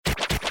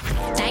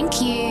Thank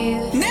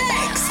you.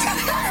 Next!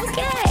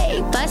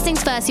 Okay. First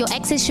things first, your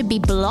exes should be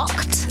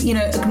blocked. You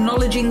know,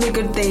 acknowledging the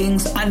good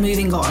things and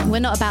moving on. We're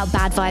not about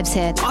bad vibes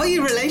here. Are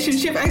you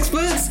relationship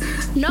experts?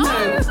 No.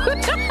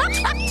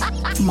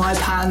 My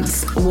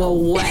pants were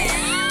wet.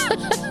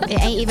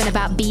 It ain't even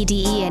about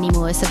BDE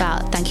anymore. It's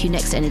about thank you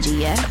next energy,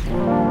 yeah?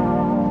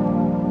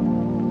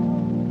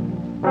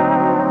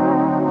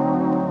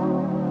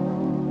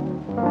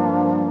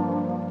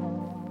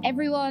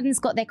 Everyone's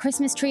got their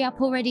Christmas tree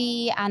up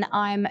already, and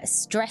I'm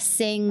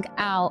stressing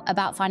out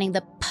about finding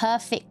the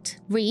perfect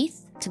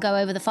wreath to go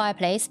over the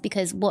fireplace,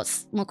 because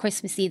what's more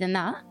Christmassy than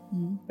that?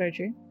 Very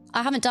true.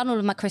 I haven't done all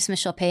of my Christmas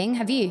shopping.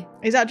 Have you?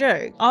 Is that a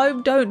joke? I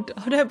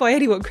don't buy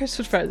anyone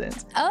Christmas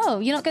presents. Oh,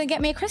 you're not going to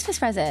get me a Christmas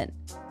present?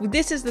 Well,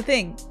 this is the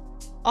thing.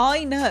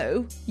 I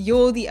know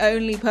you're the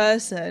only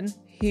person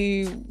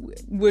who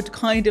would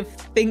kind of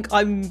think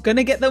I'm going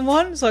to get them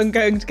one, so I'm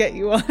going to get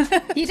you one.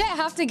 You don't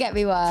have to get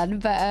me one,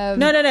 but...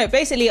 No.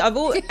 Basically,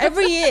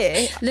 every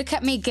year... Look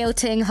at me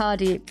guilting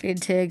Hardy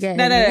into again.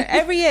 No.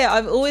 Every year,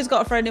 I've always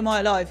got a friend in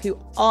my life who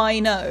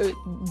I know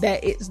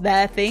that it's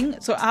their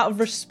thing. So out of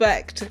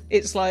respect,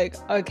 it's like,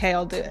 okay,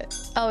 I'll do it.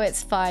 Oh,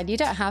 it's fine. You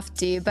don't have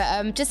to.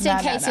 But just in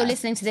case you're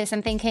listening to this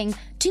and thinking,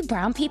 do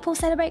brown people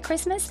celebrate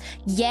Christmas?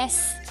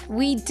 Yes,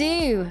 we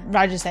do.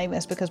 Raj is saying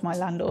this because my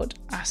landlord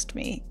asked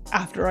me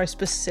after I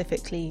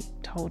specifically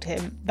told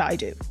him that I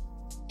do.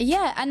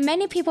 Yeah, and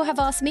many people have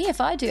asked me if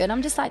I do. And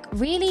I'm just like,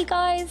 really,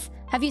 guys?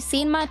 Have you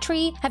seen my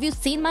tree? Have you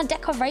seen my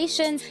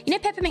decorations? You know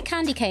peppermint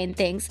candy cane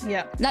things?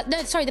 Yeah.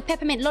 The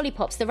peppermint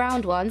lollipops, the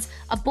round ones.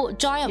 I bought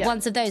giant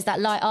ones of those that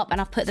light up, and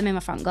I've put them in my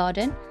front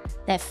garden.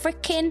 They're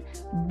freaking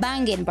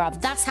banging,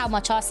 bruv. That's how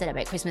much I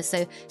celebrate Christmas.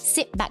 So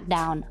sit back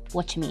down.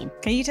 What you mean?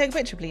 Can you take a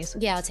picture, please?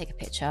 Yeah, I'll take a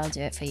picture. I'll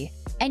do it for you.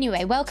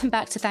 Anyway, welcome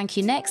back to Thank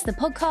You Next, the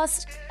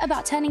podcast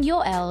about turning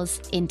your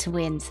L's into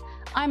wins.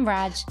 I'm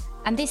Raj,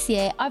 and this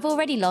year I've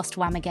already lost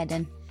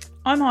Whamageddon.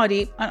 I'm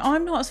Hardy, and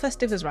I'm not as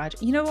festive as Raj.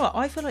 You know what?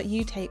 I feel like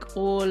you take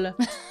all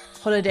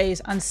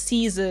holidays and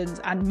seasons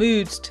and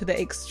moods to the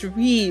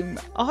extreme.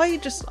 I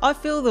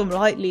feel them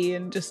lightly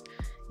and just,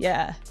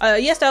 yeah.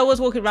 Yesterday I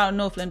was walking around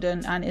North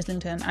London and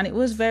Islington, and it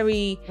was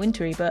very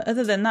wintry, but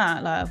other than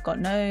that, like, I've got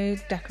no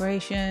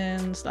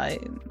decorations,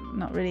 like,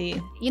 not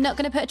really. You're not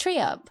going to put a tree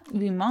up?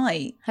 We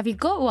might. Have you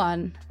got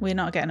one? We're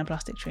not getting a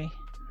plastic tree.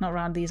 Not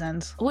round these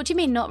ends. What do you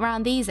mean not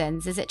round these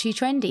ends? Is it too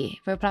trendy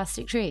for a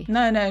plastic tree?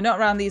 No, not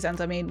round these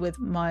ends. I mean, with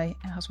my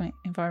housemate,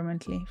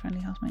 environmentally friendly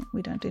housemate,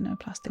 we don't do no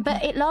plastic.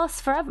 But it lasts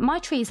forever. My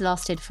tree's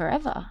lasted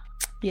forever.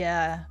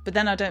 Yeah, but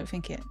then I don't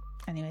think it...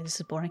 Anyway, this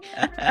is boring.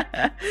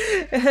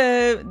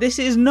 This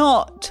is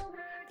not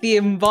the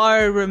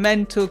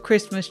environmental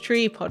Christmas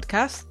tree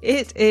podcast.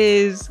 It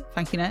is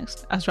Thank You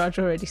Next, as Raj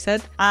already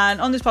said. And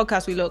on this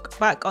podcast, we look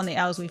back on the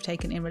L's we've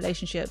taken in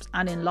relationships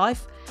and in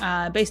life,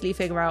 basically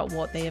figure out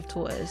what they have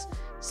taught us.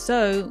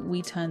 So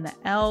we turn the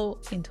L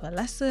into a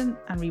lesson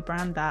and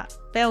rebrand that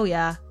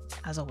failure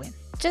as a win.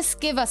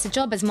 Just give us a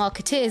job as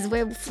marketeers.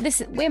 We're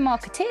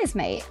marketeers,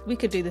 mate. We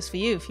could do this for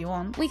you if you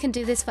want. We can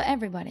do this for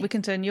everybody. We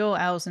can turn your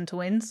L's into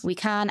wins. We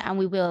can, and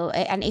we will.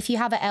 And if you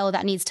have an L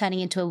that needs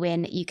turning into a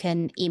win, you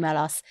can email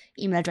us.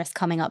 Email address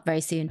coming up very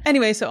soon.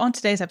 Anyway, so on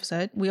today's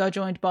episode, we are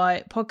joined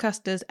by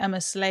podcasters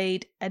Emma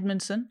Slade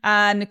Edmondson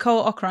and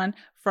Nicole Okran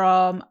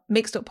from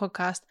Mixed Up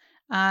Podcast.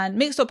 And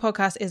Mixed Up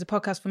Podcast is a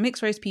podcast for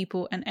mixed race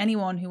people and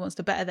anyone who wants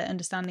to better their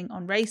understanding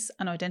on race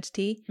and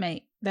identity.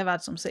 Mate, they've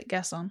had some sick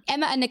guests on.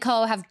 Emma and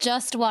Nicole have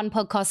just won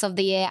Podcast of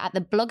the Year at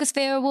the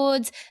Blogosphere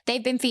Awards.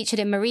 They've been featured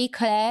in Marie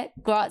Claire,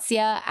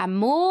 Grazia and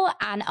more,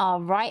 and are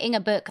writing a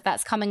book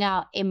that's coming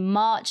out in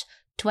March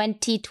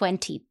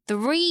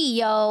 2023,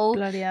 yo.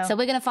 Bloody hell. So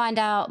we're going to find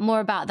out more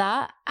about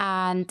that,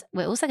 and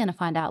we're also going to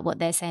find out what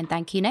they're saying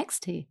thank you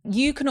next to.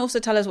 You can also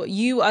tell us what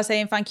you are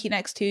saying thank you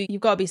next to.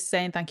 You've got to be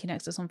saying thank you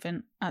next to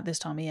something at this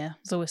time of year.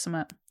 There's always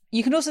something.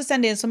 You can also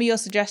send in some of your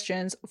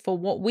suggestions for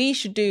what we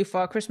should do for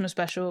our Christmas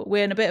special.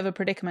 We're in a bit of a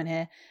predicament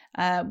here.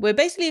 We're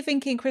basically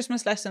thinking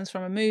Christmas lessons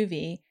from a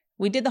movie.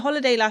 We did The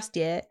Holiday last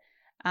year,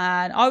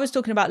 and I was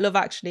talking about Love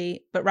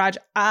Actually, but Raj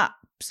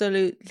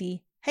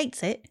absolutely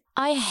hates it.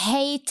 I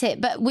hate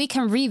it, but we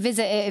can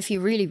revisit it if you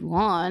really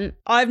want.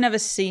 I've never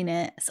seen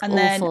it. It's and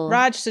awful. Then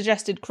Raj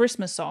suggested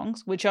Christmas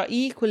songs, which are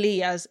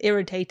equally as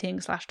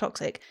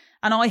irritating/toxic.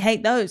 And I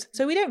hate those.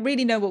 So we don't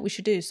really know what we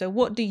should do. So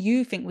what do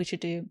you think we should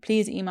do?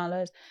 Please email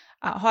us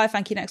at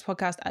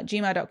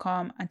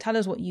hithankyouNextpodcast@gmail.com and tell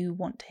us what you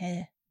want to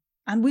hear.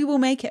 And we will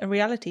make it a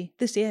reality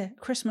this year.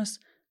 Christmas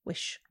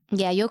wish.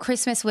 Yeah, your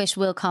Christmas wish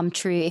will come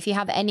true. If you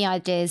have any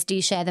ideas,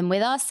 do share them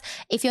with us.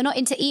 If you're not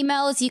into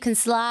emails, you can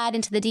slide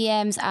into the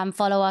DMs and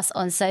follow us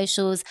on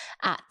socials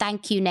at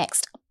Thank You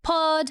Next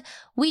Pod.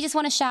 We just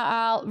want to shout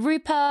out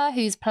Rupa,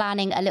 who's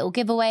planning a little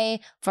giveaway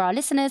for our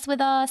listeners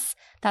with us.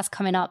 That's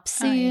coming up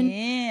soon. Oh,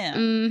 yeah.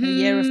 The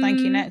year of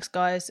Thank You Next,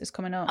 guys, is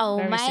coming up Oh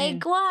very my soon.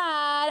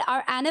 God,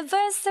 our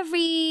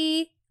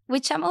anniversary,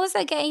 which I'm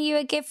also getting you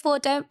a gift for.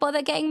 Don't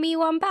bother getting me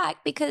one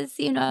back because,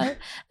 you know,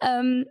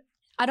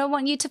 I don't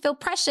want you to feel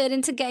pressured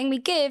into getting me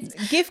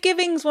gifts. Gift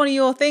giving's one of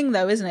your thing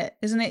though, isn't it?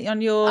 Isn't it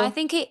on your... I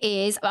think it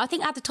is. I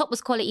think at the top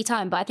was quality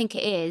time, but I think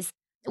it is.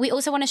 We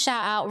also want to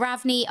shout out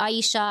Ravni,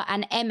 Aisha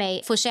and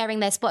Emme for sharing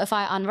their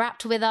Spotify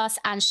Unwrapped with us,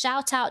 and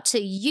shout out to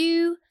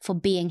you for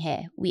being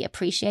here. We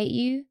appreciate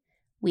you.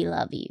 We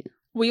love you.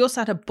 We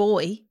also had a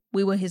boy.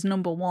 We were his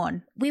number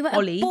one. We were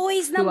Ollie, a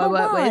boy's who I number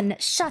work with. one.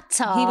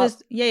 Shut up. He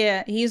was,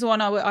 he's the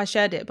one I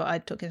shared it, but I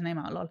took his name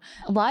out, lol.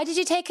 Why did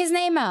you take his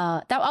name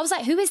out? I was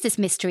like, who is this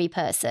mystery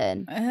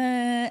person?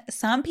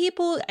 Some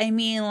people, I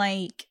mean,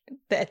 like,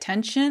 the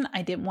attention,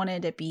 I didn't want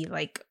it to be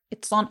like,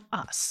 it's on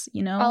us,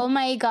 you know? Oh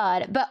my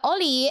God. But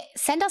Ollie,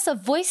 send us a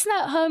voice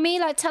note, homie.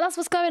 Like, tell us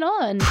what's going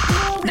on.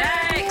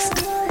 Next.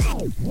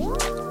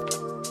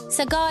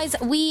 So guys,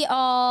 we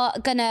are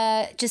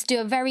gonna just do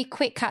a very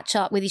quick catch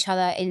up with each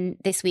other in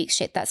this week's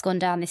shit that's gone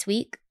down this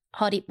week.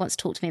 Hardy wants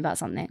to talk to me about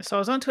something. So I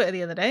was on Twitter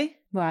the other day.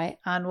 Right.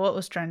 And what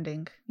was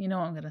trending? You know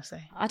what I'm going to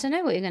say. I don't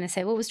know what you're going to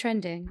say. What was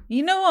trending?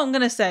 You know what I'm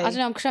going to say. I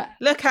don't know.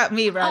 Look at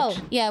me, Raj.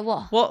 Oh, yeah,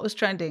 what? What was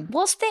trending?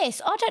 What's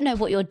this? I don't know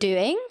what you're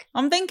doing.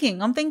 I'm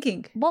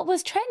thinking. What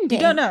was trending? You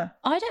don't know?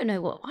 I don't know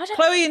what.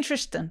 Chloe and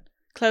Tristan.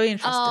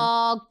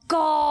 Oh,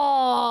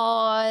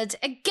 God.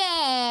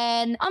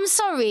 Again. I'm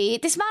sorry.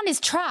 This man is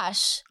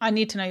trash. I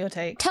need to know your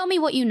take. Tell me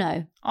what you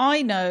know.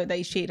 I know that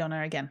he's cheated on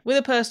her again with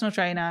a personal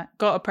trainer,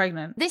 got her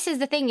pregnant. This is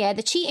the thing, yeah.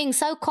 The cheating's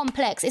so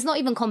complex. It's not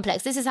even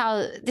complex. This is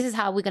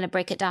how we're going to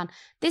break it down.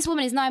 This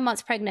woman is 9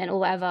 months pregnant or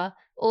whatever.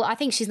 Or I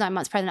think she's 9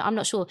 months pregnant. I'm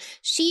not sure.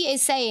 She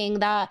is saying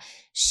that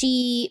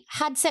she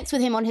had sex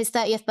with him on his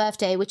 30th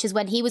birthday, which is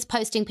when he was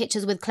posting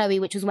pictures with Chloe,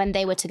 which was when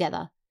they were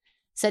together.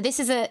 So this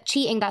is a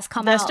cheating that's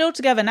come out. They're still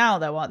together now,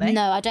 though, aren't they?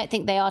 No, I don't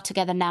think they are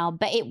together now.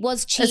 But it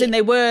was cheating. As in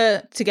they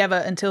were together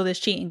until this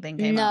cheating thing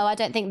came out? No, I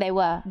don't think they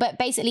were. But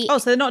basically... Oh,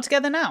 so they're not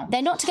together now?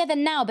 They're not together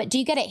now, but do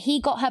you get it?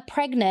 He got her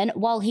pregnant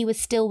while he was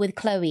still with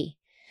Chloe.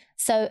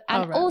 So,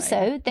 and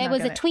there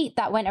was a tweet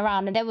that went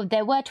around, and there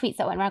were tweets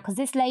that went around, because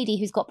this lady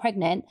who's got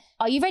pregnant,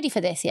 are you ready for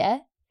this,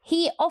 yeah?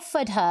 He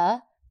offered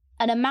her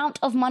an amount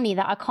of money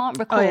that I can't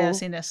recall. Oh, yeah, I've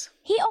seen this.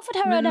 He offered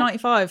her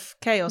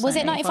 95k or something. Was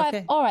it 95?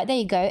 85K? All right, there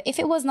you go. If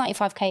it was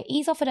 95k,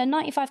 he's offered her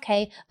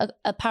 95k,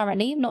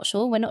 apparently, I'm not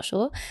sure, we're not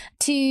sure,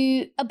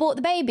 to abort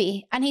the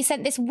baby. And he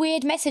sent this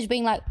weird message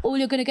being like, all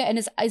you're going to get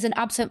is an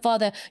absent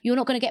father. You're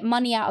not going to get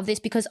money out of this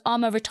because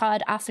I'm a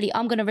retired athlete.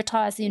 I'm going to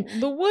retire soon.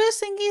 The worst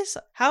thing is,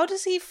 how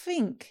does he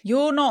think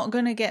you're not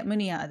going to get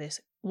money out of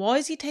this? Why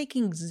is he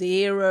taking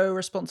zero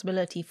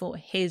responsibility for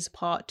his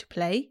part to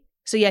play?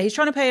 So yeah, he's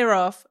trying to pay her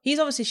off. He's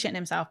obviously shitting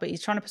himself, but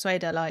he's trying to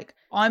persuade her like,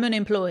 I'm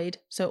unemployed,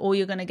 so all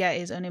you're going to get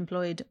is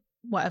unemployed,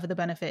 whatever the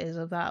benefit is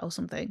of that or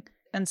something.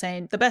 And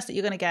saying the best that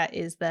you're going to get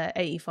is the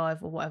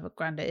 85 or whatever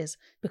grand it is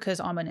because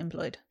I'm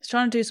unemployed. He's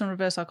trying to do some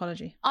reverse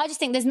psychology. I just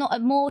think there's not a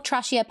more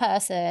trashier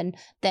person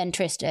than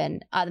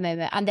Tristan at the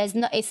moment. And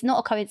it's not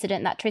a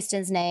coincidence that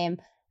Tristan's name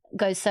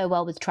goes so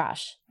well with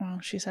trash. Well,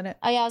 she said it.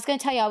 Oh yeah, I was going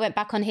to tell you I went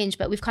back on Hinge,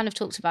 but we've kind of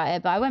talked about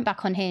it. But I went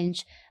back on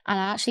Hinge and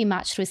I actually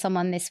matched with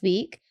someone this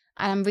week.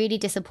 And I'm really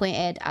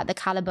disappointed at the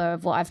caliber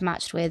of what I've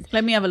matched with.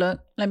 Let me have a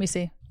look. Let me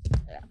see.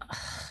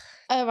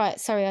 Oh, right.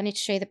 Sorry, I need to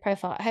show you the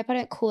profile. I hope I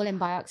don't call him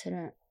by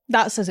accident.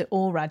 That says it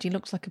all, Raj. He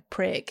looks like a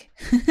prick.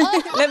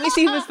 Let me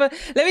see what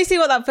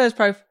that first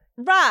profile...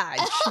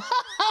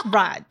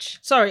 Raj.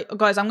 Sorry,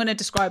 guys, I'm going to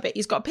describe it.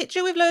 He's got a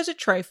picture with loads of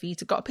trophies.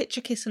 He's got a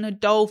picture kissing a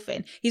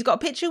dolphin. He's got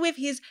a picture with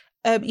his...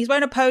 he's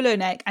wearing a polo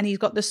neck and he's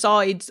got the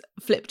sides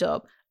flipped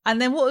up.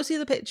 And then what was the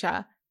other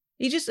picture?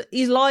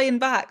 He's lying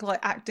back, like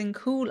acting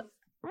cool.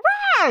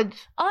 Raj!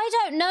 I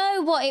don't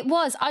know what it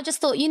was. I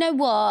just thought, you know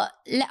what?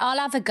 I'll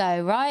have a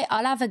go, right?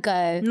 I'll have a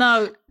go.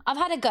 No. I've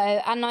had a go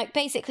and like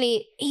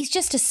basically he's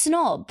just a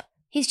snob.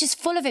 He's just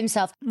full of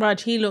himself.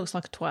 Raj, he looks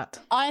like a twat.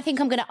 I don't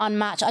think I'm going to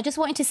unmatch. I just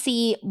wanted to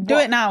see... Do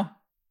it now.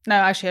 No,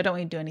 actually, I don't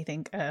want you to do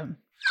anything. But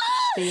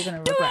you're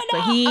going to regret.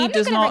 But he I'm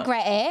does not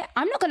going to regret it.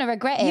 I'm not going to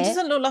regret it. He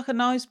doesn't look like a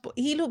nice boy.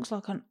 He looks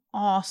like an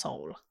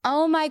arsehole.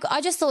 Oh my God. I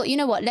just thought, you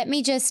know what? Let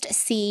me just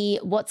see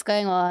what's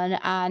going on.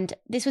 And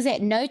this was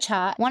it. No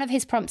chat. One of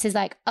his prompts is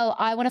like, oh,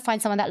 I want to find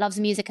someone that loves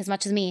music as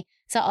much as me.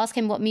 So I ask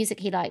him what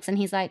music he likes. And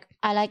he's like,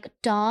 I like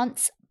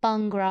dance,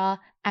 bhangra,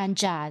 and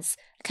jazz.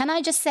 Can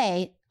I just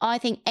say, I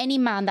think any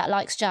man that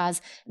likes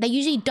jazz, they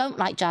usually don't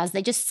like jazz.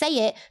 They just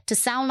say it to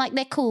sound like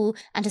they're cool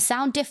and to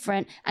sound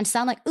different and to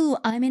sound like, ooh,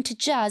 I'm into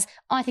jazz.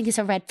 I think it's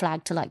a red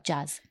flag to like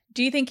jazz.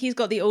 Do you think he's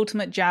got the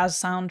ultimate jazz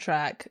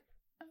soundtrack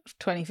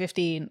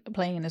 2015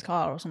 playing in his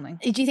car or something?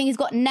 Do you think he's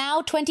got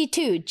Now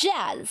 22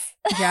 jazz?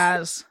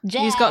 Jazz.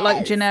 Jazz. He's got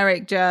like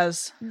generic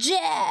jazz.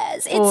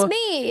 Jazz. It's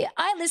me.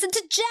 I listen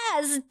to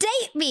jazz.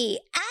 Date me.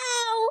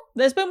 Ow.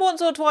 There's been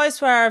once or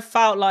twice where I've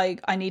felt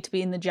like I need to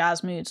be in the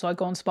jazz mood. So I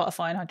go on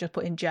Spotify and I just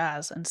put in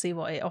jazz and see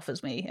what it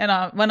offers me.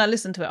 And when I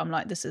listen to it, I'm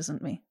like, this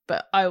isn't me.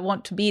 But I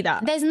want to be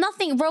that. There's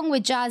nothing wrong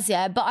with jazz,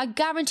 yeah. But I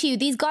guarantee you,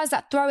 these guys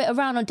that throw it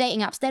around on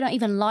dating apps, they don't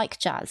even like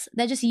jazz.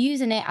 They're just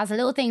using it as a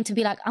little thing to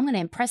be like, I'm going to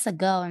impress a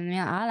girl. And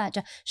yeah, I like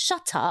jazz.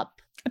 Shut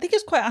up. I think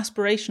it's quite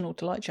aspirational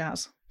to like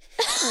jazz.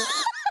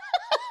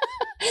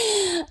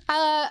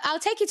 I'll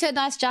take you to a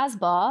nice jazz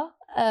bar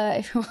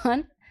if you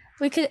want.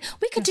 We could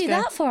do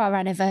that for our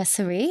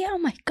anniversary. Oh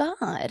my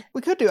God.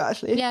 We could do,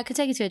 actually. Yeah, I could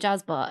take you to a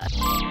jazz bar.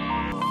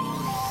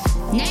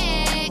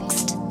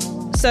 Next.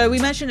 So we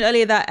mentioned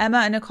earlier that Emma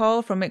and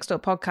Nicole from Mixed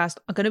Up Podcast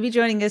are going to be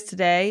joining us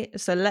today.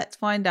 So let's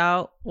find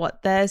out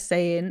what they're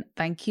saying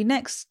thank you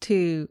next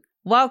to.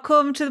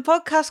 Welcome to the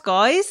podcast,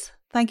 guys.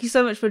 Thank you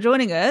so much for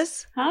joining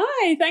us.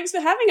 Hi, thanks for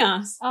having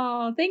us.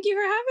 Oh, thank you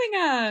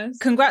for having us.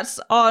 Congrats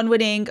on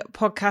winning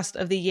Podcast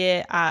of the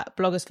Year at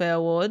Blogosphere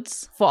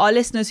Awards. For our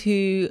listeners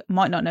who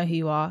might not know who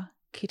you are,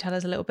 can you tell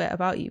us a little bit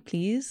about you,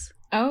 please?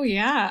 Oh,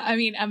 yeah. I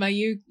mean, Emma,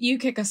 you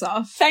kick us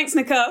off. Thanks,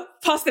 Nicole.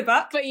 Pass the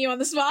buck. Put you on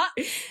the spot.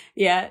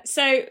 Yeah,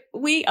 so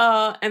we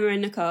are Emma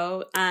and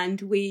Nicole,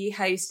 and we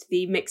host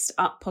the Mixed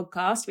Up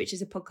Podcast, which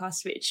is a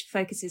podcast which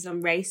focuses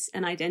on race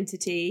and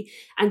identity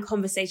and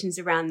conversations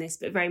around this,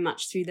 but very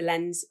much through the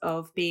lens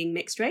of being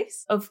mixed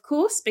race. Of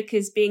course,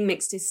 because being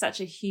mixed is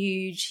such a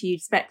huge,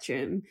 huge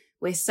spectrum.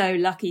 We're so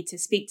lucky to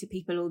speak to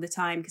people all the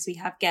time because we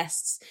have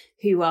guests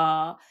who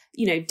are,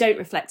 don't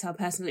reflect our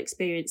personal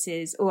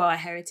experiences or our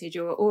heritage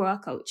or our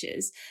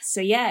cultures. So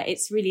yeah,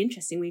 it's really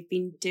interesting. We've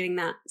been doing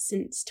that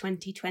since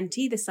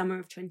 2020, the summer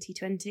of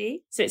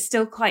 2020. So it's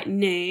still quite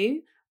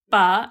new,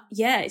 but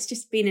yeah, it's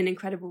just been an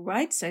incredible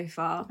ride so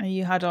far. And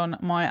you had on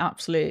my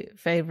absolute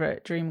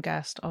favourite dream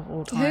guest of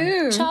all time.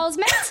 Who? Charles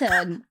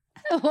Melton.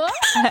 What?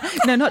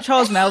 No, not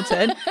Charles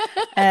Melton.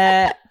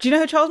 Do you know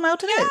who Charles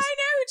Melton is? I know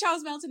who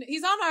Charles Melton is.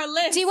 He's on our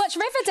list. Do you watch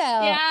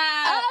Riverdale? Yeah.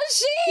 Oh,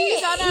 shit.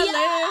 He's on our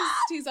list.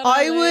 He's on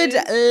I our would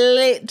list.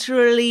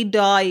 literally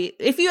die.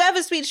 If you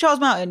ever speak to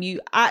Charles Melton,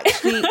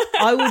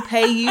 I will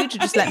pay you to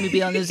just let me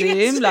be on the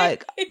Zoom.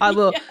 Like, I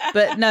will. Yeah.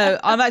 But no,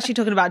 I'm actually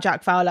talking about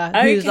Jack Fowler,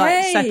 who's like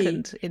Okay.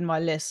 second in my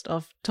list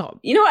of top.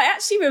 I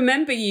actually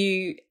remember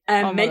you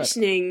Oh my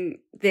mentioning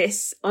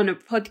this on a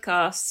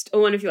podcast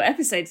or one of your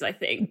episodes, I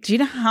think. Do you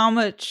know how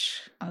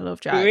much I love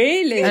Jack?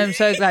 Really? I'm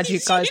so glad you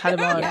guys had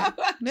him on.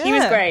 He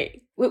was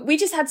great. We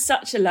just had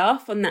such a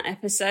laugh on that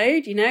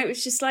episode, it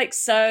was just like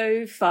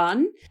so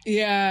fun.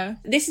 Yeah.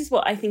 This is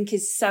what I think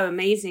is so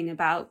amazing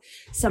about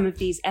some of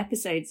these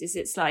episodes is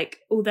it's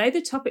like, although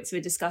the topics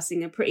we're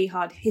discussing are pretty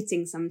hard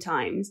hitting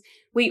sometimes,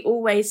 we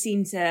always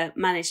seem to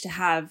manage to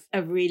have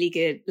a really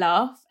good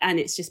laugh, and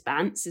it's just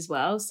bants as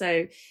well.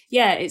 So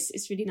yeah,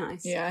 it's really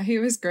nice. Yeah, he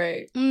was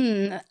great.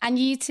 And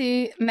you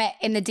two met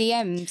in the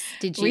DMs,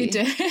 did you? We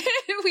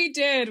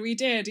did. We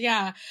did.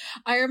 Yeah.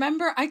 I can't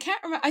remember.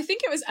 I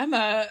think it was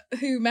Emma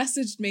who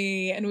messaged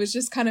me and was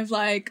just kind of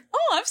like,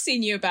 oh, I've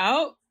seen you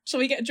about. Shall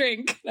we get a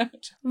drink?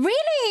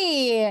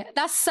 Really?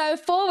 That's so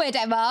forward,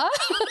 Emma.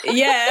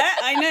 Yeah,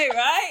 I know,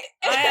 right?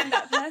 I am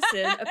that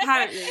person,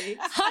 apparently.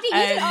 Honey,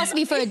 you didn't ask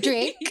me for a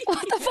drink.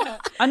 What the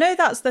fuck? I know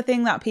that's the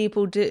thing that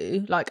people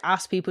do, like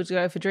ask people to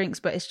go for drinks,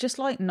 but it's just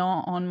like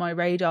not on my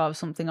radar of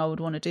something I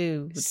would want to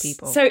do with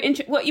people. So,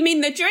 what, you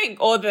mean the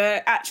drink or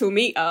the actual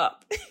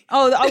meet-up?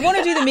 Oh, I want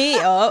to do the meet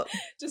up.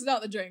 Just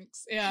not the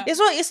drinks. Yeah.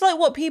 It's like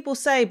what people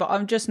say, but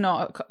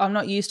I'm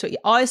not used to it.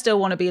 I still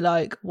want to be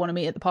like, want to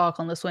meet at the park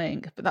on the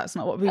swing, but that's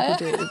not what people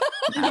do.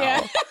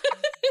 Yeah.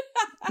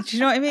 Do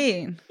you know what I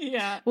mean?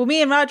 Yeah. Well,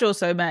 me and Raj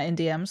also met in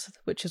DMs,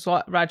 which is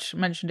what Raj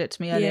mentioned it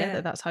to me earlier,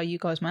 Yeah. that's how you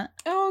guys met.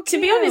 Oh,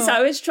 To be honest,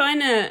 I was trying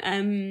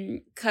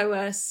to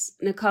coerce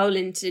Nicole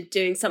into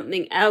doing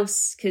something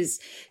else because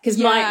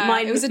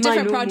my it was a my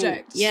different normal-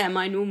 project. Yeah,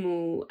 my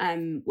normal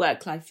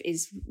work life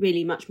is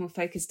really much more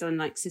focused on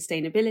like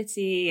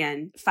sustainability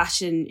and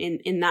fashion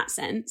in that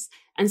sense.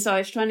 And so I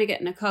was trying to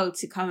get Nicole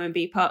to come and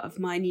be part of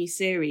my new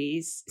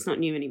series. It's not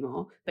new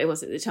anymore, but it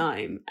was at the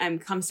time.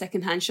 Come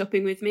secondhand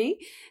shopping with me.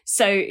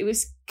 So it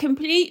was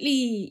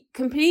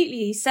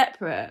completely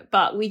separate.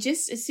 But we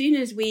just, as soon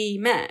as we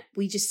met,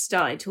 we just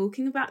started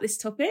talking about this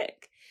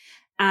topic.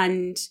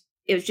 And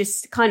it was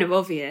just kind of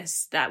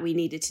obvious that we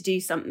needed to do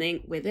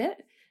something with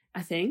it,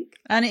 I think.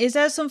 And is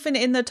there something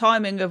in the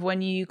timing of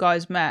when you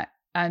guys met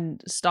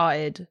and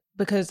started?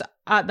 Because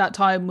at that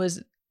time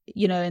was,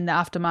 in the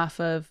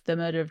aftermath of the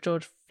murder of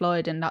George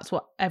Floyd, and that's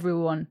what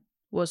everyone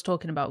was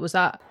talking about. Was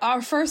that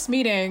our first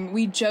meeting?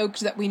 We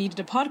joked that we needed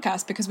a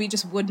podcast because we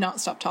just would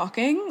not stop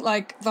talking.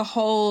 Like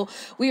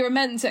we were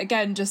meant to,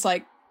 again,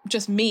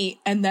 just meet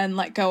and then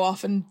like go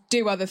off and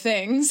do other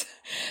things.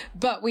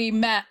 But we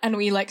met and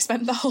we like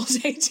spent the whole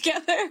day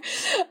together,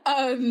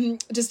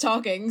 just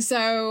talking.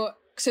 So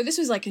this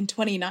was like in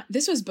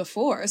this was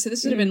before. So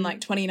this would have been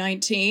like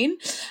 2019.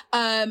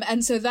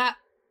 And so that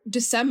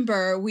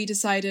December, we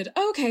decided,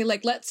 okay,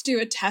 like let's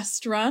do a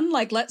test run,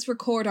 like let's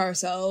record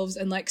ourselves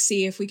and like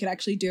see if we could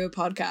actually do a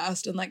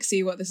podcast and like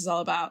see what this is all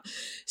about.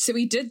 So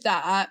we did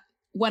that,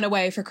 went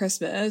away for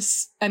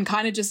Christmas, and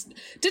kind of just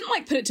didn't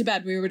like put it to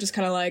bed. We were just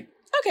kind of like,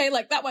 okay,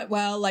 like that went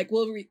well, like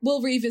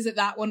we'll revisit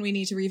that when we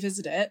need to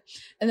revisit it.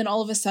 And then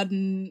all of a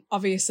sudden,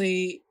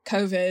 obviously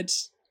COVID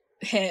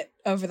hit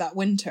over that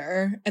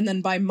winter, and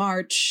then by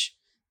March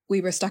we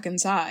were stuck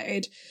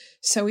inside.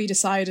 So we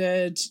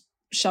decided,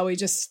 shall we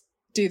just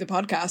do the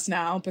podcast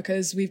now,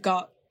 because we've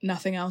got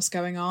nothing else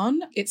going on.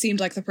 It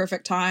seemed like the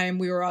perfect time.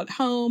 We were at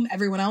home,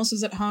 everyone else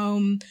was at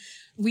home.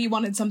 We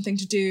wanted something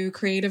to do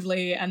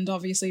creatively, and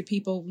obviously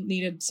people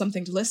needed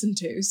something to listen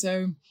to.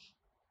 So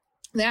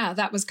yeah,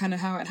 that was kind of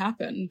how it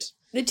happened.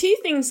 The two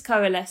things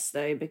coalesce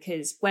though,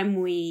 because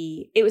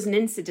it was an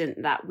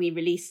incident that we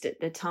released at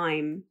the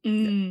time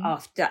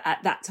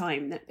at that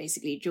time that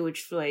basically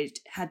George Floyd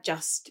had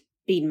just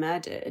been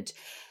murdered.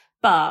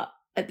 But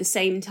at the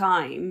same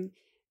time,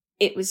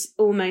 it was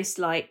almost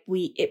like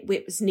it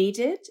was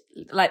needed,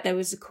 like there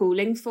was a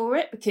calling for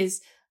it, because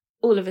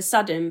all of a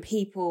sudden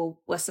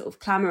people were sort of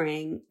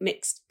clamoring,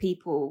 mixed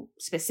people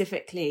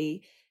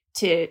specifically,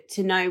 to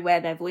know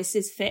where their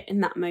voices fit in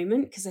that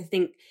moment. Because I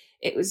think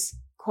it was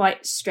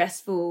quite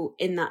stressful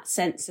in that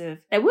sense of,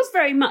 there was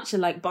very much a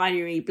like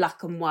binary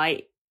black and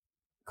white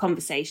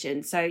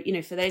conversation. So, you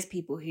know, for those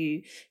people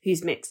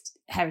whose mixed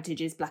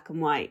heritage is black and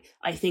white,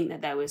 I think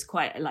that there was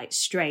quite a like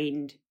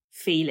strained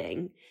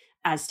feeling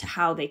as to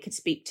how they could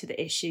speak to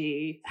the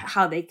issue,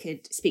 how they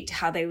could speak to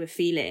how they were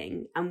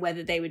feeling, and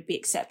whether they would be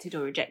accepted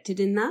or rejected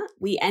in that.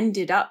 We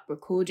ended up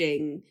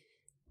recording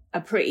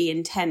a pretty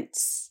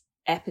intense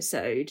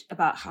episode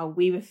about how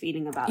we were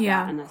feeling about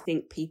that, and I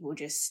think people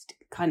just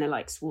kind of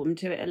like swarmed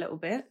to it a little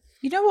bit.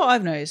 You know what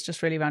I've noticed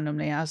just really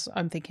randomly as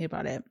I'm thinking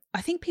about it?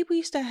 I think people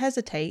used to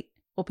hesitate,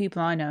 or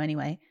people I know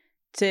anyway,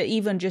 to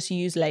even just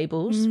use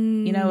labels,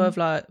 you know, of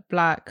like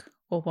black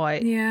or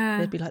white. Yeah.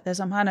 They'd be like, there's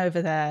a man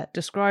over there,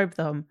 describe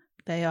them.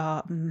 They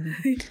are,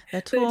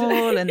 they're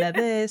tall and they're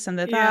this and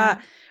they're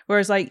that.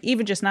 Whereas like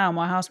even just now,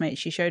 my housemate,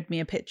 she showed me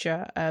a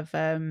picture of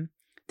the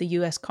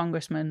US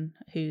congressman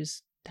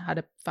who's had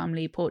a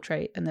family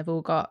portrait and they've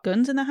all got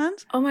guns in their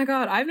hands. Oh my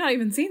God, I've not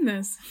even seen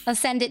this. I'll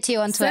send it to you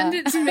on Twitter. Send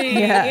it to me.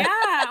 Yeah.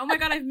 Oh my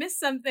God, I've missed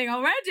something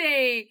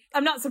already.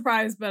 I'm not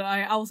surprised, but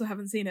I also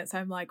haven't seen it. So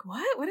I'm like,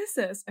 what is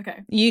this? Okay.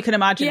 You can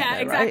imagine it though,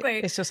 exactly.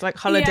 right? It's just like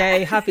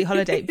holiday, happy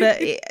holiday.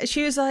 But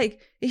she was like,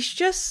 it's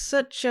just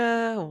such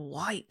a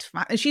white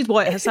man. And she's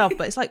white herself,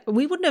 but it's like,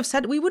 we wouldn't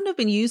have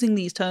been using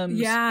these terms.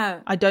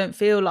 Yeah. I don't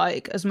feel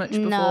like as much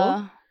before.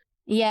 No.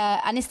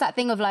 Yeah, and it's that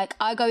thing of like,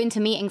 I go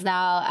into meetings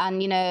now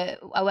and, you know,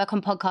 I work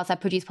on podcasts, I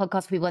produce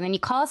podcasts for people, and then you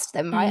cast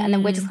them, right? And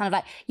then we're just kind of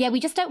like, yeah, we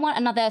just don't want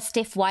another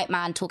stiff white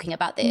man talking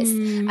about this.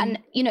 And,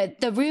 you know,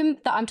 the room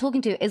that I'm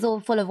talking to is all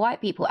full of white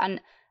people,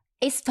 and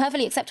it's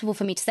perfectly acceptable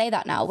for me to say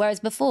that now.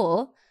 Whereas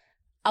before,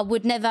 I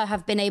would never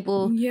have been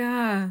able.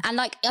 Yeah. And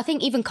like, I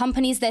think even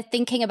companies, they're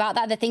thinking about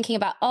that. They're thinking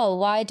about, oh,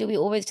 why do we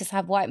always just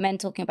have white men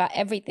talking about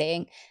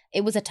everything?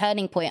 It was a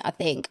turning point, I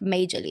think,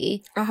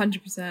 majorly.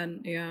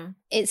 100%, yeah.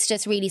 It's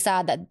just really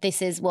sad that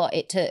this is what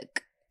it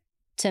took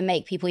to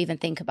make people even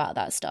think about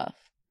that stuff,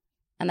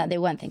 and that they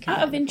weren't thinking about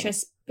it Out of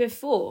interest,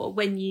 before,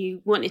 when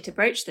you wanted to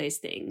broach those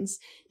things,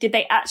 did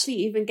they actually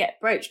even get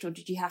broached, or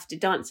did you have to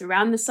dance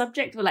around the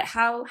subject? Or like,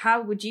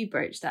 how would you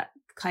broach that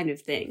kind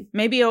of thing?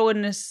 Maybe I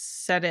wouldn't have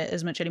said it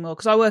as much anymore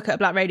because I work at a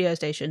black radio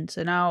station,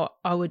 so now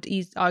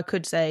I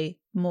could say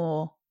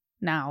more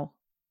now.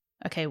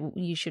 Okay, well,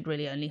 you should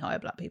really only hire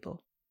black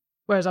people,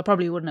 whereas I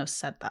probably wouldn't have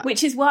said that.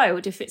 Which is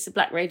wild if it's a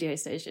black radio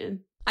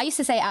station. I used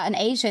to say at an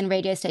Asian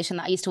radio station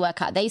that I used to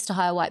work at, they used to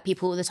hire white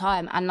people all the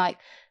time, and like,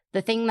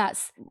 the thing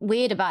that's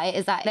weird about it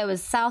is that there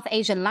was South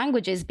Asian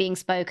languages being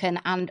spoken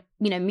and,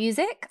 you know,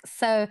 music.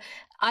 So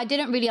I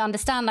didn't really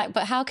understand, like,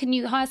 but how can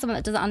you hire someone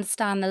that doesn't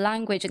understand the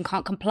language and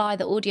can't comply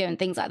the audio and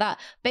things like that?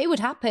 But it would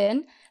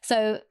happen.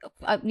 So,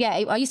 I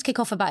used to kick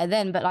off about it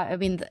then, but like, I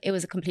mean, it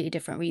was a completely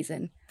different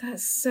reason.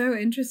 That's so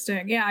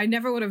interesting. Yeah, I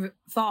never would have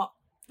thought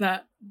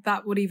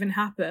that would even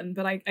happen.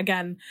 But I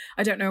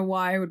don't know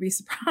why I would be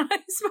surprised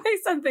by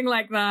something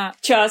like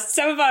that. Just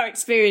some of our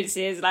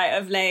experiences, like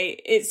of late,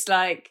 it's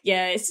like,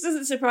 yeah, it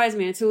doesn't surprise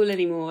me at all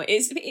anymore.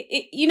 It's,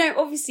 you know,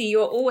 obviously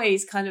you're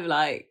always kind of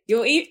like,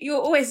 you're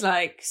always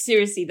like,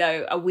 seriously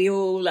though, are we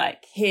all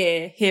like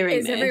hearing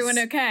is this? Is everyone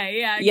okay?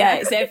 Yeah. Yeah,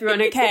 is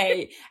everyone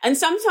okay? And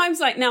sometimes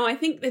like now, I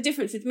think the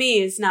difference with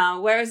me is now,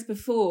 whereas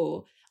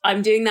before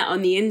I'm doing that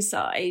on the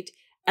inside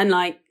and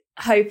like,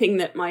 hoping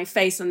that my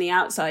face on the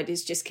outside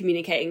is just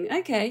communicating,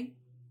 okay,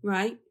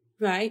 right.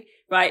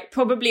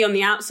 Probably on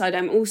the outside,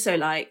 I'm also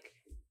like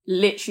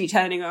literally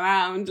turning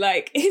around,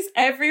 like, is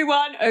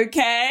everyone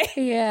okay?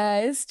 Yeah,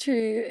 it's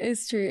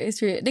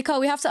true. Nicole,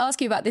 we have to ask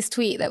you about this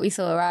tweet that we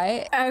saw,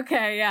 right?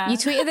 Okay, yeah. You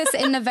tweeted this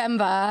in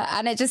November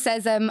and it just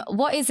says,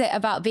 what is it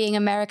about being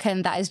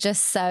American that is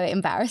just so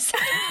embarrassing?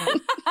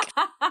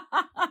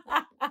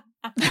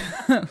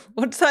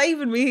 What does that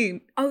even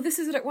mean? Oh, this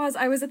is what it was.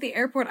 I was at the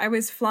airport. I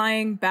was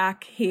flying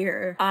back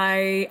here.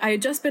 I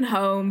had just been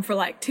home for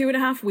like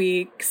 2.5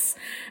 weeks.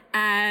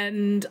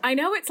 And I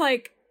know it's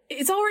like,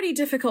 it's already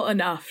difficult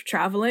enough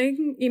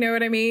traveling. You know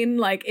what I mean?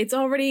 Like, it's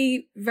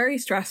already very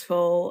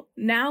stressful.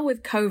 Now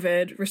with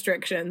COVID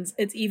restrictions,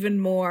 it's even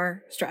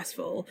more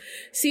stressful.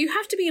 So you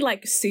have to be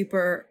like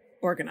super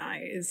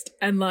organized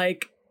and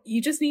like,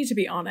 you just need to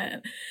be on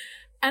it.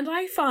 And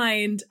I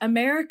find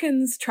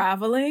Americans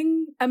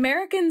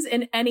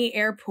in any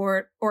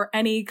airport or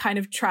any kind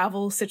of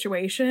travel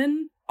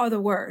situation are the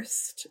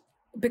worst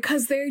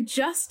because they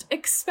just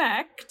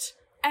expect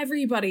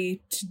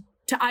everybody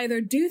to either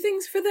do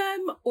things for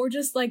them or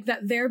just like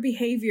that their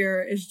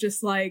behavior is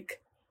just like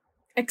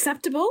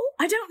acceptable.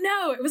 I don't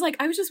know. It was like,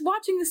 I was just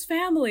watching this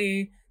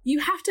family you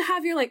have to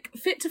have your like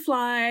fit to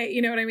fly,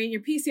 you know what I mean?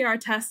 Your PCR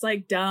test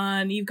like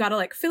done. You've got to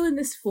like fill in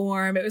this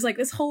form. It was like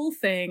this whole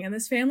thing. And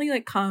this family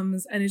like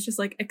comes and is just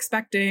like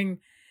expecting,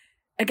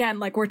 again,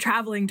 like we're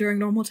traveling during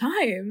normal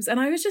times. And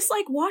I was just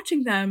like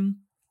watching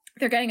them.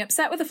 They're getting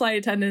upset with the flight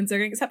attendants. They're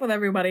getting upset with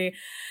everybody.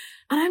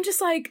 And I'm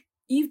just like,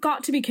 you've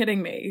got to be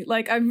kidding me.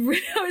 Like, I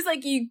was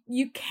like,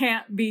 you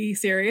can't be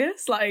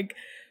serious. Like,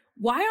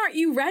 why aren't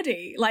you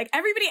ready? Like,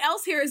 everybody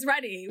else here is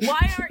ready.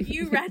 Why aren't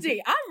you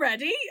ready? I'm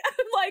ready.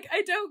 I'm like,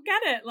 I don't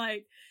get it.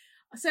 Like,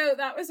 so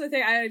that was the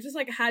thing. I just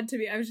like had to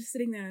be, I was just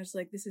sitting there. I was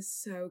like, this is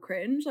so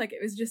cringe. Like, it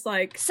was just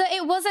like. So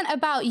it wasn't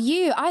about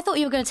you. I thought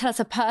you were going to tell us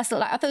a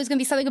personal, like, I thought it was going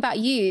to be something about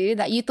you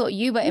that you thought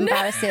you were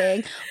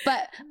embarrassing.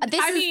 But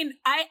I mean,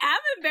 I am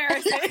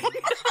embarrassing.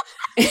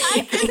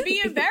 I can be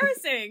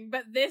embarrassing,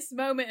 but this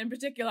moment in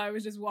particular I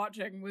was just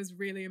watching was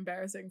really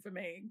embarrassing for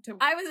me.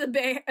 I was a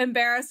bit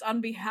embarrassed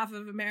on behalf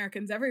of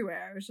Americans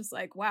everywhere. I was just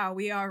like, wow,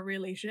 we are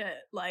really shit.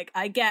 Like,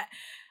 I get.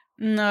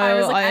 No,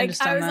 I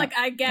understand. I was that. like,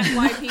 I get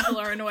why people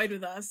are annoyed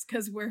with us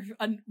because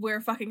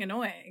we're fucking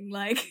annoying.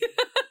 Like.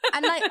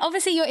 And like,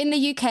 obviously you're in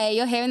the UK,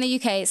 you're here in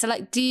the UK. So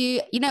like, do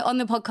you know, on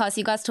the podcast,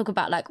 you guys talk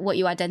about like what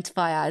you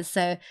identify as.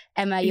 So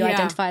Emma, you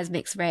identify as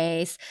mixed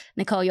race.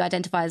 Nicole, you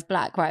identify as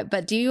Black, right?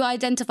 But do you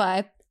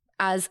identify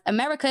as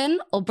American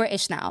or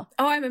British now?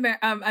 Oh, I'm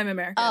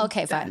American. Oh,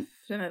 okay, fine.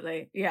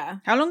 Definitely. Yeah.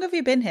 How long have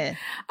you been here?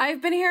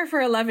 I've been here for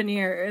 11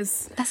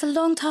 years. That's a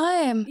long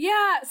time.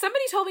 Yeah.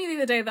 Somebody told me the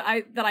other day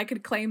that I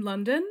could claim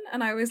London.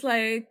 And I was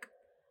like,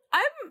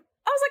 I'm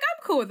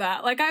cool with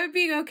that. Like, I would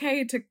be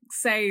okay to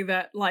say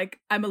that, like,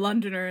 I'm a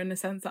Londoner in the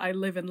sense that I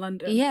live in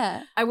London.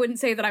 Yeah. I wouldn't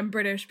say that I'm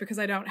British because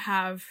I don't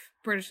have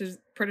British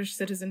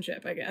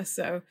citizenship, I guess.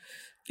 So,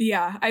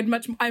 yeah, I'm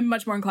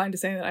much more inclined to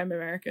say that I'm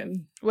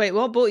American. Wait,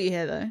 what brought you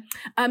here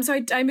though?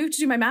 So I moved to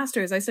do my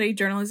master's. I studied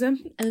journalism.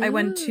 Ooh. I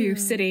went to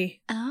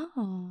City.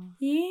 Oh.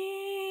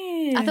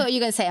 Yeah. I thought you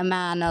were going to say a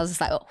man. I was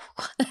just like, oh,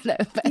 no.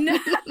 But... No.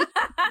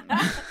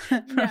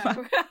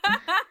 No.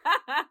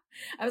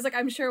 I was like,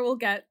 I'm sure we'll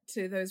get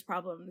to those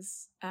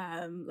problems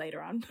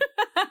later on.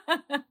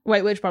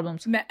 Wait, which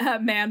problems?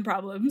 Man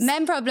problems.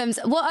 Men problems.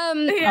 What?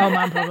 Yeah. Oh,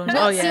 man problems.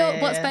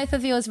 What's both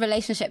of yours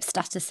relationship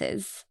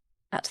statuses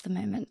at the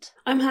moment?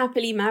 I'm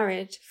happily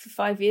married for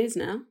 5 years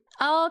now.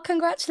 Oh,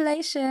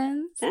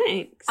 congratulations.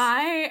 Thanks.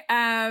 I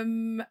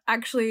am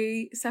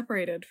actually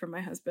separated from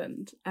my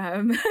husband.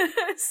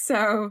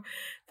 So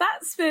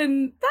that's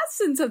been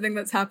something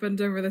that's happened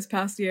over this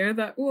past year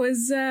that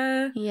was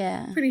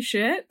pretty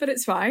shit, but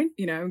it's fine.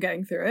 You know, I'm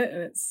getting through it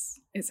and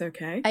it's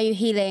okay. Are you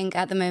healing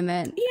at the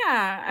moment?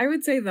 Yeah, I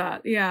would say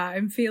that. Yeah,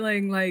 I'm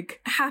feeling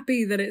like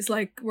happy that it's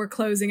like we're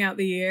closing out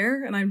the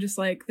year and I'm just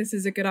like, this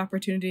is a good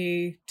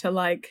opportunity to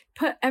like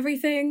put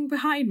everything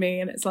behind me.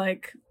 And it's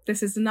like,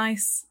 this is a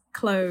nice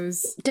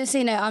close. Just so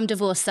you know, I'm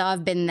divorced, so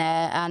I've been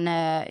there, and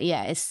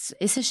it's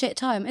a shit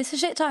time. It's a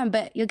shit time,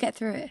 but you'll get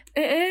through it.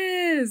 It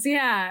is,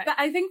 yeah.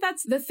 I think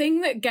that's the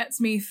thing that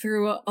gets me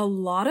through a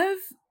lot of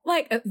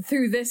like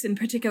through this in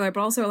particular,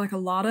 but also like a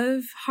lot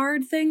of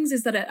hard things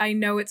is that I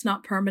know it's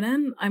not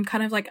permanent. I'm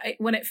kind of like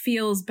when it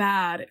feels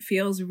bad, it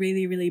feels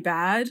really, really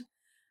bad.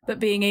 But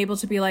being able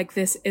to be like,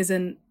 this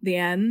isn't the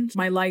end.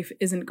 My life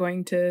isn't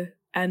going to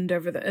end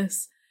over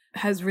this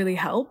has really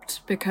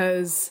helped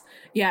because,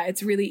 yeah,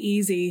 it's really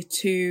easy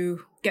to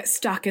get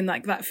stuck in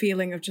like that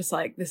feeling of just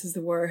like, this is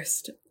the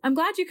worst. I'm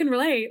glad you can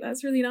relate.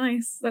 That's really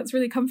nice. That's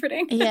really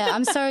comforting. Yeah,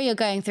 I'm sorry you're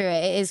going through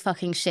it. It is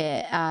fucking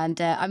shit. And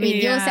I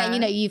mean, you're saying, you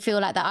know, you feel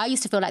like that. I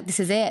used to feel like this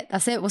is it.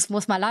 That's it.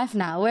 What's my life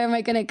now? Where am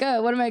I going to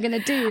go? What am I going to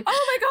do?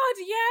 Oh my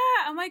God.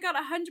 Yeah. Oh my God.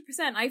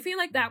 100%. I feel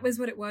like that was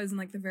what it was in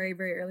like the very,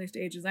 very early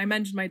stages. I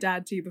mentioned my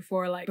dad to you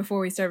before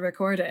we started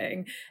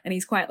recording, and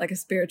he's quite like a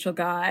spiritual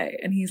guy.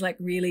 And he's like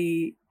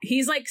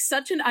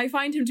I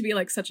find him to be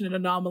like such an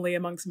anomaly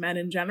amongst men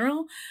in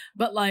general,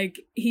 but like,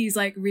 he's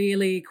like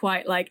really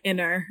quite like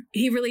inner.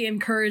 He really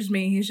encouraged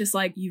me. He's just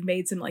like, you've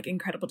made some like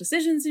incredible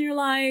decisions in your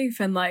life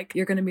and like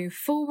you're going to move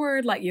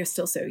forward, like you're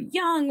still so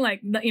young,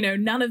 like, you know,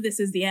 none of this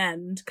is the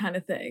end kind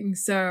of thing.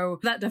 So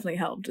that definitely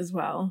helped as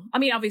well. I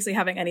mean, obviously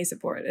having any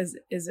support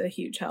is a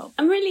huge help.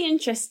 I'm really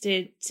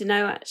interested to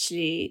know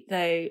actually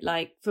though,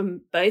 like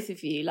from both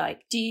of you,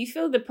 like do you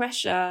feel the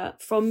pressure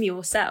from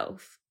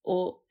yourself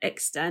or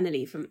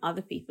externally from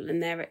other people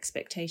and their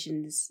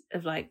expectations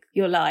of like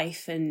your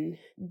life and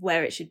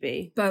where it should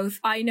be?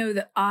 Both. I know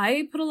that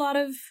I put a lot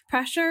of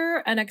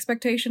pressure and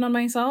expectation on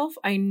myself.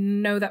 I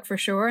know that for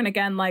sure. And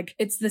again, like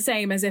it's the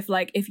same as if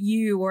like if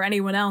you or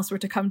anyone else were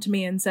to come to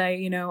me and say,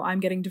 you know,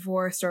 I'm getting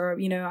divorced or,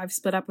 you know, I've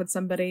split up with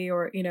somebody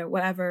or, you know,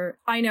 whatever.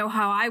 I know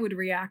how I would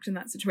react in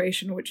that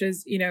situation, which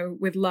is, you know,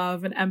 with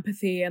love and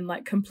empathy and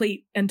like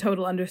complete and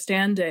total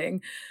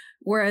understanding.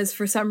 Whereas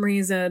for some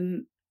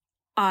reason,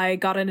 I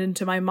got it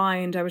into my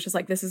mind. I was just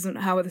like, this isn't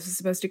how this is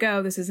supposed to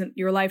go. This isn't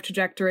your life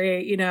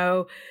trajectory. You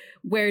know,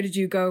 where did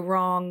you go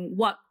wrong?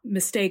 What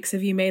mistakes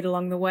have you made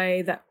along the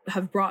way that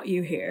have brought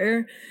you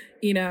here?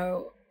 You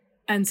know,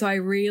 and so I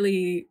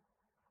really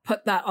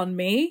put that on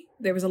me.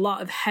 There was a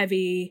lot of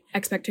heavy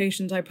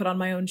expectations I put on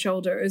my own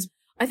shoulders.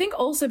 I think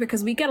also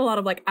because we get a lot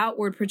of like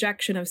outward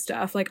projection of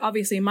stuff. Like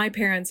obviously my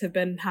parents have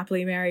been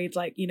happily married,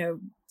 like, you know,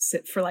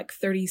 for like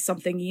 30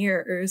 something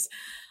years.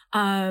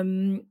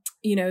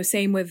 You know,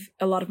 same with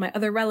a lot of my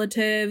other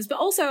relatives, but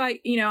also I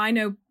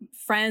know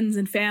friends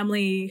and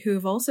family who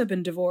have also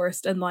been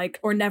divorced and like,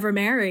 or never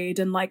married,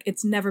 and like,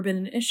 it's never been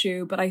an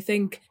issue. But I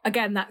think,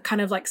 again, that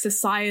kind of like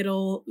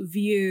societal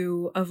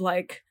view of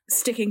like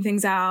sticking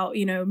things out,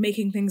 you know,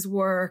 making things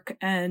work,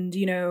 and,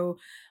 you know,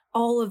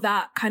 all of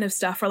that kind of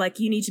stuff, or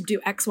like, you need to do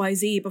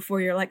XYZ before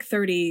you're like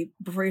 30,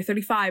 before you're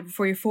 35,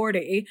 before you're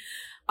 40.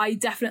 I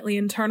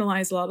definitely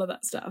internalized a lot of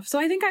that stuff. So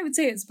I think I would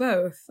say it's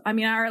both. I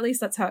mean, or at least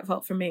that's how it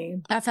felt for me.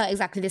 I felt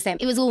exactly the same.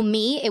 It was all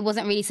me. It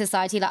wasn't really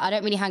society. Like, I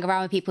don't really hang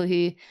around with people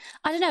who,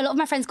 I don't know, a lot of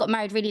my friends got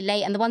married really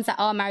late, and the ones that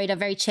are married are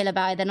very chill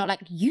about it. They're not like,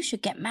 you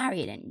should get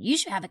married and you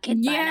should have a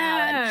kid by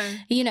now. And,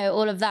 you know,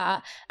 all of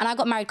that. And I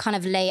got married kind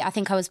of late. I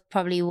think I was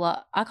probably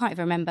I can't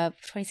even remember,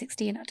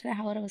 2016. I don't know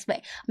how old I was,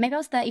 but maybe I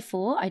was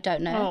 34. I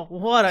don't know. Oh,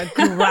 what a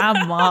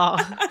grandma.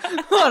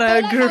 What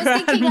a grandma. I was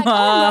thinking like,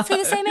 oh, roughly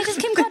the same age as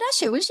Kim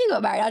Kardashian when she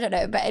got married. I don't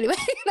know. But anyway,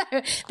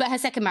 no. But her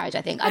second marriage,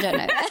 I think. I don't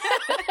know.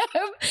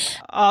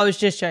 I was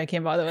just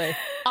joking, by the way.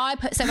 I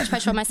put so much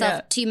pressure on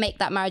myself to make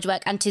that marriage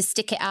work and to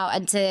stick it out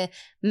and to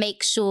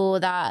make sure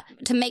that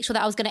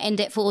I was going to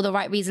end it for all the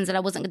right reasons, and I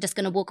wasn't just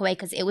going to walk away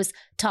because it was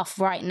tough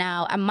right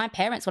now. And my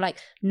parents were like,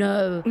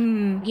 no,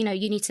 you know,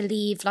 you need to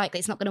leave. Like,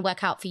 it's not going to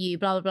work out for you,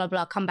 blah, blah, blah,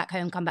 blah. Come back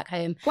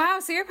home. Wow.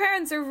 So your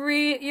parents are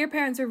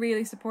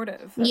really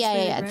supportive. That's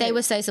yeah. They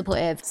were so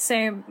supportive.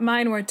 Same.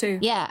 Mine were too.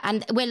 Yeah.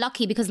 And we're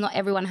lucky because not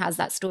everyone has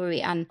that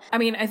story. And I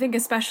mean, I think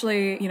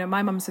especially, you know,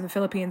 my mum's from the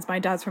Philippines, my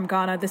dad's from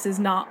Ghana. This is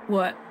not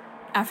what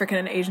African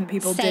and Asian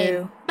people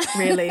do,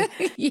 really.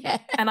 Yeah.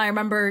 And I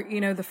remember,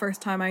 you know, the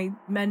first time I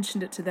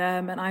mentioned it to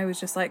them, and I was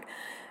just like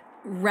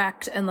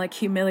wrecked and like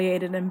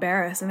humiliated and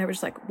embarrassed. And they were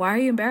just like, why are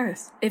you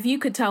embarrassed? If you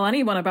could tell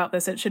anyone about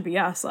this, it should be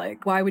us.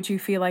 Like, why would you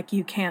feel like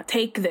you can't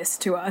take this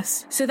to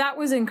us? So that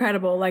was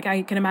incredible. Like,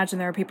 I can imagine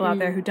there are people out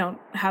there who don't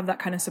have that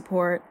kind of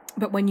support.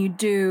 But when you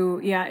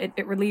do,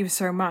 it relieves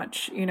so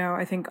much. You know,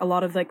 I think a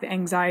lot of like the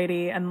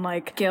anxiety and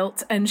like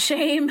guilt and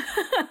shame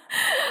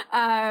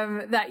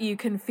that you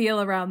can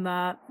feel around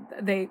that,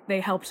 they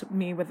helped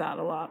me with that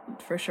a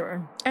lot, for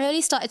sure. I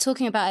only started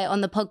talking about it on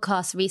the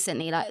podcast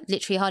recently, like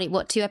literally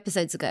hardly, 2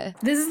 episodes ago?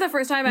 This is the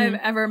first time I've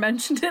ever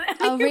mentioned it anywhere.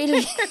 Oh,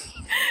 really?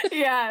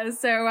 Yeah,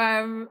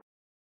 so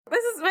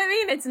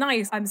it's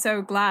nice. I'm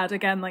so glad,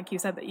 again, like you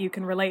said, that you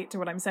can relate to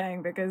what I'm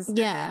saying, because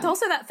it's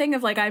also that thing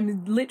of like,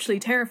 I'm literally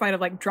terrified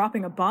of like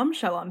dropping a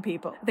bombshell on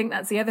people. I think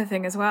that's the other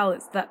thing as well.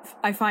 It's that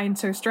I find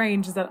so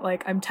strange is that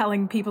like I'm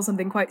telling people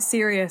something quite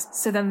serious,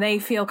 so then they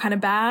feel kind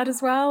of bad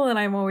as well. And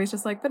I'm always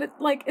just like, but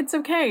it's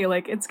okay.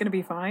 Like, it's going to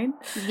be fine.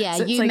 Yeah.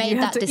 So you made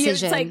that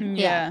decision. It's like,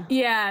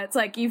 yeah. It's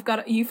like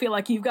you feel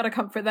like you've got to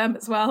comfort them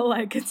as well.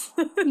 Like it's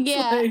like,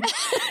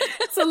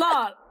 it's a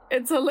lot.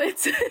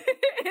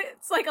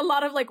 It's like a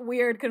lot of like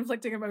weird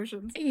conflicting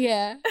emotions.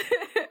 Yeah.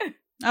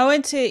 I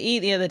went to eat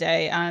the other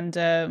day, and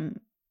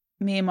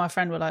me and my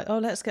friend were like, oh,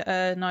 let's get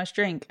a nice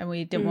drink. And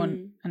we didn't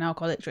want an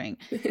alcoholic drink.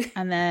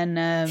 And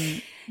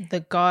then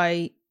the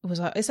guy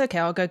was like, it's okay,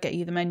 I'll go get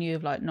you the menu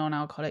of like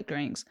non-alcoholic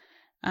drinks.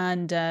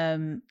 And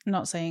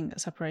not saying that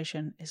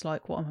separation is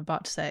like what I'm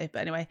about to say,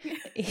 but anyway,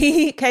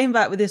 he came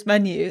back with this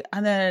menu,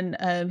 and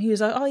then he was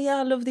like, oh yeah,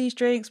 I love these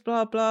drinks,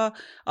 blah blah,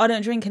 I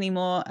don't drink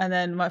anymore. And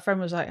then my friend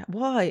was like,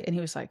 why? And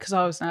he was like, because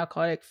I was an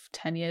alcoholic for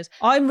 10 years.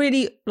 I'm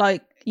really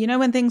like, you know,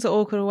 when things are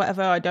awkward or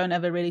whatever, I don't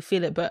ever really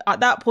feel it. But at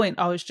that point,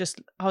 I was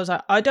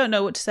like, I don't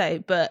know what to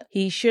say, but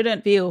he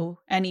shouldn't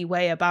feel any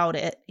way about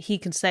it. He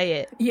can say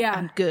it. Yeah.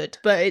 And good.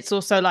 But it's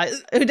also like,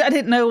 I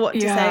didn't know what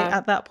to say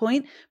at that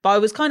point. But I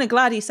was kind of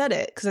glad he said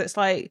it, because it's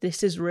like,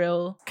 this is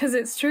real. Because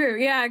it's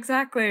true. Yeah,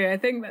 exactly. I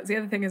think that's the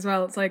other thing as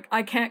well. It's like,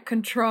 I can't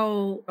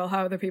control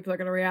how other people are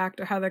going to react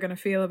or how they're going to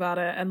feel about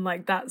it. And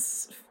like,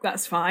 that's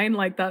fine.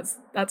 Like, that's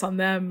on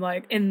them.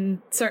 Like,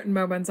 in certain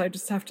moments, I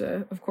just have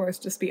to, of course,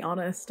 just be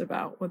honest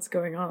about what's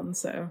going on.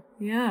 So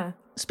yeah.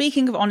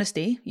 Speaking of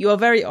honesty, you are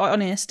very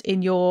honest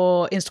in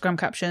your Instagram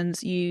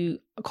captions. You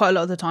quite a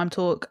lot of the time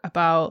talk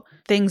about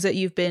things that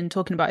you've been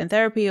talking about in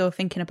therapy or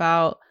thinking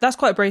about. That's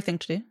quite a brave thing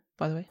to do,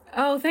 by the way.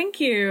 Oh, thank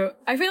you.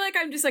 I feel like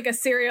I'm just like a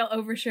serial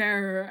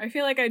oversharer. I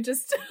feel like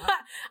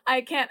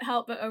I can't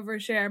help but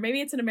overshare. Maybe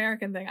it's an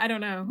American thing. I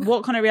don't know.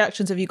 What kind of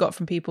reactions have you got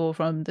from people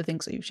from the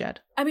things that you've shared?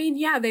 I mean,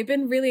 yeah, they've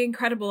been really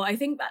incredible. I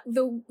think that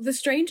the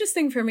strangest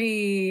thing for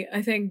me,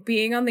 I think,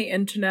 being on the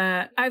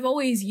internet, I've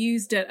always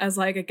used it as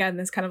like, again,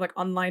 this kind of like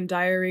online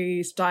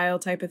diary style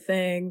type of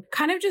thing.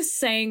 Kind of just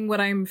saying what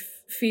I'm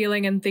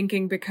feeling and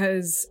thinking,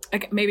 because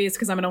maybe it's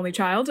because I'm an only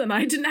child and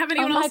I didn't have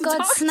anyone else to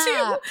talk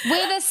to.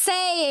 We're the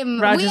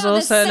same. Raj is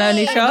also an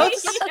only child.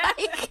 Yeah,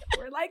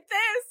 we're like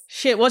this.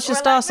 Shit, what's your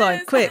star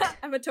sign? Quick.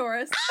 I'm a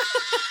Taurus.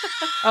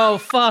 Oh,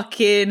 fuck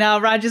you. Now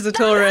Raj is a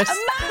Taurus. Man,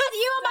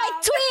 you are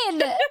my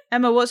twin.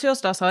 Emma, what's your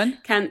star sign?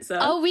 Cancer.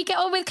 Oh, we get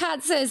on with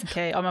cancers.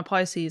 Okay, I'm a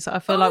Pisces. I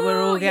feel like we're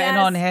all getting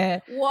on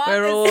here. What?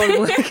 We're all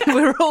working.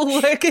 We're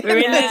all working. We're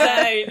in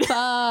the zone.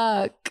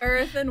 Fuck.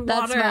 Earth and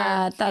That's water.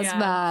 mad. That's Yeah.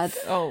 mad.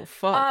 Oh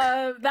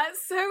fuck.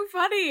 That's so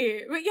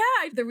funny. But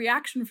yeah, the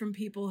reaction from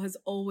people has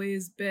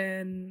always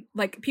been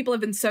like, people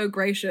have been so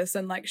gracious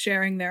and like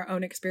sharing their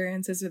own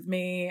experiences with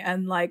me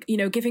and like, you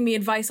know, giving me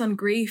advice on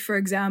grief, for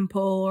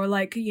example, or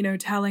like, you know,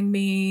 telling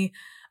me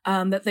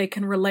that they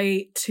can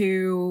relate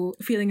to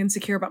feeling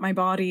insecure about my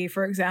body,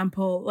 for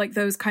example, like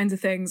those kinds of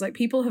things. Like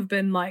people have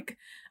been like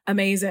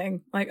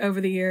amazing, like over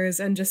the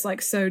years, and just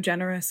like so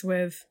generous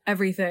with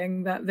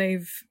everything that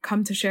they've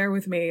come to share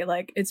with me.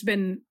 Like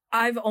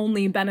I've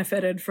only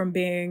benefited from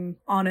being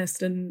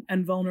honest and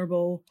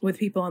vulnerable with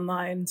people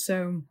online.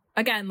 So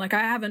again, like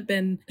I haven't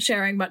been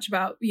sharing much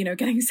about, you know,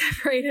 getting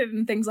separated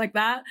and things like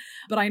that,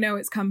 but I know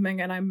it's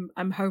coming, and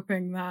I'm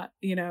hoping that,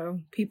 you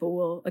know, people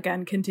will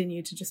again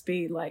continue to just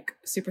be like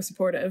super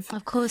supportive.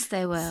 Of course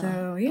they will.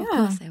 So yeah. Of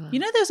course they will. You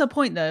know, there's a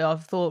point though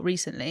I've thought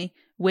recently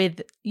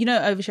with, you know,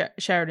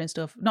 oversharing and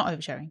stuff, not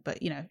oversharing,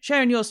 but, you know,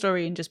 sharing your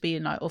story and just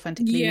being like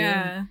authentically you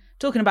and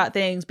talking about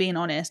things, being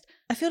honest.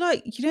 I feel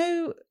like, you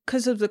know,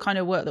 because of the kind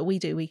of work that we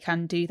do, we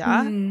can do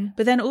that.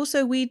 But then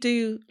also we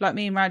do, like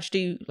me and Raj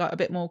do like a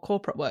bit more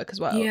corporate work as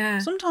well. Yeah.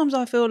 Sometimes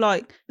I feel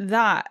like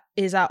that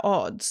is at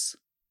odds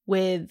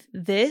with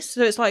this.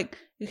 So it's like,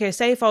 okay,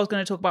 say if I was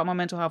going to talk about my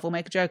mental health or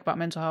make a joke about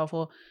mental health,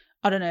 or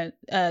I don't know,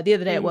 the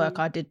other day at work,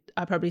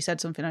 I probably said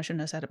something I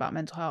shouldn't have said about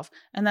mental health.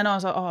 And then I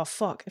was like, oh,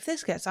 fuck, if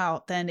this gets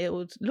out, then it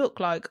would look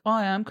like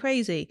I am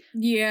crazy.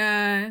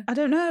 Yeah. I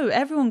don't know.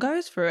 Everyone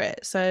goes through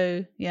it.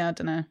 So, yeah, I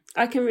don't know.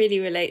 I can really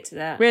relate to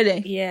that.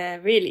 Really? Yeah,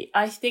 really.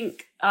 I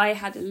think I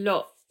had a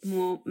lot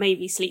more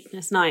maybe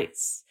sleepless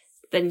nights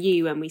than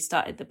you when we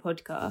started the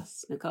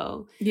podcast,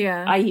 Nicole.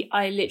 Yeah.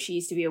 I literally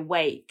used to be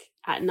awake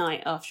at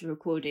night after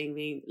recording,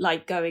 being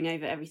like going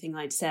over everything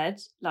I'd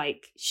said.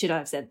 Like, should I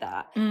have said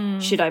that?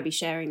 Should I be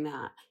sharing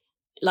that?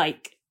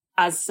 Like,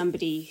 as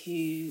somebody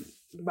who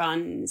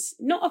runs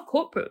not a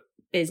corporate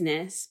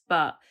business,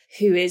 but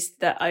who is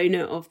the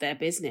owner of their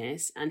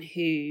business and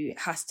who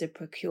has to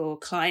procure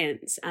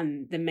clients,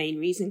 and the main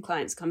reason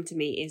clients come to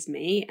me is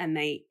me, and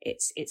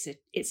it's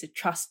a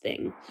trust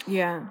thing.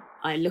 Yeah.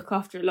 I look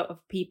after a lot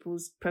of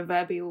people's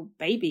proverbial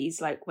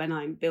babies, like when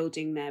I'm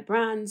building their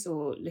brands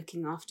or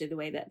looking after the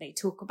way that they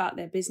talk about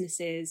their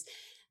businesses.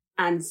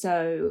 And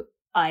so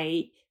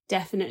I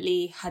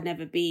definitely had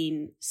never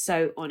been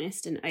so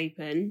honest and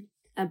open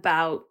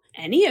about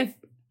any of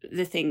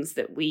the things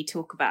that we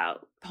talk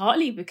about,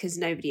 partly because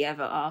nobody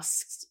ever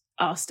asked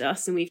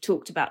us, and we've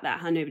talked about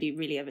that, how nobody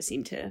really ever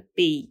seemed to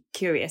be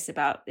curious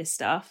about this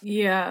stuff.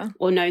 Yeah.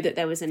 Or know that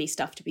there was any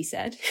stuff to be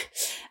said.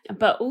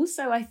 But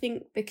also I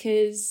think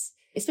because,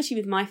 especially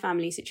with my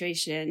family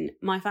situation,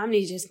 my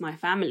family is just my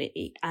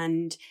family.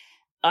 And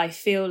I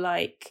feel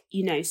like,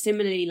 you know,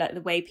 similarly, like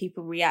the way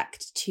people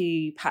react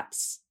to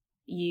perhaps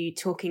you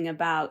talking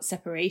about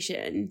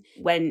separation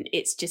when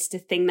it's just a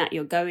thing that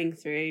you're going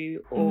through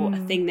or a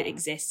thing that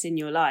exists in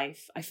your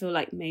life, I feel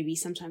like maybe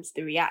sometimes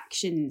the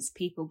reactions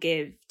people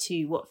give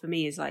to what for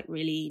me is like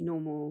really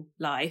normal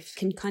life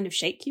can kind of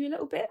shake you a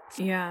little bit.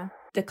 Yeah.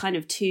 The kind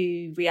of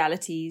two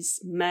realities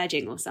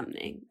merging or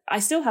something. I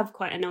still have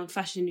quite an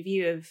old-fashioned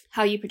view of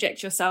how you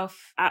project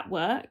yourself at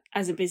work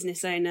as a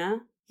business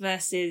owner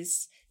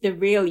versus the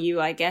real you,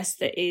 I guess,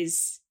 that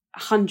is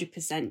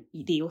 100%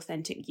 the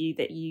authentic you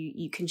that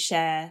you can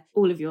share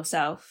all of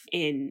yourself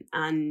in.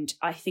 And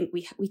I think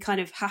we kind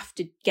of have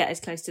to get as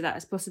close to that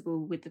as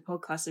possible with the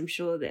podcast. I'm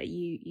sure that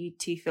you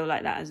two feel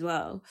like that as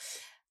well.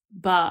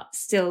 But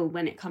still,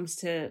 when it comes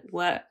to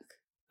work,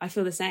 I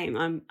feel the same.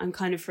 I'm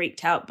kind of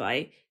freaked out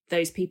by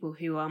those people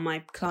who are my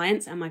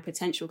clients and my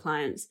potential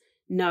clients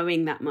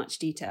knowing that much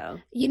detail.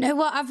 You know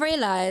what I've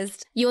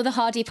realised? You're the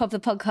Hardeep of the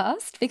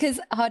podcast, because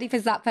Hardeep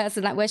is that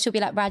person like where she'll be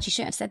like, Raj, you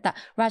shouldn't have said that.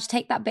 Raj,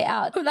 take that bit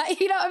out. Like,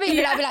 you know what I mean?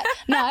 And I'll be like,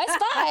 no,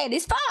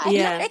 it's fine.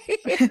 Yeah.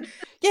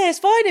 Yeah, it's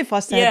fine if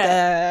I said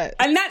that.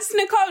 And that's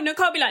Nicole.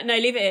 Nicole be like, no,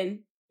 leave it in.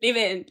 Leave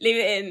it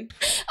in.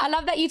 I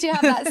love that you two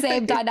have that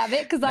same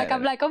dynamic, because like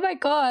I'm like, oh my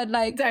God,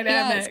 like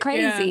yeah, it's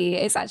crazy. Yeah.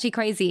 It's actually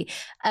crazy.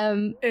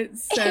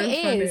 It's so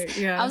it funny. is.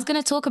 Yeah. I was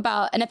going to talk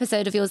about an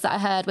episode of yours that I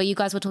heard where you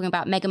guys were talking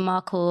about Meghan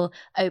Markle,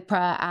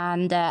 Oprah,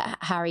 and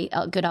Harry,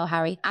 good old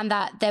Harry, and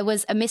that there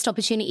was a missed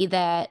opportunity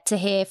there to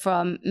hear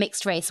from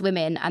mixed race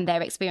women and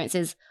their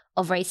experiences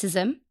of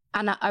racism.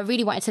 And I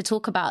really wanted to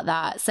talk about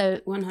that. So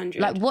 100.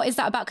 like, what is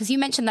that about? Because you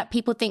mentioned that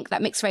people think that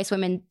mixed race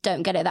women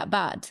don't get it that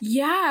bad.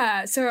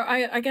 Yeah. So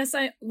I guess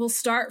I will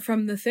start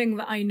from the thing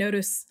that I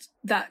noticed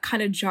that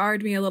kind of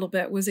jarred me a little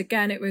bit was,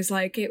 again, it was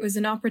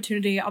an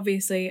opportunity,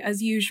 obviously,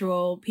 as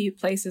usual,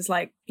 places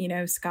like, you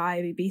know,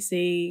 Sky,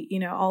 BBC, you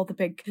know, all the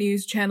big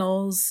news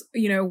channels,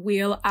 you know,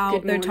 wheel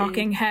out their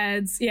talking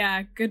heads.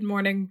 Yeah. Good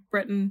Morning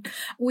Britain.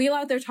 Wheel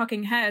out their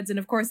talking heads. And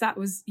of course, that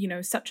was, you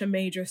know, such a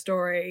major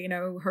story, you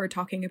know, her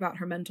talking about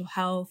her mental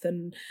health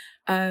and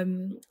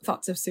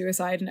thoughts of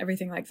suicide and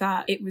everything like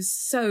that. It was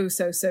so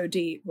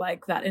deep.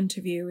 Like, that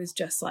interview is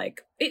just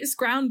like, it's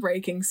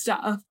groundbreaking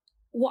stuff.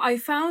 what I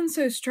found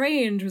so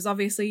strange was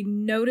obviously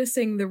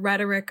noticing the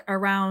rhetoric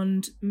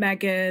around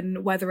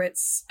Meghan, whether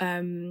it's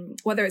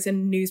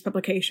in news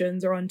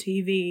publications or on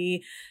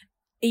TV,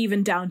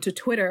 even down to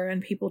Twitter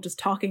and people just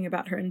talking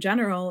about her in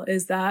general,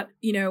 is that,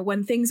 you know,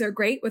 when things are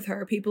great with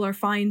her, people are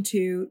fine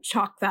to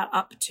chalk that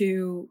up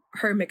to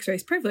her mixed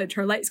race privilege,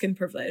 her light skin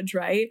privilege,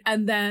 right?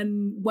 And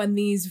then when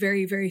these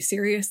very, very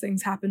serious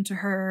things happen to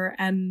her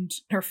and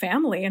her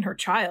family and her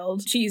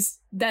child, she's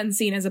then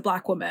seen as a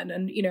Black woman.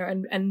 And, you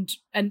know, and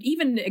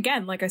even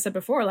again, like I said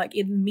before, like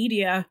in the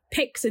media,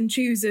 picks and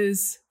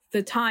chooses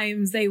the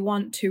times they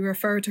want to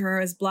refer to her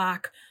as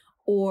Black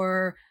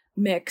or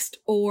mixed,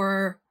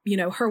 or, you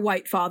know, her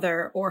white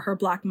father or her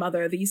Black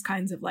mother, these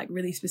kinds of like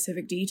really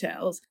specific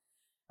details.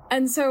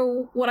 And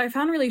so what I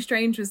found really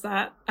strange was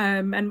that,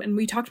 and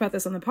we talked about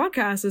this on the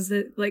podcast, is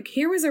that like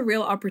here was a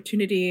real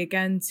opportunity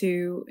again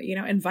to, you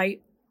know,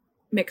 invite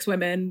mixed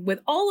women with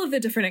all of the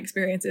different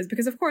experiences,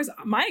 because of course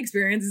my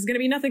experience is going to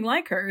be nothing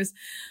like hers,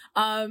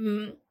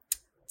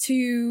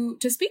 to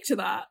speak to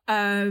that.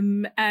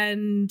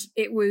 And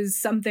it was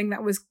something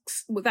that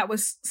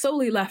was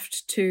solely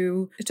left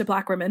to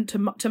Black women, to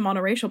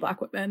monoracial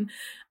Black women.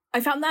 I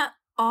found that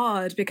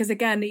odd because,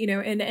 again, you know,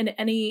 in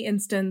any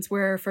instance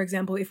where, for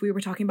example, if we were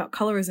talking about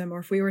colorism, or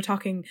if we were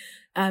talking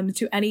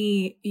to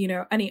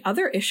any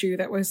other issue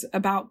that was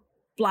about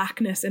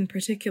Blackness in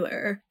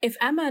particular, if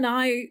Emma and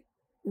I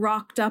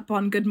rocked up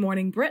on Good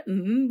Morning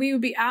Britain, we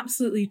would be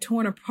absolutely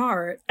torn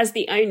apart as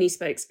the only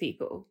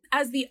spokespeople,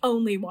 as the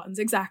only ones,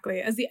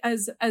 exactly, as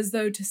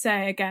though to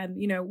say, again,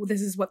 you know, this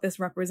is what this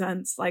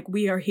represents, like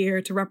we are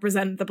here to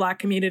represent the Black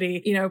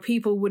community. You know,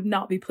 people would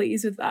not be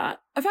pleased with that.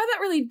 I found that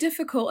really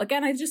difficult.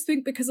 Again, I just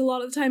think because a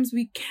lot of the times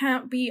we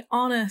can't be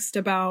honest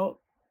about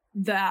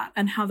that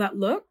and how that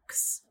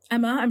looks.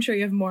 Emma, I'm sure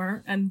you have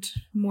more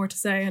to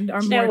say and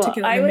are more articulate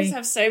than me. I always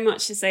have so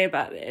much to say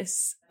about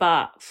this,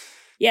 but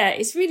yeah,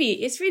 it's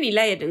really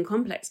layered and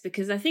complex,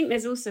 because I think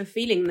there's also a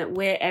feeling that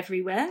we're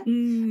everywhere.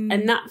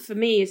 And that for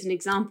me is an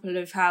example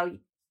of how,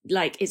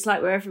 like, it's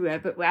like we're everywhere,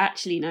 but we're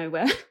actually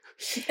nowhere.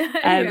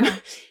 Yeah.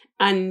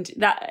 And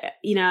that,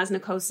 you know, as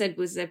Nicole said,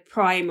 was a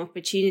prime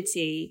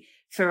opportunity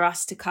for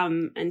us to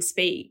come and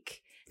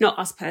speak, not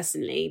us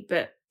personally,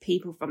 but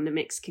people from the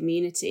mixed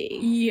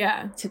community,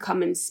 to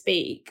come and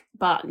speak,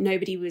 but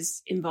nobody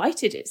was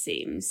invited, it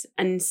seems.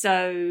 And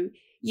so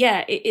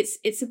yeah,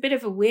 it's a bit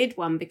of a weird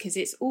one, because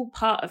it's all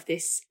part of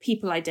this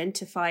people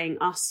identifying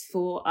us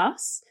for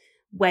us.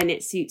 When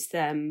it suits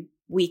them,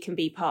 we can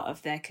be part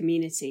of their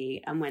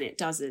community, and when it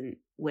doesn't,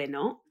 we're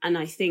not. And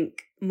I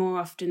think more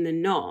often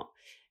than not,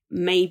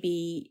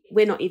 maybe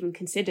we're not even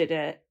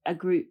considered a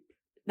group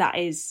that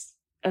is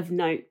of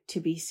note to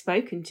be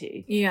spoken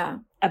to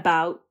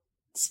about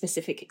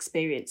specific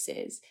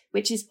experiences,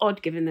 which is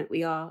odd given that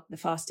we are the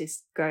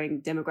fastest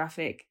growing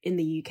demographic in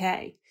the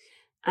UK.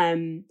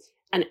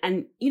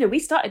 And you know, we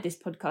started this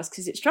podcast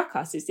because it struck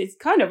us. It's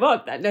kind of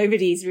odd that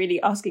nobody's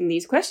really asking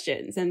these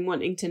questions and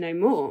wanting to know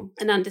more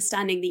and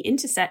understanding the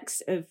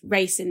intersex of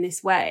race in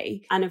this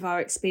way and of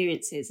our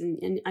experiences.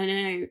 And I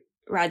know,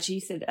 Raj, you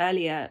said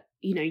earlier,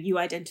 you know, you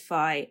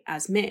identify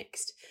as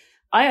mixed.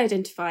 I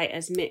identify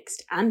as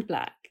mixed and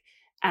Black.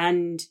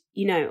 And,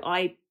 you know,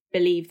 I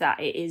believe that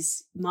it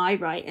is my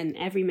right and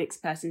every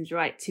mixed person's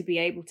right to be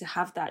able to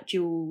have that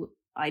dual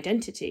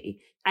identity.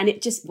 And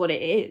it's just what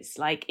it is.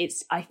 Like,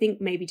 it's, I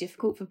think, maybe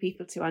difficult for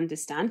people to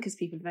understand because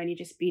people have only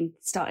just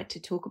started to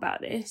talk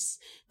about this.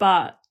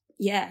 But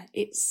yeah,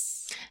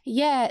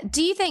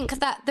 do you think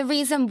that the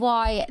reason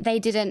why they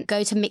didn't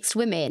go to mixed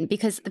women,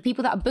 because the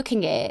people that are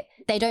booking it,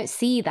 they don't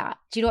see that?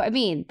 Do you know what I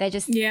mean? They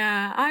just...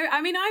 Yeah,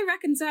 I mean, I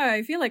reckon so.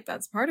 I feel like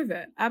that's part of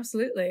it.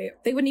 Absolutely.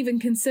 They wouldn't even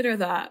consider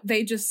that.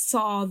 They just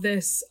saw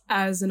this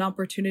as an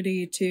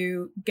opportunity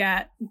to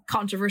get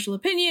controversial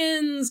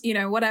opinions, you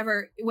know,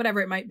 whatever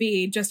it might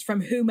be, just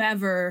from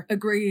whomever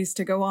agrees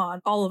to go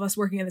on. All of us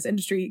working in this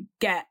industry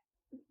get,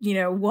 you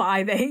know,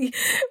 why they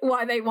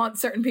want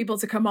certain people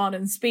to come on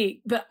and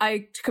speak. But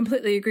I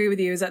completely agree with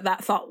you, is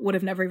that thought would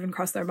have never even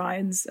crossed their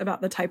minds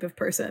about the type of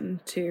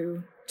person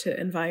to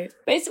invite.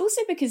 But it's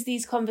also because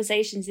these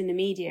conversations in the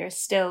media are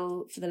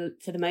still, for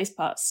the most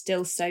part,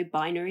 still so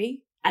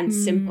binary and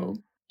simple.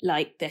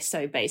 Like, they're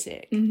so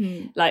basic.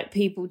 Like,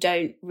 people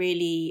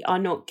are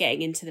not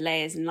getting into the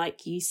layers. And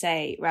like you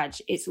say,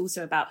 Raj, it's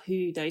also about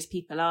who those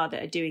people are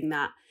that are doing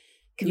that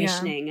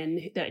commissioning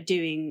and that are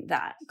doing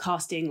that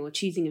casting or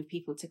choosing of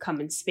people to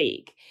come and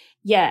speak.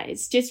 Yeah,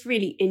 it's just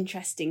really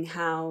interesting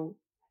how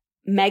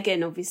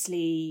Meghan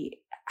obviously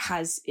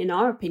has, in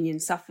our opinion,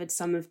 suffered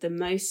some of the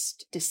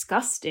most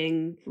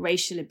disgusting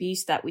racial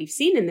abuse that we've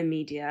seen in the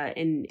media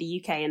in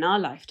the UK in our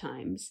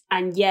lifetimes.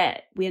 And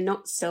yet we're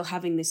not still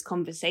having this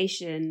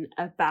conversation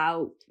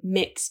about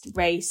mixed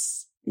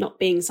race not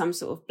being some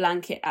sort of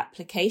blanket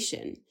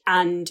application.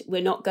 And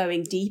we're not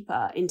going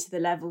deeper into the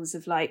levels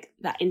of like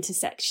that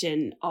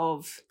intersection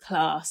of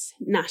class,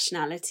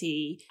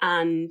 nationality,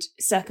 and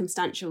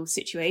circumstantial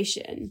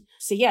situation.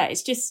 So yeah,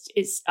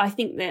 I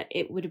think that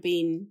it would have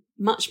been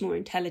much more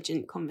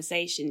intelligent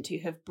conversation to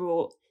have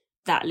brought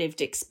that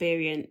lived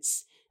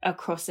experience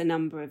across a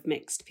number of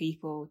mixed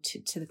people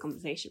to the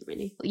conversation,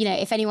 really. You know,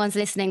 if anyone's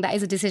listening that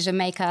is a decision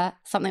maker,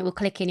 something will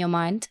click in your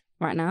mind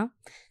right now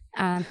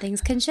and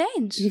things can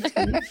change.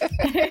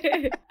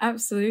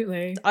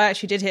 Absolutely. I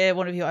actually did hear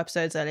one of your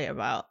episodes earlier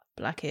about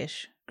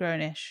blackish,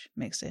 grownish,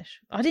 mixedish.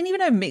 I didn't even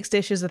know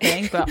mixedish is a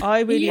thing, but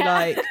I really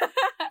like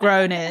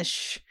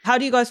grownish. How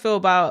do you guys feel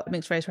about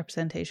mixed race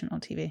representation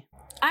on TV?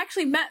 I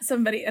actually met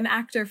somebody, an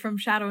actor from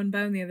Shadow and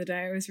Bone the other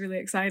day. I was really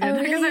excited. Oh,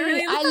 because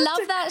really? I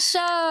love that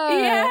show.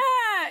 Yeah.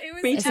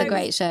 It's a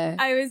great show.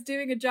 I was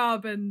doing a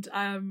job and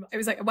it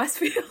was like a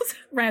Westfield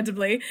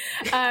randomly.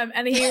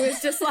 And he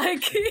was just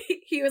like,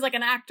 he was like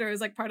an actor,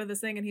 was like part of this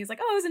thing. And he was like,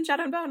 oh, I was in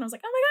Shadow and Bone. I was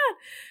like, oh my God.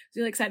 I was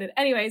really excited.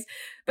 Anyways,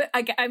 but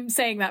I'm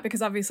saying that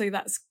because obviously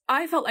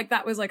I felt like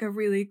that was like a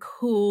really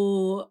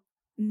cool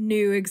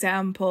new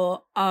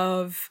example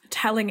of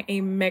telling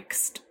a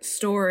mixed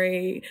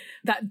story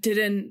that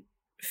didn't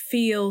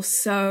feel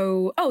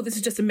so, oh, this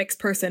is just a mixed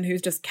person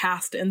who's just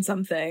cast in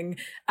something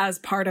as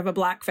part of a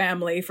Black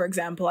family, for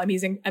example. I'm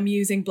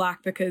using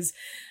Black because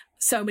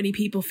so many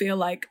people feel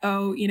like,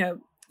 oh, you know,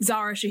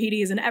 Zara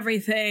Shahidi is in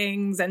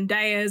everything,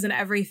 Zendaya is in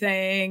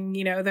everything,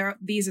 you know,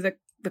 these are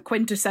the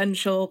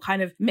quintessential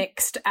kind of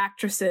mixed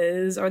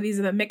actresses, or these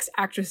are the mixed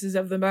actresses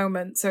of the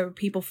moment, so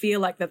people feel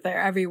like that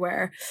they're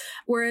everywhere.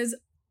 Whereas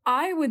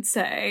I would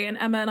say, and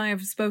Emma and I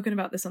have spoken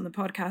about this on the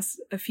podcast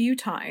a few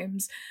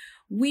times,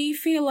 we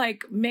feel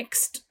like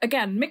mixed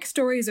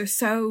stories are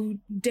so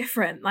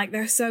different. Like,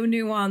 they're so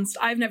nuanced.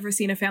 I've never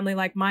seen a family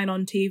like mine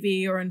on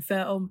TV or in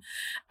film.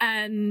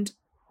 And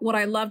what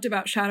I loved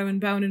about Shadow and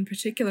Bone in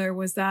particular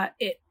was that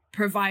it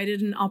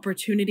provided an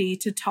opportunity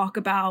to talk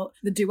about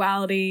the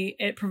duality.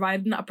 It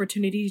provided an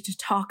opportunity to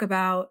talk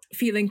about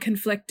feeling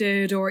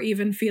conflicted, or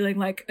even feeling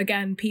like,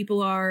 again,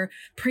 people are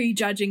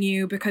prejudging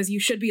you because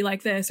you should be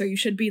like this, or you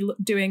should be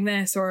doing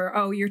this, or,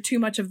 oh, you're too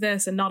much of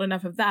this and not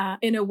enough of that,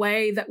 in a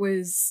way that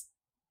was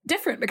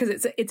different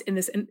because it's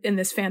in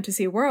this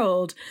fantasy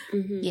world.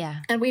 Mm-hmm. Yeah.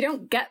 And we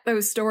don't get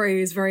those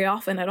stories very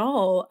often at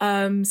all.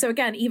 So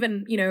again,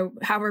 even, you know,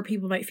 however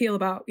people might feel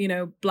about, you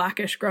know,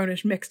 blackish,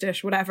 grownish,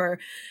 mixedish, whatever,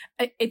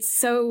 it's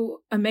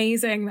so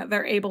amazing that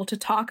they're able to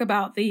talk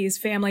about these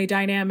family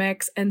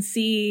dynamics and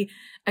see,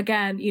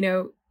 again, you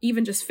know,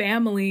 even just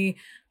family,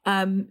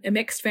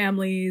 mixed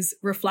families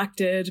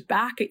reflected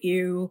back at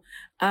you.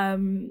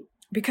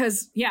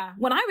 Because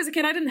when I was a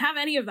kid, I didn't have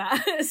any of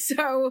that.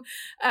 So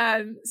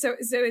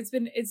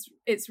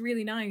it's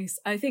really nice.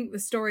 I think the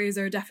stories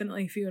are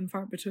definitely few and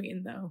far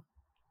between, though,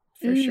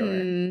 for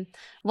sure.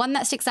 One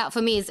that sticks out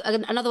for me is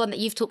another one that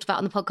you've talked about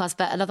on the podcast,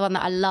 but another one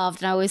that I loved,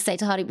 and I always say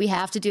to Hardy, we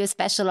have to do a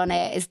special on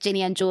it, is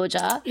Ginny and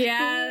Georgia.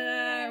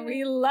 Yeah,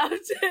 we loved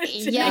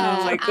it. Yeah.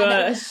 Oh my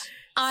gosh.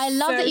 I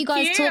love that you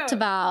guys cute. talked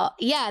about,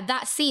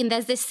 that scene.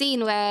 There's this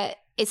scene where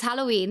it's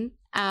Halloween,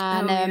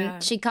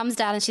 and she comes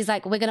down and she's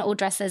like, we're going to all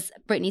dress as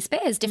Britney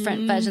Spears,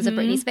 different versions of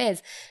Britney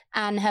Spears.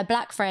 And her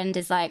Black friend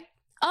is like,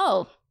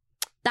 oh,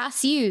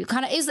 that's you.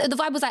 Kind of, the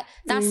vibe was like,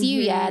 that's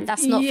you,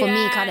 that's not for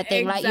me kind of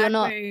thing. Exactly. Like, you're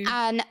not.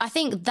 And I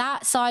think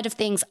that side of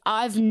things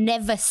I've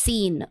never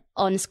seen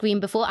on screen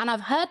before. And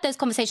I've heard those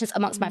conversations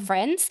amongst my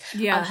friends.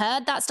 Yeah. I've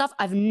heard that stuff.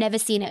 I've never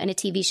seen it in a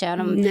TV show.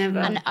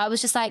 And I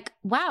was just like,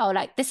 wow,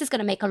 like, this is going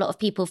to make a lot of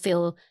people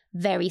feel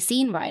very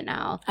seen right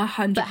now.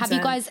 100%. But have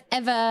you guys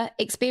ever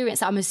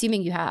experienced, I'm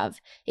assuming you have,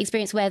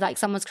 experienced where like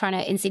someone's trying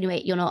to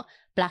insinuate you're not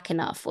Black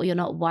enough or you're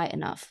not white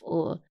enough,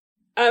 or...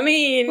 I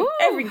mean,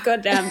 every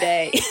goddamn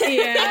day.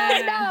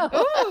 Yeah.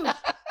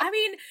 I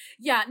mean,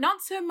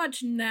 not so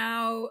much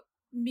now,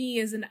 me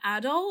as an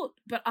adult,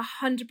 but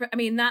 100%. I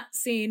mean, that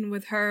scene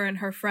with her and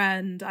her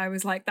friend, I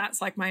was like,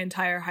 that's like my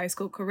entire high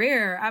school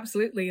career.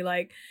 Absolutely.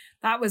 Like,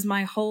 that was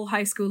my whole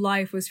high school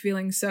life, was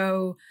feeling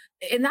so...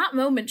 In that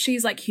moment,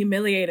 she's like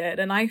humiliated.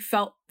 And I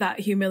felt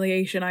that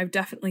humiliation. I've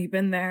definitely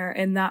been there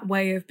in that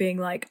way of being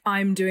like,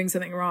 I'm doing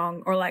something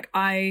wrong, or like,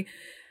 I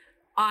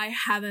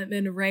haven't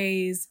been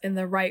raised in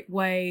the right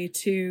way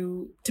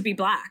to be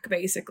Black,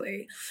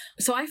 basically.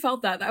 So I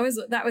felt that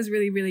was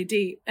really, really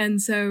deep. And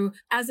so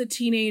as a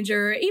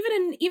teenager,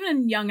 even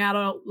in young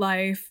adult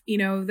life, you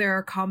know, there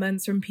are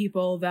comments from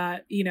people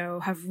that, you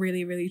know, have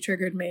really, really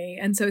triggered me.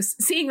 And so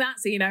seeing that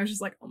scene, I was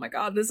just like, oh my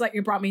God, this like,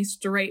 it brought me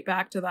straight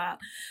back to that.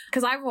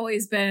 Because I've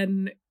always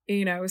been,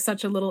 you know,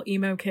 such a little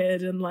emo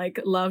kid and like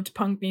loved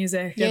punk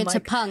music. You're and into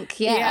like, punk,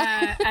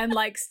 yeah. And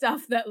like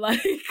stuff that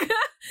like...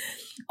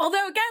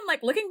 Although again,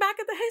 like looking back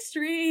at the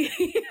history,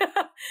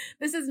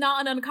 this is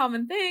not an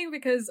uncommon thing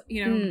because,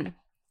 you know,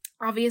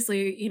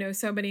 obviously, you know,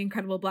 so many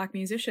incredible Black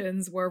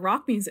musicians were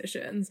rock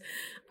musicians.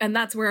 And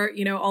that's where,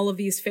 you know, all of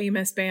these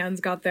famous bands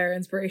got their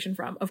inspiration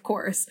from, of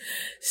course.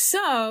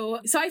 So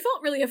I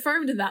felt really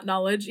affirmed in that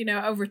knowledge, you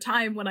know, over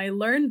time when I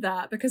learned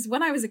that, because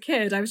when I was a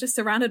kid, I was just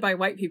surrounded by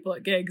white people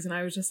at gigs. And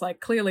I was just like,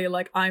 clearly,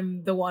 like,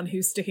 I'm the one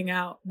who's sticking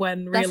out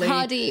when really... That's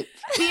Hardy.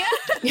 Yeah.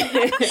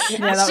 That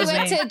she was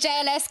went me. to a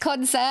JLS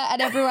concert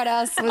and everyone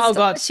else was...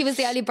 God. She was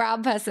the only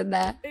brown person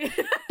there.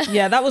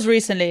 Yeah, that was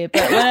recently.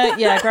 But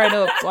when growing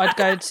up, I'd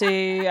go to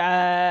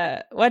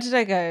to where did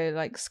I go?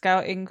 Like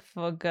Scouting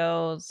for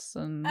Girls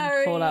and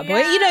Fall Out Boy.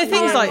 yeah. You know,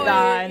 things like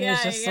that. And Yeah,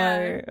 it's just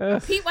yeah. so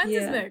ugh. Pete Wentz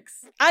is Yeah.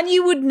 mix. And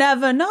you would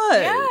never know.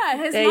 Yeah,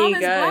 his There mom you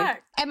is go.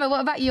 black. Emma,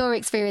 what about your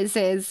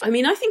experiences? I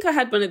mean, I think I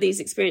had one of these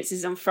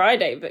experiences on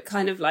Friday, but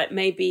kind of like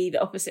maybe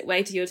the opposite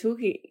way to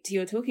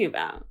you're talking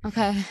about.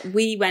 Okay.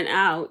 We went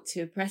out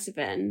to a press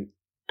event,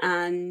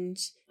 and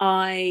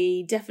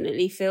I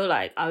definitely feel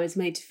like I was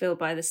made to feel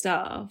by the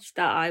staff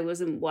that I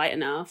wasn't white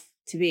enough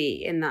to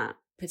be in that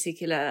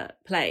particular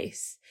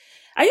place.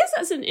 I guess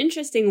that's an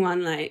interesting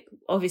one. Like,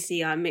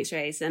 obviously I'm mixed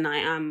race and I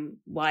am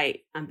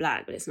white and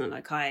black, but it's not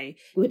like I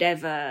would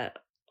ever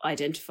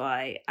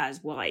identify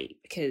as white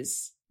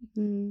because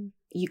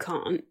you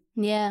can't.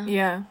 Yeah.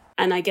 Yeah.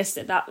 And I guess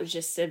that was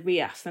just a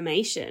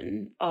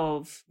reaffirmation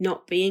of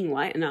not being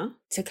white enough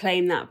to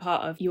claim that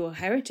part of your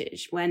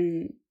heritage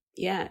when,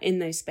 in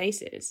those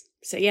spaces.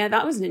 So,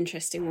 that was an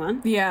interesting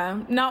one.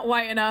 Yeah. Not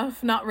white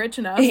enough, not rich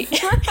enough.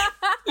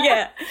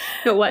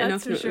 Not white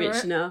That's enough, not for rich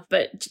sure. enough,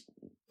 but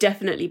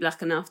definitely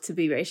black enough to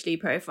be racially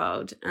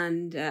profiled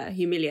and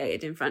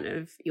humiliated in front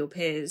of your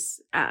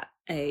peers at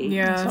a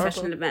Yeah.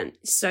 professional event.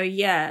 So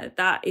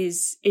that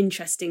is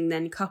interesting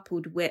then,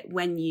 coupled with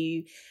when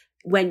you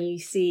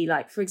see,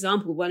 like, for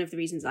example, one of the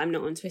reasons I'm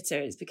not on Twitter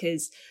is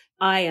because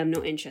I am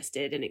not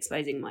interested in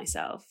exposing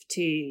myself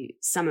to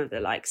some of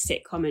the like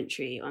sick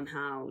commentary on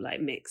how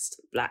like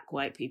mixed black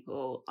white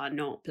people are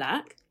not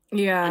black and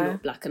Yeah.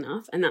 not black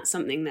enough. And that's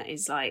something that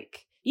is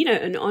like,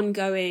 an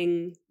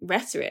ongoing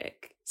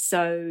rhetoric.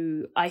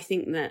 So I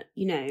think that,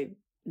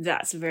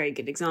 that's a very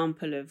good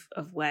example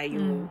of where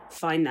you'll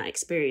find that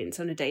experience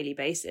on a daily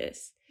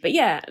basis. But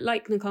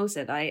like Nicole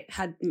said, I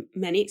had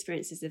many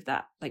experiences of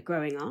that, like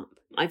growing up.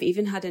 I've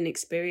even had an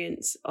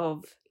experience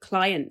of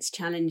clients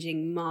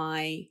challenging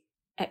my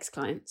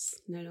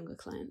ex-clients, no longer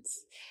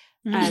clients,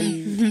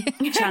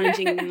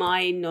 challenging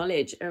my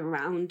knowledge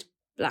around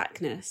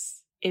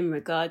blackness in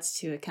regards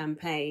to a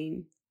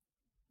campaign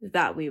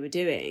that we were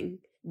doing,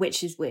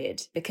 which is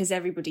weird because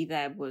everybody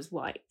there was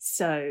white.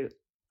 So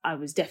I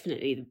was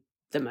definitely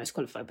the most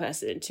qualified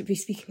person to be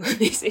speaking on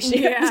this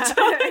issue at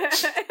the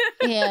time.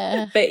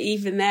 Yeah. But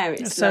even there,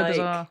 it's so like...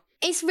 bizarre.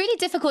 It's really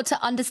difficult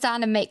to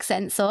understand and make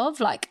sense of.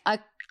 Like, I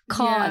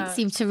can't Yeah.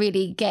 seem to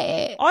really get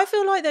it. I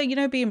feel like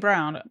though, being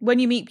brown, when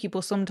you meet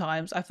people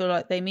sometimes, I feel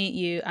like they meet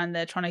you and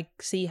they're trying to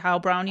see how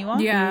brown you are.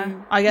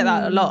 Yeah. I get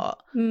that a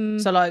lot. Mm.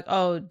 So like,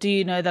 oh, do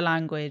you know the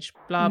language?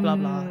 Blah, blah,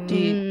 blah. Do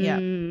you, yeah.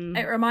 Mm.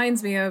 It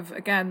reminds me of,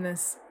 again,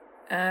 this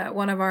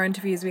one of our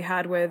interviews we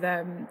had with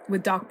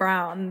Doc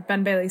Brown,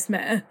 Ben Bailey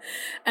Smith,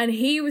 and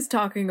he was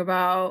talking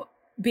about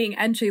being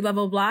entry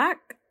level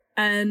black.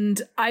 And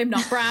I'm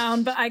not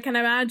brown, but I can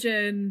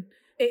imagine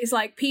it's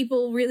like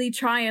people really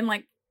try and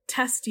like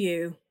test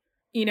you.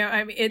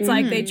 I mean, it's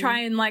like they try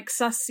and like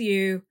suss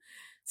you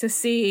to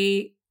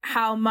see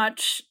how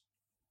much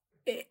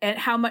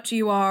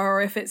you are,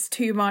 or if it's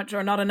too much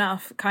or not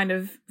enough kind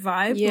of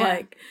vibe. Yeah.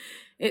 Like,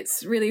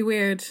 it's really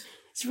weird.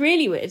 It's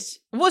really weird.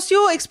 What's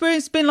your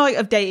experience been like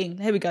of dating?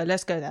 Here we go.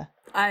 Let's go there.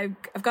 I've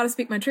got to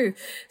speak my truth.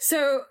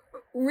 So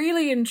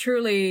really and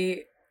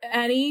truly,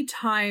 any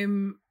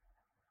time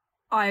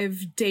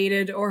I've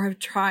dated or have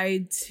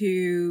tried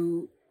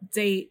to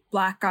date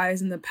black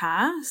guys in the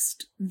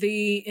past,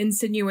 the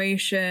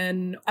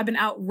insinuation, I've been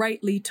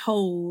outrightly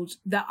told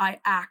that I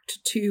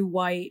act too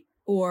white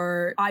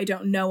or I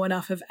don't know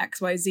enough of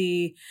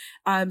XYZ.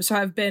 So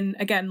I've been,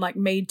 again, like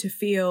made to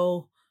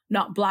feel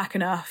not black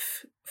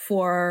enough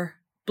for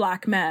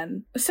black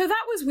men. So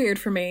that was weird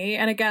for me.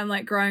 And again,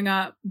 like growing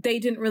up, they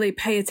didn't really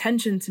pay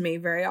attention to me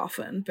very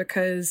often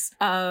because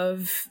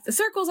of the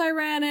circles I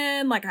ran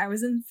in. Like I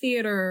was in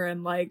theater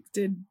and like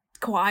did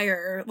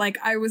choir. Like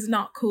I was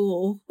not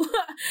cool.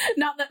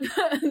 not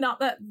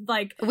that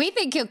like We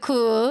think you're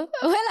cool.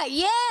 We're like,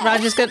 yeah.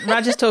 Raj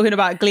is talking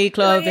about Glee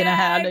Club in her Yeah,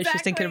 head. I know she's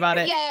exactly. thinking about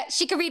it. Yeah,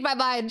 she can read my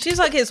mind. She's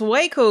like, it's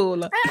way cool.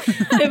 No,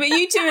 but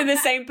you two are the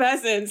same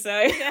person,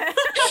 so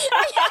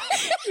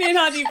me and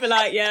Hardy were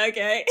like, yeah,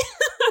 okay.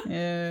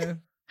 Yeah.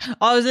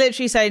 I was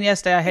literally saying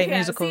yesterday, I hate yeah,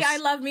 musicals. see, I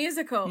love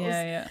musicals.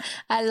 Yeah.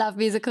 I love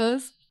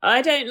musicals.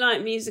 I don't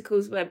like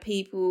musicals where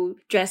people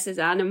dress as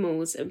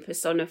animals and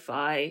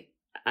personify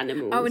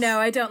animals. Oh no,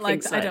 I don't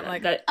like Things that. I don't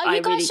like that. Oh,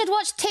 you guys should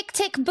watch Tick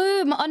Tick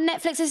Boom on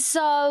Netflix. It's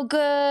so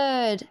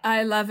good.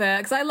 I love it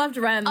because I loved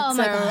Rent, Oh so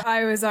my God.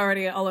 I was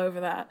already all over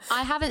that.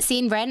 I haven't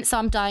seen Rent, so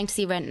I'm dying to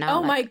see Rent now.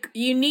 Oh my!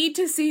 You need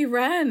to see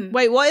Rent.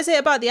 Wait, what is it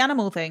about the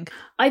animal thing?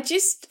 I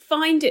just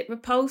find it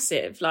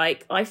repulsive.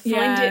 Like, I find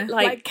Yeah, it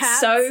like cats.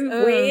 so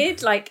Ugh.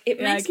 weird. Like, it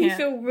Yeah, makes I me can't.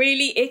 feel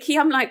really icky.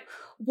 I'm like,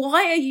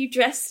 why are you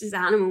dressed as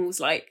animals?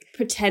 Like,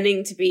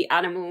 pretending to be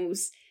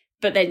animals,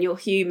 but then you're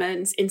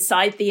humans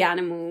inside the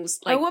animals.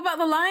 Like, Oh, what about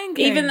the Lion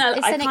King? even though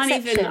It's I an can't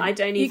even, exception. I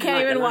don't You even can't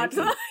like even the Lion watch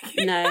the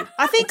King. Lion King. No,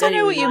 I think I don't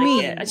know what even you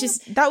like mean. it. I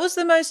just, That was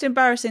the most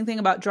embarrassing thing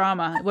about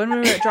drama. When we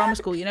were at drama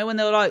school, when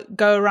they were like,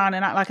 go around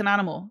and act like an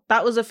animal.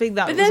 That was a thing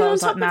that But was, then I on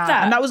was top like, of nah.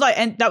 that- And that was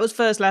like, that was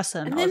first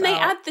lesson. and I then was they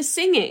out. add the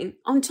singing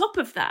on top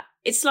of that.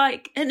 It's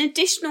like an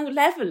additional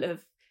level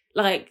of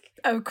like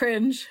Oh,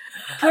 cringe.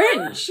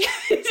 cringe.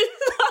 It's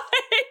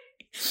like,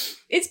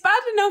 It's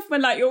bad enough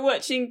when like you're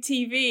watching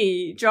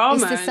TV drama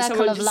It's the and circle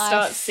someone of just life.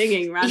 starts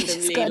singing You just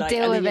randomly, gotta like,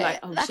 deal and then with you're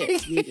it. like, oh shit,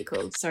 it's a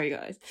musical. Sorry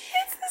guys.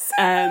 It's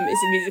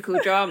a musical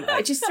drama.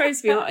 It just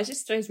throws me off. It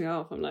just throws me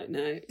off. I'm like,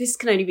 no, this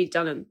can only be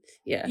done on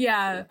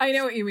Yeah, I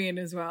know what you mean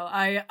as well.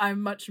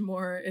 I'm much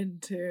more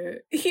into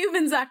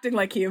humans acting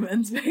like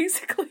humans,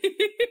 basically.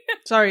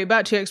 Sorry,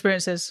 back to your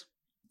experiences.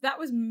 That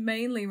was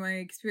mainly my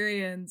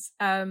experience.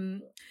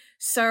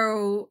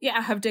 So yeah,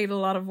 I have dated a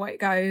lot of white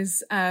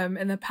guys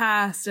in the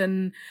past,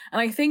 and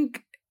I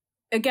think,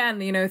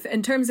 again, you know,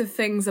 in terms of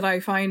things that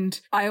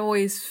I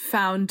always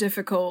found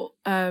difficult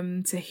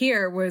to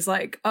hear was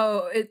like,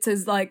 oh, it's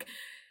as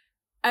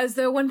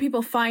though when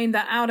people find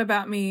that out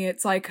about me,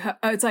 it's like,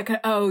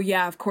 oh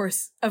yeah, of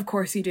course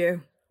you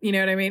do. You know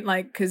what I mean?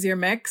 Like, because you're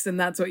mixed and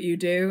that's what you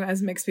do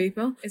as mixed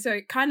people. So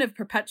it kind of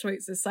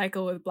perpetuates this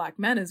cycle with Black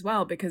men as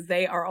well, because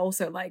they are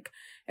also like,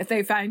 if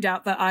they find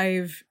out that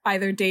I've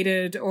either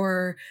dated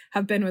or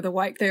have been with a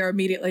white, they're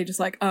immediately just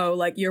like, oh,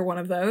 like you're one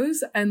of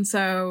those. And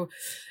so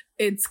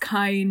it's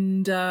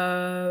kind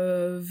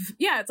of,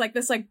 yeah, it's like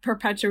this like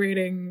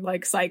perpetuating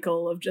like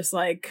cycle of just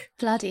like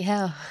Bloody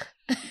hell.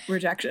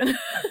 rejection.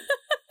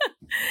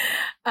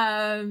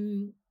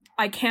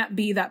 I can't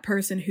be that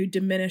person who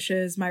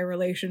diminishes my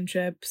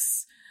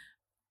relationships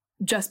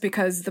just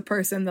because the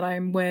person that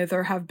I'm with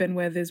or have been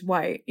with is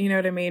white. You know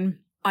what I mean?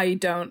 I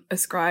don't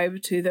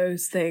ascribe to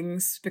those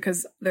things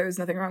because there's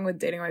nothing wrong with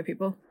dating white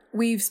people.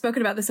 We've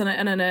spoken about this in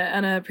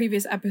a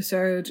previous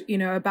episode, you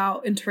know,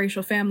 about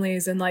interracial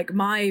families, and like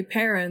my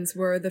parents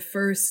were the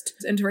first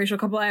interracial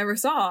couple I ever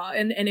saw,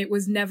 and it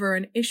was never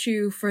an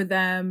issue for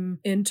them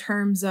in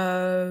terms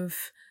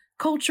of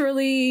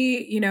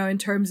culturally, you know, in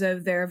terms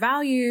of their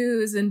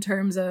values, in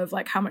terms of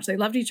like how much they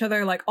loved each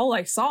other. Like all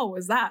I saw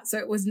was that. So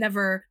it was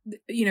never,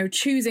 you know,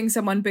 choosing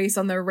someone based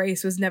on their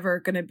race was never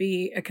going to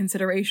be a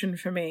consideration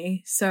for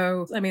me.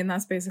 So, I mean,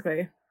 that's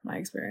basically my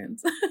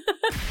experience.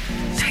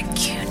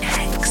 Thank you.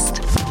 Next.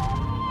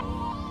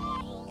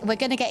 We're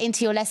going to get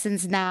into your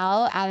lessons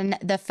now. And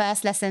the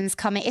first lesson's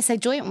coming. It's a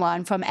joint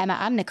one from Emma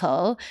and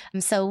Nicole.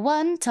 So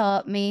one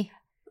taught me,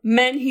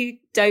 men who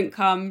don't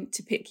come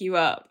to pick you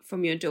up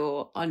from your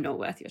door are not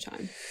worth your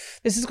time.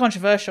 This is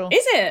controversial.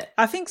 Is it?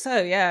 I think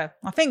so, yeah.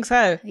 I think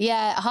so.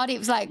 yeah, Hardy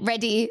was like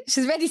ready.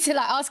 She's ready to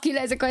like ask you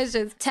loads of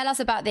questions. Tell us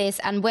about this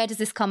and where does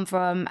this come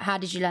from? How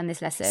did you learn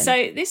this lesson?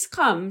 So this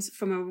comes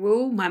from a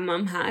rule my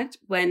mum had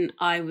when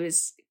I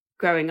was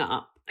growing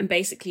up and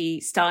basically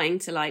starting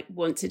to like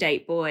want to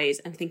date boys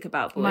and think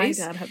about boys.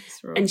 My dad had this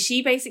rule. And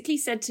she basically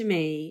said to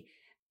me,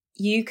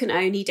 you can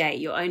only date,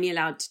 you're only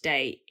allowed to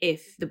date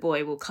if the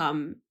boy will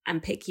come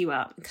and pick you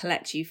up and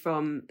collect you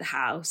from the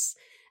house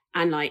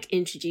and like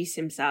introduce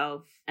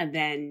himself, and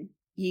then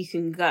you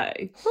can go.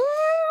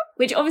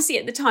 Which obviously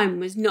at the time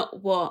was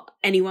not what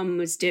anyone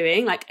was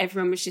doing. Like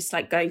everyone was just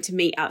like going to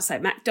meet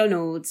outside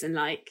McDonald's and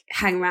like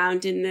hang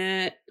around in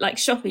the like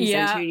shopping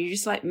centre, and you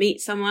just like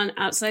meet someone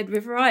outside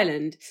River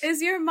Island.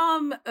 Is your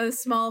mom a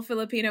small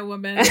Filipino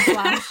woman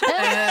slash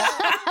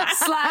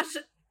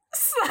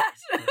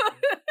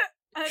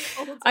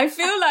I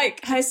feel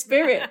like her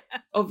spirit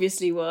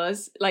obviously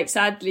was like,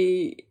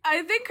 sadly.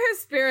 I think her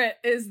spirit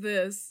is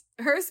this.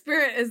 Her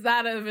spirit is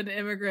that of an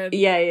immigrant.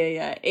 Yeah.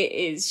 It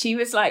is. She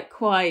was like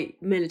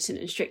quite militant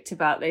and strict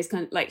about those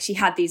kind of, like she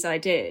had these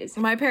ideas.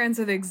 My parents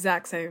are the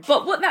exact same.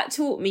 But what that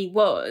taught me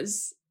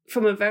was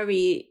from a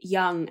very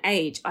young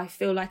age, I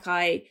feel like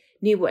I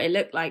knew what it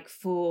looked like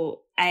for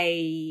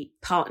a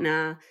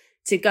partner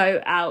to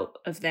go out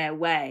of their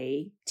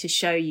way to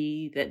show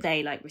you that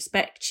they like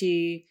respect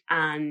you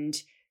and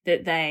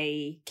that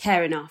they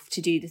care enough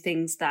to do the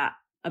things that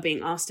are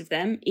being asked of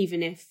them,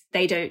 even if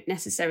they don't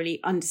necessarily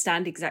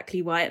understand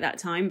exactly why at that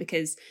time,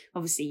 because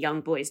obviously young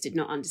boys did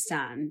not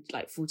understand,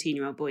 like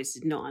 14-year-old boys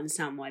did not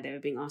understand why they were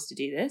being asked to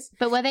do this.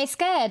 But were they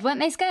scared? Weren't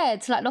they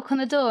scared to like knock on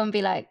the door and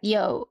be like,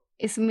 yo,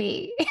 it's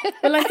me?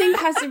 Well, I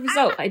think as a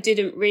result, I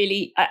didn't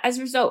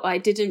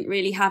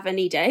really have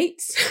any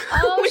dates,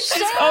 which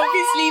shit. is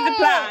obviously the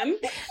plan.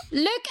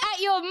 Look at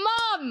your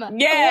mum.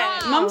 Yeah,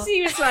 Wow.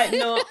 Mumsy was like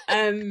not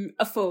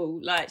a fool,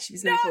 like she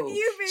was no fool.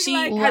 you being She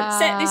like- had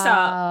set this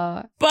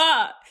up,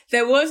 but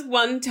there was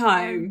one I'm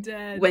time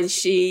dead. when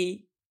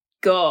she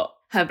got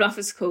her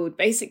bluffers called,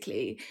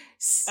 basically.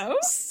 Oh?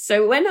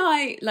 So when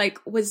I like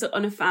was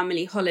on a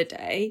family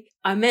holiday,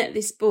 I met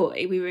this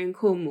boy. We were in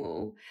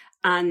Cornwall,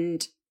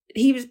 and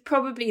he was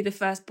probably the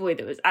first boy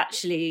that was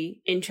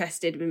actually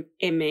interested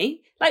in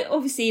me. Like,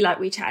 obviously, like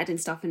we chatted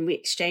and stuff and we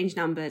exchanged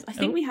numbers. I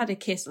think we had a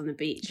kiss on the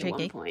beach at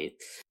one point.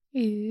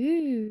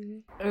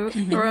 Ooh.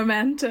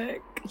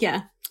 Romantic.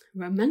 Yeah,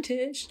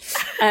 romantic.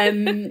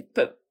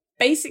 But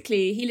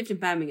basically, he lived in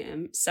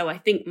Birmingham. So I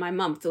think my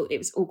mum thought it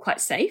was all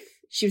quite safe.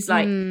 She was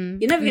like,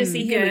 you're never going to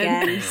see him good.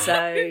 again.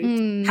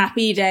 So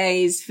happy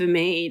days for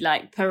me,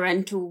 like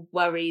parental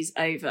worries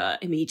over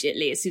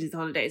immediately as soon as the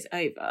holiday is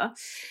over.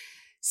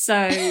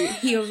 So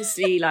he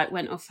obviously like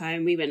went off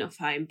home, we went off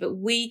home, but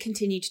we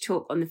continued to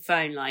talk on the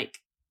phone like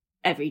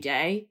every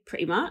day,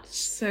 pretty much.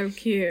 So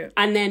cute.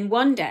 And then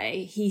one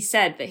day he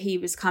said that he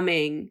was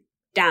coming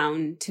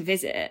down to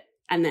visit,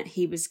 and that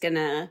he was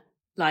gonna,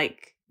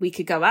 like, we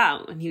could go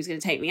out and he was gonna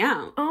take me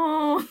out.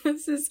 Oh,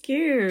 this is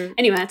cute.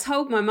 Anyway, I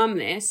told my mum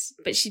this,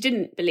 but she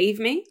didn't believe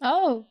me.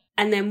 Oh.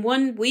 And then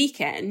one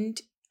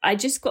weekend, I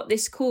just got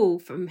this call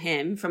from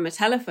him from a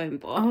telephone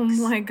box. Oh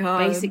my God.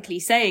 Basically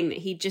saying that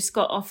he'd just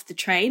got off the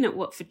train at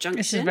Watford Junction.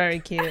 This is very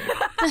cute.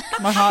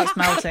 My heart's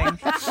melting.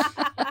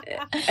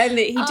 And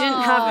that he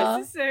didn't have a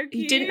This is so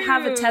he didn't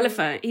have a cute.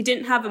 telephone. He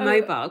didn't have a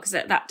mobile, because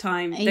at that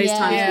time, those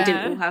times Yeah. we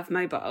didn't all have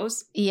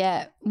mobiles.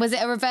 Yeah. Was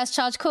it a reverse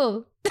charge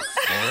call?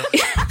 I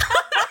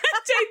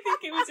don't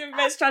think it was a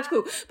reverse charge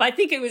call, but I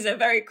think it was a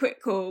very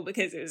quick call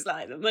because it was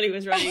like the money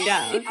was running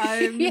down.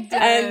 I'm Yeah.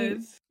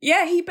 dead.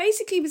 Yeah, he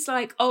basically was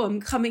like, "Oh, I'm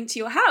coming to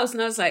your house,"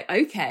 and I was like,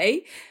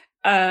 "Okay."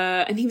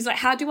 And he was like,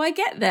 "How do I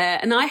get there?"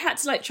 And I had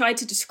to like try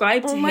to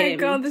describe to Oh my him,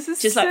 God, this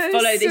is just like so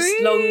follow this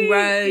sweet. long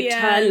road,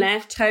 Yeah. turn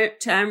left,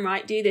 turn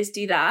right, do this,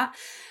 do that.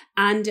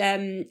 And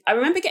I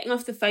remember getting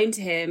off the phone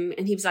to him,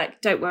 and he was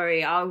like, "Don't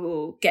worry, I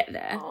will get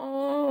there."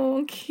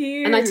 Oh,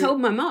 cute. And I told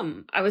my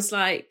mum, I was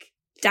like,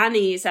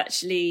 "Danny is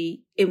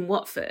actually in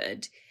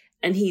Watford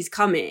and he's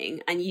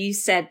coming. And you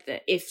said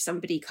that if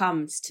somebody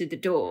comes to the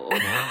door,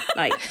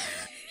 like,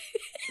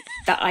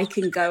 that I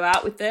can go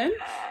out with them."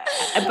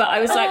 But I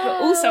was like,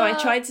 but also I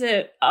tried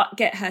to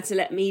get her to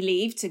let me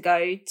leave to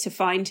go to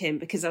find him,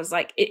 because I was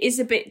like, it is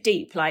a bit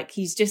deep. Like,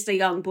 he's just a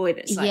young boy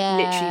that's like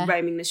literally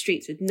roaming the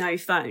streets with no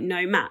phone,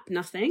 no map,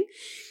 nothing.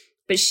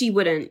 But she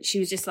wouldn't. She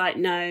was just like,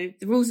 no,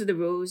 the rules are the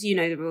rules. You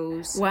know the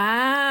rules.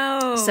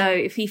 Wow. So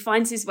if he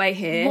finds his way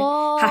here,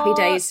 happy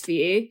days for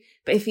you.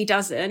 But if he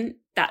doesn't,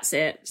 that's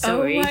it.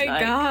 Sorry. Oh my like,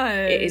 God.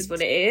 It is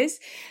what it is.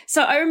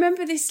 So I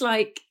remember this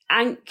like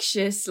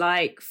anxious,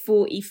 like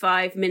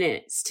 45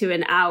 minutes to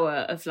an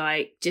hour of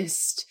like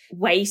just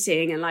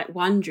waiting and like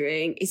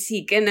wondering, is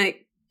he gonna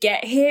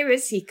get here?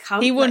 Is he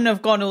coming? He wouldn't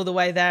have gone all the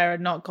way there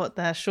and not got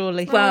there,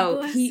 surely. Well,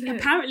 bless he it.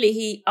 apparently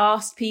he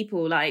asked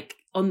people like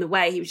on the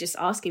way, he was just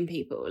asking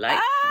people like,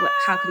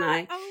 how can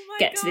I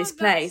get to this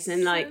place?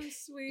 And like,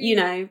 you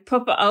know,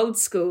 proper old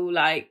school,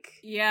 like,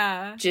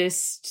 yeah.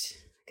 just,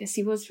 I guess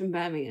he was from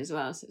Birmingham as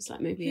well. So it's like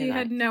maybe He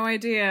had no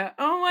idea.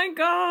 Oh my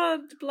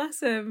God,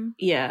 bless him.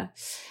 yeah.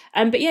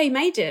 But yeah, he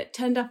made it,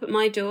 turned up at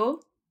my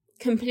door,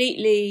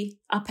 completely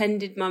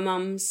upended my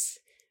mum's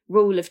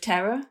rule of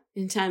terror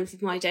in terms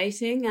of my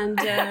dating. And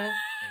yeah,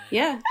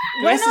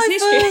 the When rest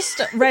is I history.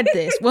 first read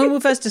this, when we were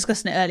first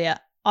discussing it earlier,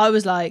 I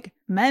was like,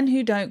 men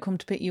who don't come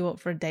to pick you up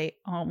for a date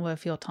aren't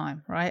worth your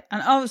time, right?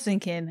 And I was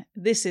thinking,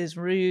 this is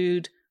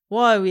rude.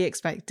 Why are we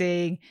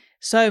expecting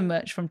so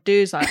much from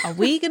dudes? Like, are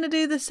we going to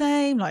do the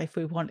same? Like, if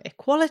we want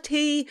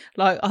equality?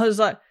 Like,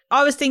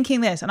 I was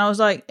thinking this, and I was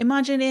like,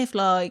 imagine if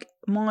like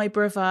my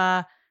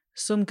brother,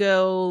 some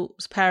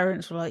girl's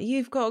parents were like,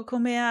 you've got to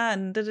come here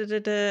and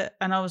da-da-da-da.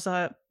 And I was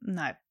like,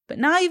 no. But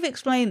now you've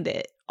explained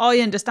it, I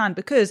understand,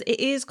 because it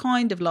is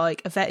kind of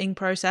like a vetting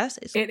process.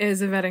 It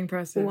is a vetting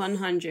process.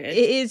 100. It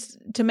is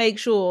to make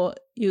sure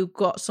you've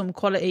got some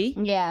quality.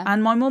 Yeah.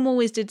 And my mum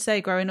always did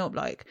say growing up,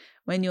 like,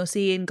 when you're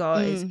seeing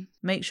guys,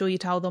 make sure you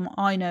tell them,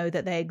 I know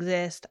that they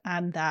exist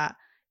and that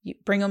you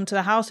bring them to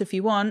the house if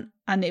you want.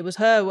 And it was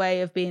her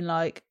way of being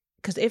like,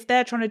 because if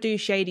they're trying to do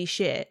shady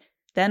shit,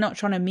 they're not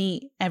trying to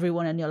meet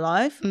everyone in your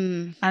life.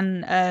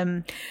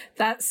 And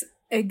That's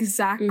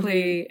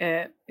exactly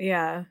it.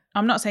 Yeah.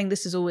 I'm not saying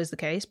this is always the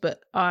case,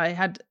 but I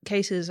had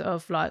cases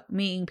of like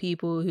meeting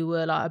people who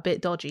were like a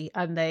bit dodgy,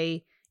 and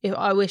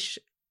I wish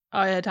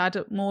I had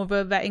more of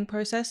a vetting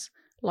process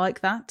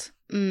like that.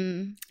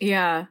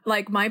 Yeah,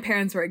 like my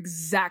parents were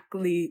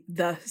exactly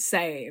the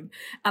same.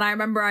 And I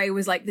remember I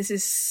was like, this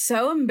is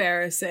so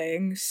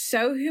embarrassing,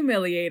 so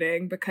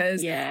humiliating,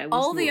 because Yeah, it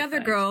was all the other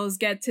mortified. girls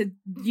get to,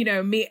 you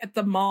know, meet at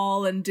the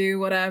mall and do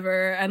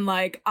whatever. And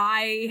like,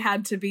 I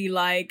had to be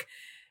like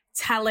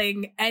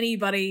telling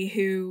anybody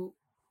who,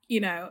 you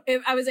know,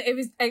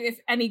 if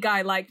any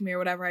guy liked me or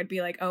whatever, I'd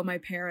be like, oh, my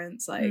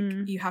parents, like,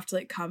 you have to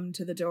like come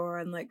to the door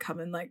and like come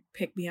and like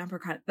pick me up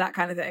or that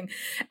kind of thing.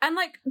 And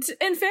like,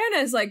 in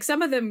fairness, like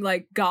some of them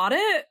like got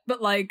it,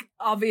 but like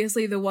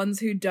obviously the ones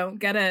who don't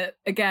get it,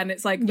 again,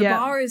 it's like the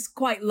bar is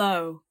quite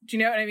low. Do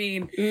you know what I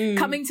mean?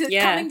 Coming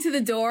to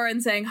the door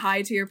and saying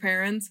hi to your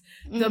parents,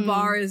 the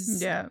bar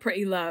is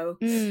pretty low.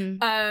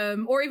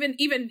 Or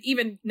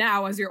even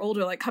now as you're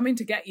older, like coming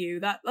to get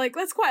you,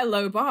 that's quite a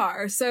low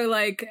bar. So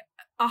like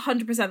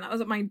 100%, that was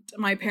what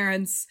my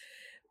parents,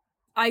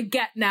 I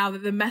get now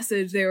that the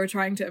message they were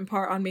trying to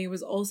impart on me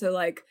was also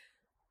like,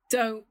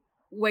 don't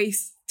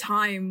waste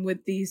time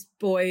with these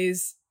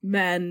boys,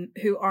 men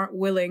who aren't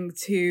willing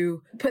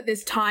to put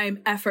this time,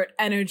 effort,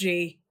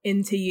 energy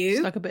into you.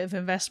 It's like a bit of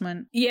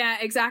investment. Yeah,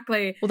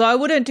 exactly. Although I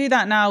wouldn't do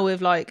that now with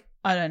like,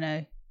 I don't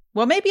know.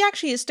 Well, maybe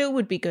actually it still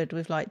would be good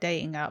with like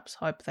dating apps,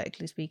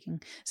 hypothetically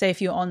speaking. Say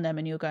if you're on them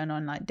and you're going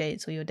on like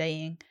dates or you're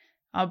dating.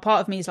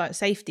 Part of me is like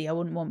safety. I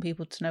wouldn't want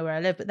people to know where I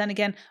live. But then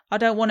again, I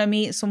don't want to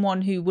meet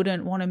someone who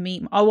wouldn't want to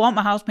meet. I want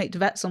my housemate to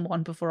vet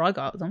someone before I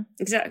go out with them.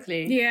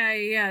 Exactly.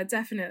 Yeah,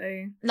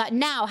 definitely. Like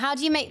now, how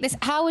do you make this?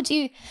 How would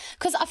you?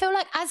 Because I feel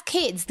like as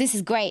kids, this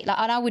is great. Like,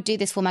 and I would do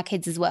this for my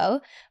kids as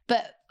well.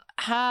 But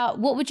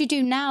what would you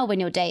do now when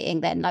you're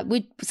dating then? Like,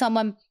 would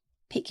someone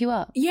pick you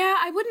up? Yeah,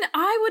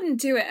 I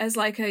wouldn't do it as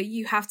like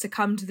you have to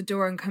come to the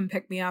door and come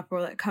pick me up,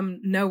 or like come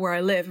know where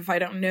I live if I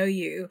don't know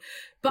you.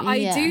 But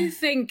I do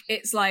think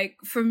it's like,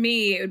 for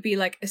me, it would be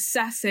like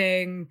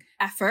assessing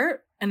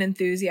effort and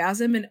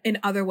enthusiasm in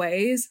other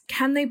ways.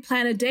 Can they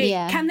plan a date?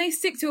 Yeah. Can they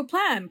stick to a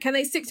plan? Can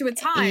they stick to a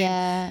time?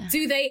 Yeah.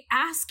 Do they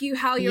ask you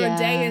how your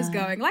day is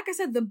going? Like I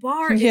said, the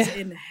bar is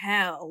in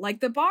hell. Like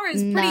the bar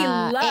is pretty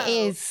low. It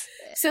is.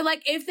 So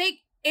like if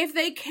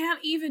they can't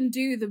even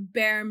do the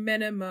bare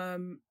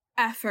minimum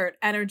effort,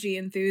 energy,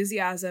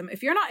 enthusiasm,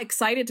 if you're not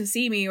excited to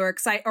see me or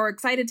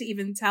excited to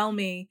even tell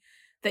me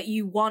that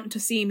you want to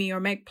see me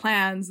or make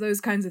plans, those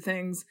kinds of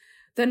things,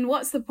 then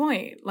what's the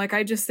point? Like,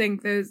 I just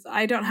think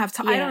I don't have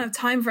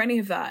time for any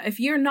of that. If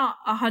you're not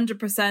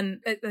 100%,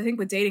 I think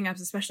with dating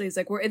apps especially, it's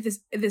like we're at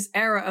this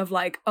era of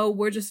like, oh,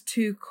 we're just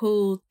too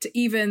cool to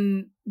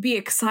even be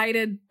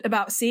excited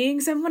about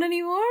seeing someone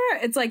anymore.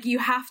 It's like you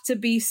have to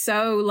be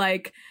so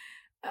like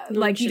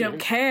you don't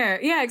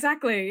care. Yeah,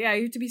 exactly. Yeah,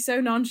 you have to be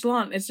so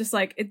nonchalant. It's just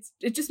like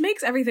it just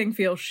makes everything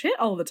feel shit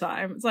all the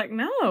time. It's like,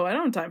 no, I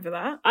don't have time for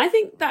that. I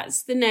think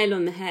that's the nail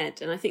on the head,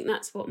 and I think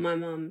that's what my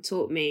mum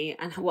taught me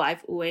and what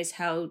I've always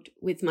held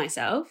with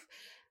myself.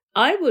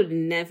 I would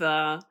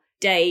never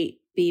be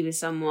with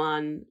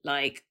someone,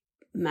 like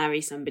marry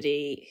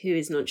somebody who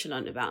is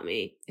nonchalant about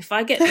me. If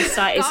I get the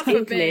slightest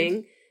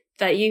inkling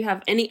that you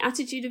have any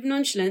attitude of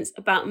nonchalance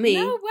about me,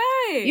 no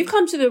way, you've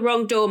come to the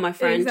wrong door, my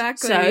friend.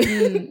 Exactly.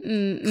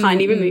 So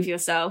kindly remove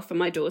yourself from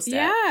my doorstep.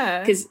 Yeah,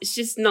 because it's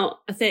just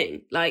not a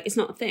thing. Like, it's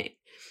not a thing.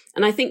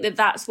 And I think that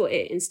that's what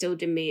it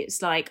instilled in me.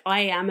 It's like, I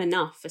am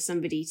enough for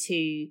somebody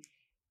to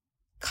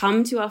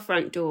come to our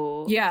front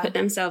door, put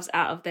themselves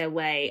out of their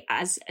way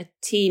as a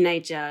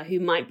teenager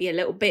who might be a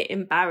little bit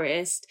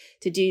embarrassed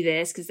to do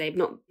this because they've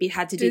not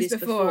had to do this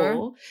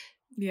before.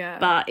 Yeah.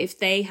 But if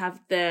they have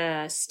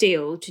the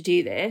steel to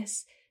do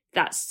this,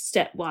 that's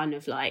step one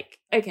of like,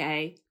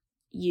 okay,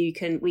 we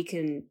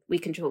can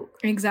talk.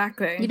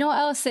 Exactly. You know what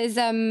else is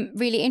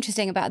really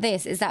interesting about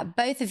this is that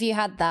both of you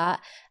had that,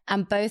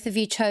 and both of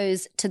you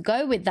chose to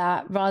go with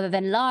that rather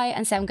than lie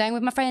and say, I'm going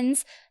with my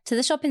friends to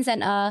the shopping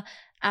centre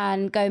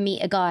and go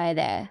meet a guy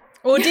there.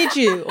 Or did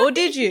you?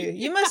 Did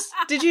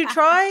you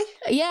try?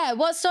 Yeah.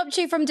 What stopped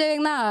you from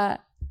doing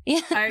that?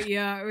 Yeah.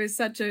 I was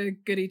such a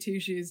goody two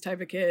shoes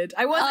type of kid.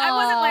 I wouldn't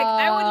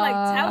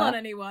like tell on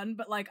anyone,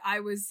 but like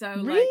I was so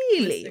like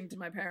listening to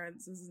my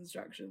parents'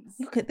 instructions.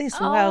 Look at this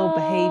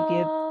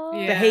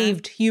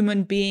behaved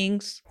human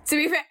beings. To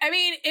be fair, I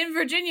mean, in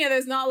Virginia,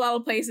 there's not a lot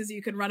of places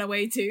you can run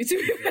away to be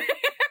fair.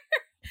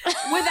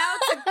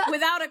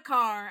 without a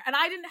car, and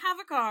I didn't have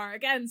a car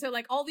again, so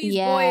like all these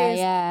boys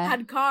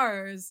had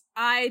cars.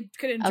 I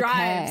couldn't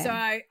drive, so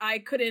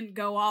I couldn't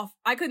go off.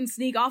 I couldn't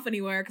sneak off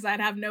anywhere because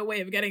I'd have no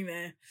way of getting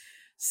there.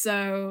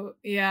 So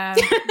yeah.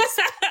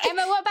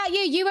 Emma, what about you?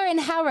 You were in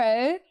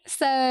Harrow,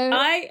 so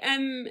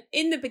I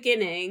in the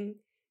beginning,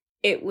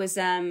 it was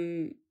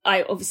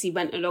I obviously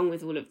went along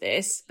with all of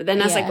this, but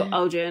then as I got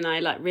older and I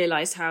like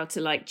realized how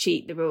to like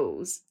cheat the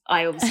rules,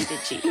 I obviously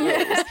did cheat the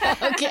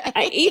rules.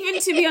 Okay. Even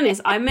to be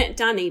honest, I met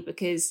Danny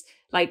because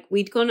like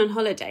we'd gone on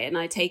holiday and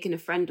I'd taken a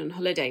friend on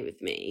holiday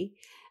with me,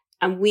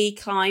 and we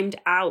climbed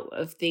out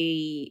of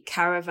the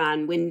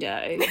caravan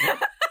window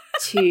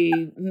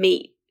to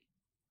meet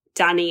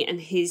Danny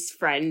and his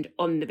friend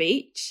on the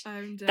beach.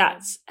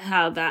 That's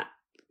how that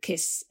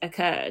kiss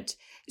occurred.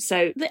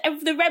 So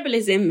the rebel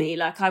is in me.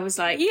 Like I was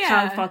like,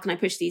 how far can I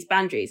push these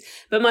boundaries?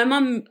 But my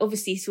mum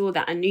obviously saw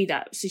that and knew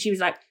that. So she was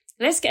like,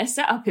 let's get a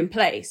setup in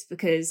place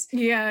because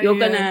you're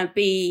going to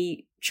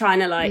be trying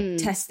to like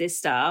test this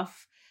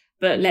stuff.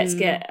 But let's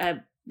get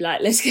a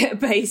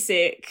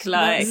basic,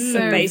 like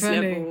base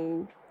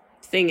level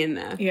thing in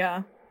there.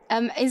 Yeah.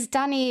 Is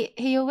Danny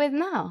who you're with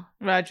now?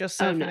 Right, just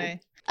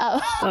Stephanie. Oh,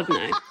 no. Oh. God,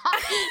 no.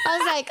 I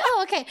was like,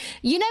 oh, okay.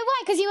 You know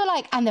why? Because you were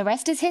like, and the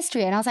rest is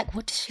history. And I was like,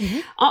 what does she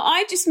mean?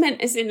 I just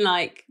meant as in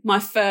like my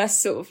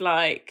first sort of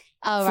like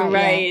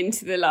foray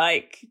into the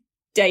like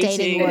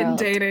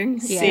dating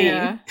scene.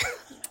 Yeah.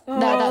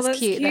 No, that's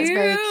cute. That's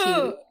very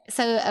cute.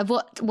 So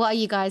what are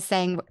you guys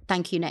saying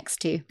thank you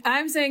next to?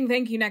 I'm saying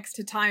thank you next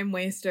to time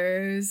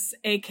wasters,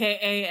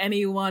 aka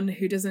anyone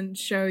who doesn't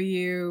show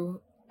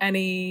you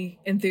any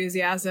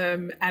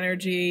enthusiasm,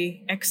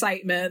 energy,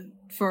 excitement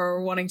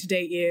for wanting to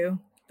date you.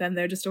 Then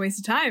they're just a waste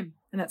of time.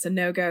 And that's a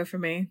no-go for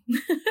me.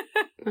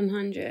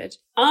 100.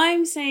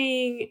 I'm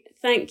saying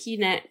thank you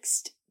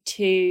next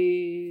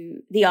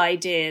to the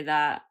idea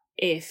that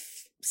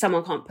if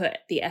someone can't put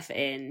the effort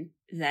in,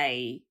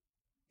 they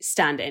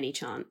stand any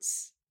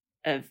chance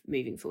of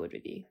moving forward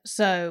with you.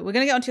 So we're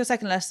going to get on to your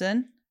second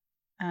lesson.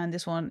 And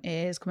this one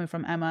is coming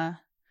from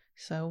Emma.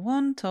 So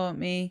one taught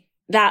me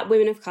that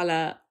women of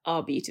colour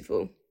are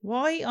beautiful.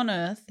 Why on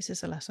earth is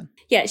this a lesson?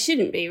 Yeah, it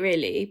shouldn't be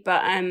really,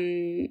 but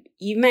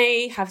you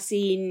may have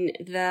seen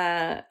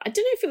I don't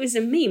know if it was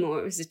a meme or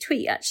it was a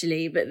tweet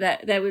actually, but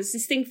there was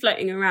this thing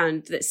floating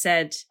around that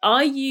said,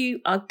 are you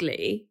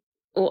ugly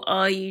or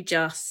are you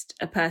just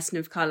a person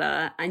of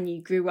colour and you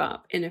grew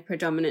up in a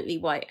predominantly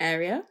white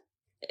area?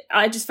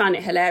 I just found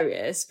it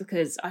hilarious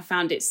because I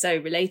found it so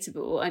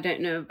relatable. I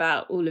don't know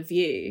about all of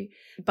you,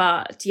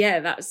 but yeah,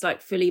 that's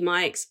like fully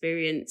my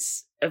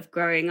experience of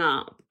growing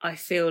up. I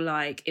feel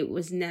like it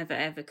was never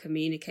ever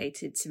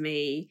communicated to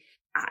me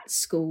at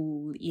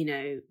school, you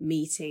know,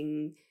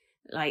 meeting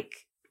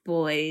like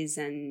boys,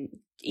 and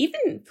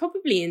even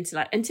probably into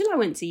like until I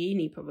went to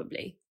uni,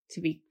 probably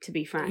to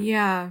be frank.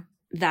 Yeah.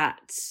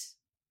 That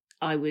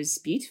I was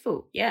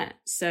beautiful. Yeah.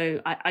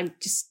 So I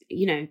just,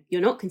 you know,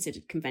 you're not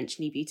considered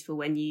conventionally beautiful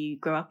when you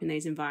grow up in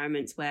those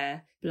environments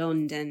where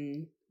blonde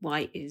and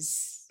white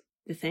is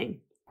the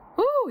thing.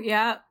 Oh,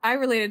 yeah. I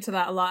related to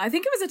that a lot. I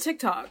think it was a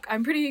TikTok.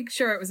 I'm pretty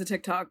sure it was a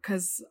TikTok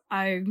because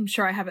I'm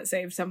sure I have it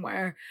saved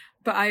somewhere.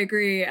 But I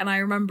agree. And I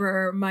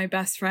remember my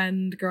best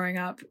friend growing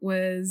up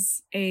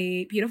was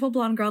a beautiful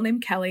blonde girl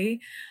named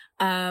Kelly.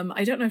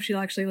 I don't know if she'll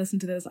actually listen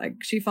to this. Like,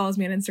 she follows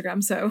me on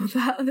Instagram, so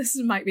this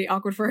might be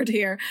awkward for her to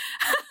hear.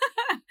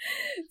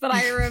 But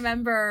I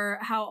remember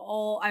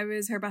how I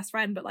was her best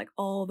friend, but like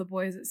all the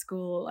boys at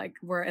school like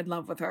were in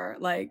love with her.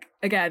 Like,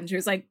 again, she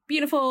was like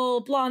beautiful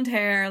blonde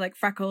hair, like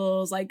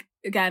freckles, like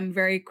again,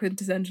 very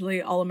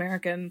quintessentially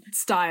all-American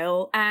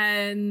style.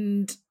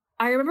 And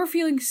I remember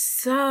feeling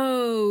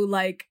so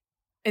like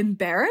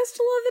embarrassed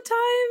a lot of the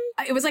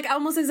time. It was like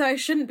almost as though I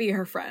shouldn't be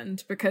her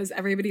friend because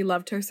everybody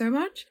loved her so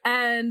much.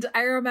 And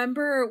I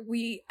remember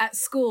at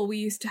school, we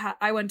used to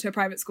I went to a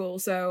private school,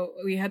 so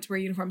we had to wear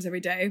uniforms every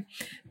day.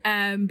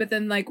 But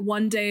then like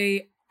one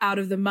day out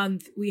of the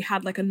month, we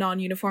had like a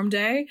non-uniform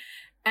day.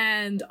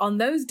 And on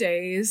those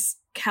days,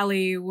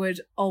 Kelly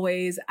would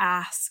always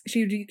ask,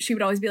 she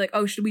would always be like,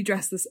 oh, should we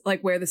dress this,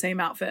 like wear the same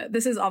outfit?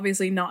 This is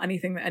obviously not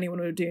anything that anyone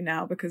would do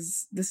now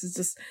because this is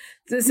just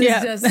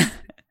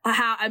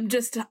how I'm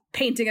just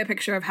painting a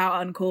picture of how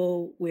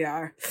uncool we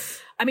are.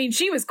 I mean,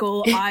 she was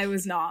cool. I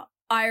was not.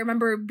 I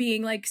remember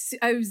being like,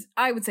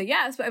 I would say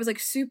yes, but I was like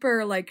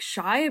super like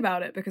shy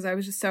about it because I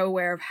was just so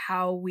aware of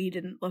how we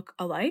didn't look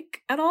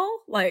alike at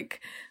all.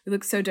 Like, we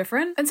look so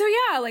different. And so,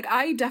 yeah, like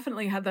I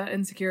definitely had that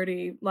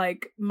insecurity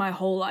like my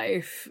whole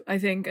life, I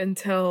think,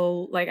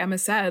 until like Emma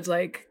said,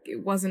 like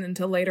it wasn't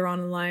until later on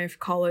in life,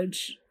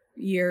 college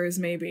years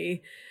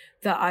maybe,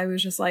 that I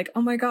was just like,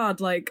 oh my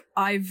God, like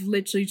I've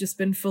literally just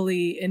been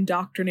fully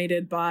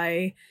indoctrinated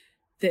by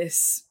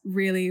this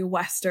really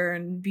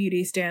Western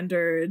beauty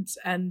standards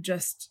and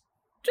just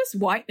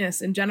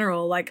whiteness in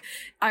general. Like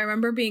I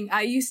remember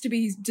I used to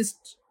be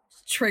just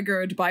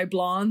triggered by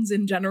blondes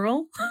in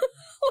general,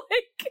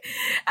 like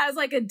as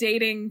like a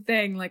dating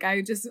thing. Like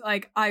I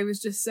was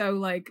just so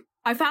like,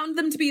 I found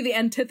them to be the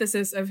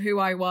antithesis of who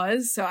I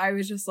was. So I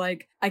was just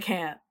like, I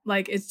can't,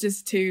 like, it's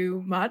just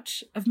too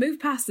much. I've moved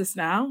past this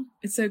now.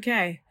 It's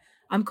okay.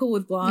 I'm cool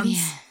with blondes.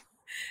 Yeah.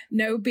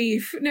 No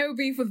beef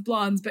with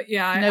blondes, but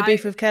yeah. No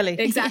beef with Kelly.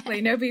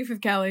 Exactly. No beef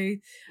with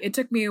Kelly. It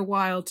took me a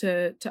while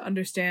to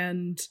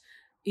understand,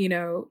 you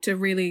know, to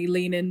really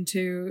lean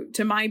into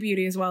my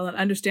beauty as well and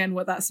understand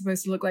what that's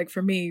supposed to look like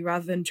for me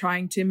rather than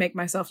trying to make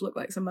myself look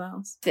like someone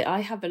else.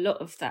 I have a lot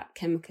of that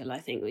chemical, I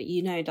think,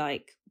 you know,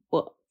 like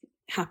what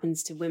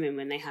happens to women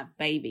when they have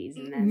babies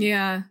and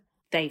then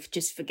they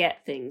just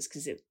forget things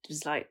because it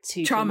was like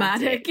too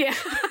traumatic. Yeah.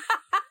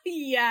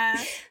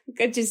 Yeah.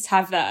 I just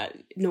have that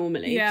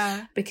normally.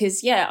 Yeah.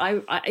 Because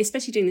I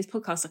especially doing this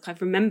podcast, like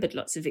I've remembered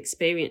lots of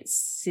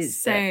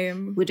experiences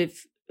that would have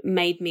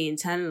made me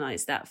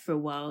internalize that for a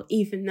while,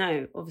 even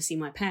though obviously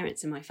my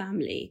parents and my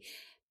family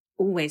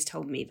always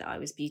told me that I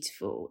was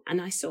beautiful. And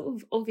I sort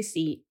of,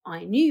 obviously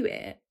I knew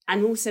it.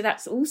 And also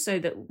that's also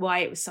why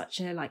it was such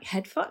a like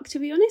head fuck, to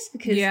be honest,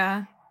 because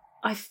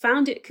I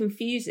found it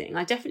confusing.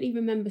 I definitely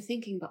remember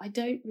thinking, but I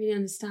don't really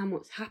understand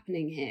what's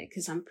happening here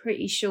because I'm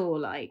pretty sure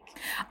like...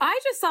 I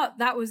just thought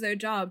that was their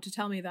job to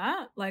tell me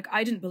that. Like,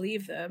 I didn't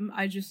believe them.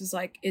 I just was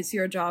like, it's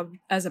your job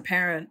as a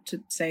parent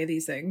to say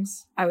these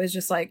things. I was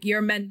just like,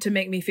 you're meant to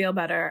make me feel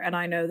better. And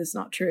I know that's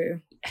not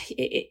true.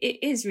 It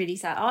is really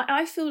sad.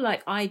 I feel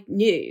like I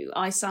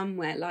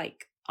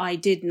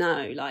did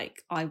know,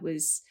 like I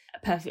was a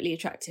perfectly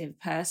attractive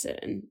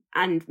person,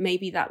 and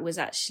maybe that was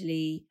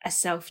actually a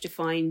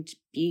self-defined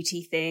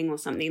beauty thing or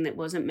something that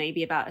wasn't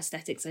maybe about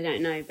aesthetics. I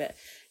don't know, but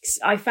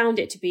I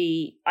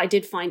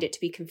did find it to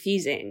be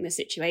confusing, the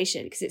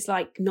situation, because it's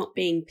like not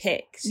being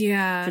picked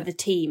for the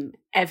team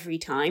every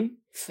time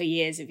for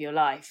years of your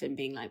life and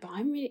being like, but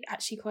I'm really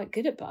actually quite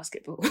good at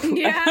basketball.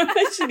 Yeah. I'm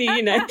actually,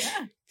 you know,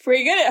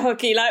 pretty good at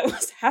hockey. Like,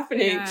 what's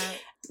happening? Yeah.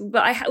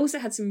 But I also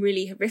had some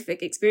really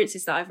horrific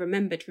experiences that I've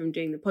remembered from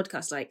doing the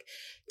podcast, like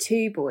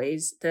two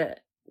boys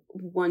that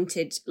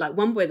wanted, like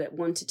one boy that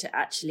wanted to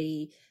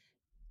actually,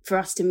 for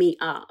us to meet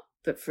up,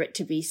 but for it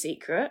to be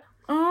secret.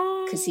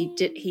 Oh. Because he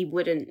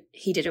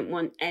didn't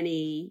want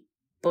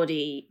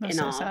anybody in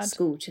our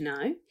school to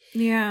know.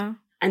 Yeah.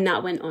 And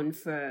that went on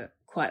for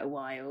quite a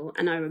while.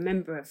 And I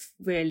remember a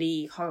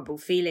really horrible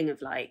feeling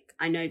of like,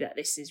 I know that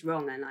this is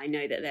wrong and I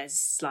know that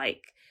there's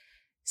like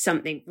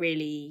something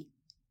really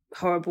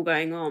horrible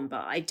going on,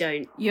 but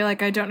you're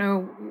like, I don't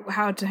know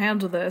how to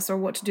handle this or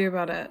what to do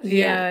about it.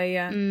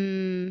 Yeah.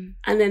 And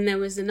then there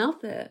was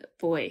another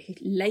boy who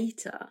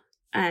later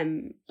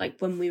like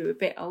when we were a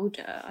bit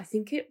older. I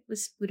think it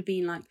would have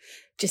been like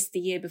just the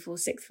year before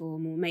sixth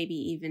form, or maybe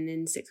even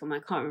in sixth form. I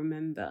can't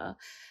remember,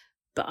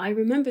 but I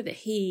remember that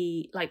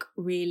he like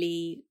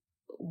really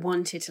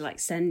wanted to like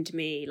send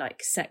me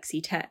like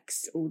sexy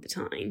texts all the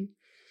time.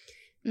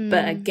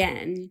 But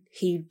again,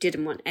 he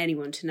didn't want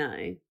anyone to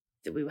know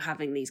that we were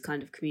having these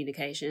kind of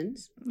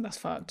communications. That's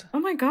fucked. Oh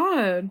my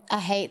God. I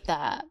hate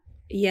that.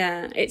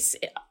 Yeah, it's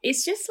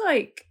just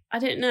like, I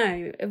don't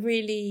know,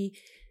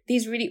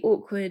 these really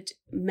awkward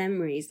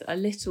memories that are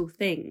little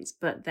things,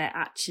 but they're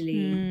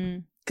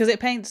actually... Because it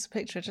paints a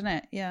picture, doesn't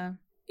it? Yeah.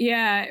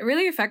 Yeah, it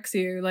really affects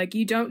you. Like,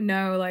 you don't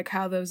know like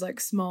how those like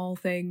small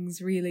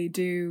things really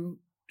do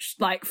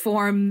like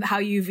form how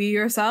you view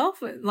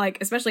yourself, like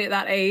especially at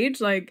that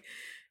age. Like,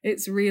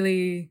 it's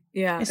really,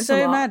 yeah. It's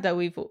so mad that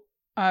we've...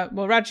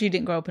 well, Raj, you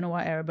didn't grow up in a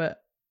white era,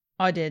 but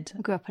I did.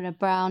 I grew up in a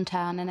brown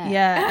town, innit?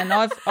 Yeah, and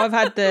I've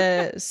had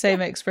the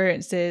same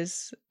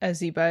experiences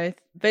as you both.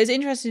 But it's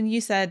interesting you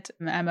said,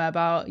 Emma,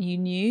 about you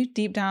knew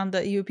deep down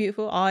that you were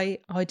beautiful. I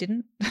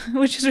didn't,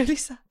 which is really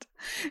sad.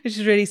 Which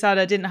is really sad.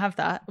 I didn't have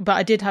that. But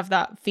I did have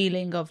that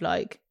feeling of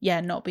like, yeah,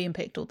 not being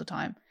picked all the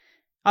time.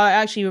 I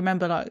actually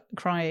remember like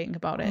crying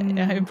about it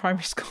in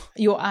primary school.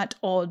 You're at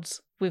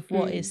odds with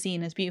what is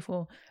seen as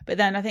beautiful. But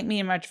then I think me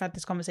and Raj have had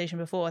this conversation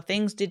before.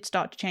 Things did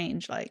start to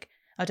change. Like,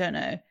 I don't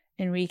know,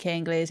 Enrique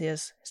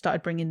Iglesias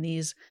started bringing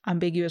these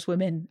ambiguous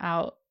women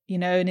out, you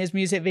know, in his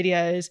music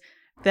videos.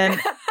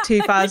 Then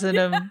 2000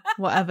 and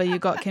whatever, you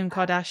got Kim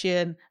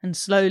Kardashian, and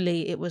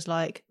slowly it was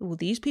like, well,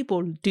 these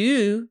people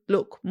do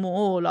look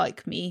more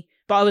like me.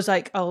 But I was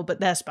like, oh, but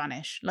they're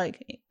Spanish.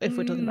 Like, if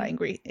we're talking about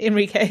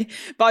Enrique.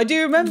 But I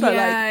do remember,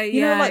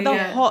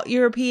 the hot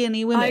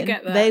European-y women. I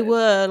get that. They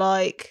were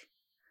like,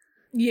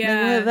 they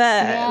were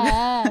there.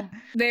 Yeah.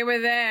 They were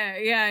there.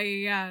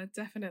 Yeah,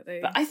 definitely.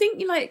 But I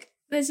think like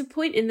there's a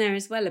point in there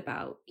as well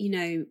about, you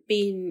know,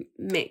 being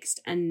mixed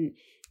and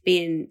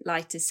being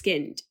lighter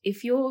skinned.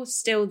 If you're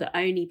still the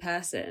only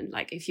person,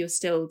 like if you're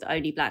still the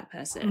only black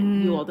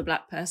person, you're the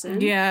black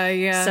person.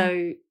 Yeah.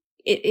 So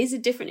it is a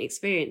different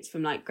experience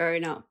from like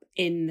growing up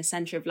in the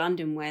centre of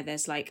London, where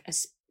there's like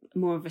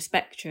more of a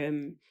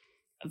spectrum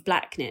of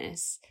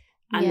blackness,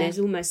 and there's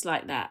almost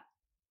like that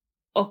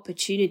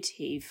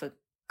opportunity for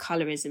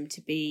colorism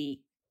to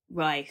be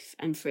rife,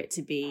 and for it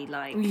to be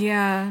like,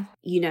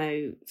 you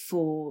know,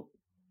 for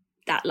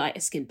that lighter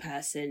skinned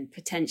person,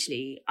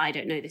 potentially, I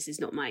don't know, this is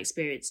not my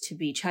experience, to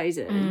be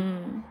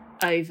chosen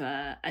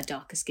over a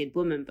darker skinned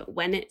woman. But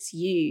when it's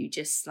you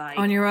just like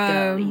on your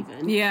own,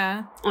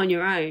 on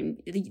your own,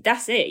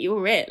 that's it,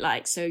 you're it.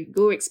 Like, so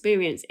your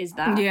experience is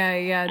that.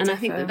 Yeah. And I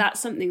think that's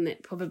something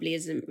that probably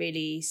isn't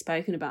really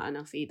spoken about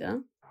enough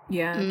either.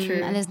 Yeah,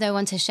 true. And there's no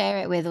one to share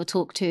it with or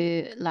talk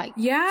to, like,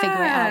 figure it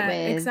out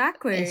with.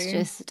 Exactly. It's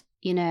just,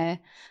 you know,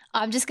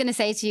 I'm just going to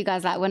say to you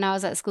guys, like, when I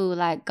was at school,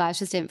 like, guys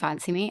just didn't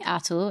fancy me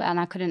at all. And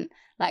I couldn't,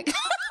 like...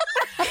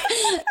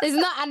 It's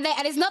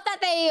not that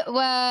they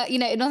were, you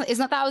know, it's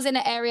not that I was in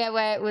an area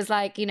where it was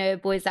like, you know,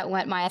 boys that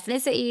weren't my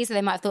ethnicity, so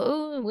they might have thought,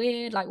 oh,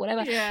 weird, like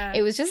whatever. Yeah.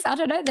 It was just, I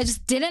don't know, they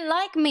just didn't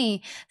like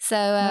me.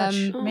 So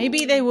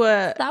maybe they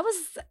were. That was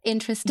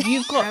interesting.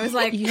 You've got, I was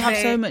like, you have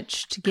so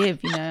much to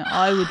give, you know.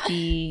 I'd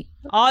be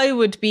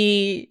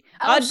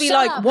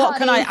like, what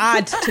can I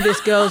add to this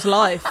girl's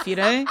life, you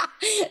know?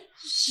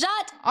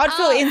 Shut I'd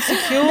feel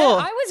insecure. No,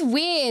 I was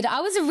weird.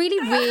 I was a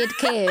really weird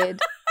kid.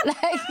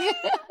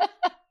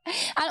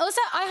 And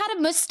also, I had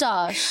a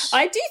moustache.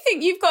 I do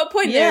think you've got a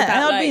point there about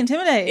and I'd like, be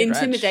intimidated.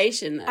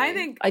 Intimidation. Though.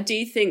 I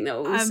do think that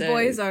also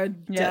boys are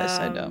dumb. Yeah,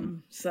 so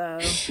dumb. So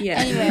yeah.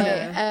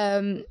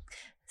 Anyway,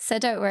 so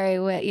don't worry.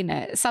 We're, you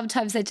know,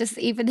 sometimes they just,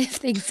 even if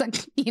things are,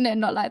 you know,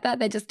 not like that,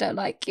 they just don't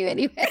like you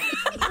anyway.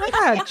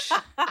 I'm just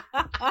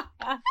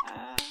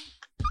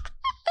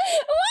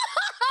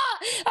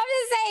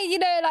saying, you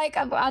know, like,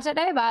 I don't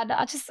know, man.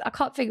 I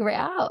can't figure it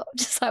out.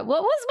 Just like,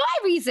 what was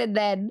my reason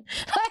then?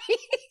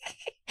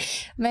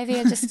 Maybe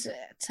I just,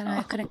 don't know,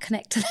 I couldn't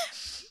connect to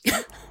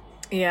them.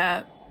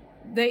 Yeah.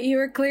 That you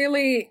were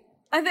clearly,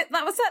 I think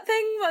that was that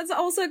thing that's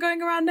also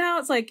going around now.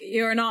 It's like,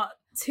 you're not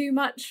too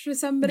much for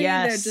somebody.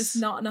 Yes. They're just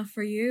not enough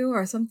for you,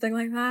 or something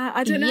like that.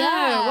 I don't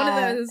know. One of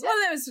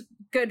those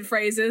good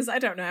phrases. I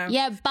don't know.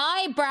 Yeah,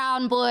 bye,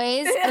 brown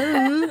boys.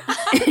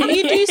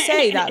 You do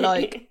say that,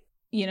 like,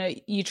 you know,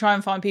 you try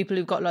and find people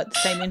who've got like the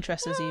same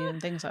interests as you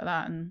and things like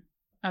that, and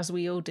as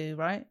we all do,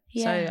 right?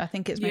 Yeah. So I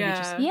think it's maybe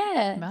just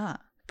that.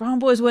 Brown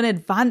boys weren't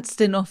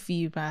advanced enough for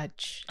you,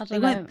 Badge. They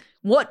weren't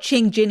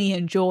watching Ginny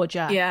and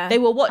Georgia. Yeah. They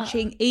were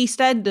watching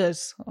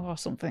EastEnders or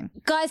something.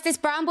 Guys, this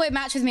brown boy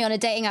matched with me on a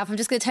dating app. I'm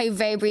just going to tell you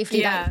very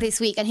briefly about this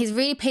week. And he's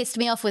really pissed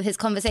me off with his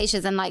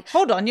conversations and like...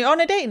 Hold on, you're on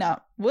a dating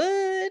app?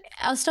 What?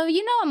 So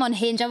you know I'm on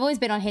Hinge. I've always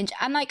been on Hinge.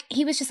 And like,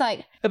 he was just like...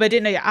 Oh, but I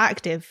didn't know you're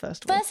active,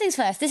 first of all. First things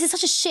first, this is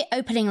such a shit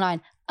opening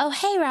line. Oh,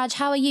 hey, Raj,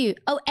 how are you?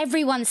 Oh,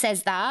 everyone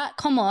says that.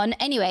 Come on.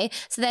 Anyway,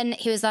 so then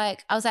he was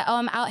like... I was like, oh,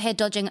 I'm out here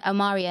dodging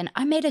Omarion.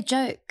 I made a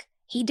joke.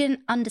 He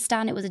didn't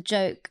understand it was a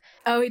joke.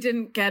 Oh, he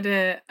didn't get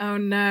it. Oh,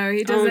 no.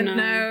 He doesn't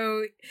know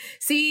So,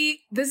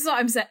 see, this is what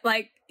I'm saying.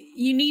 Like,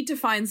 you need to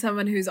find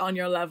someone who's on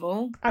your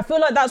level. I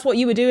feel like that's what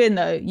you were doing,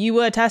 though. You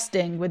were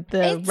testing with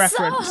the It's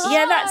reference. so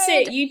Yeah, that's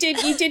it. You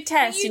did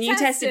test, and you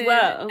tested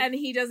well. and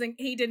he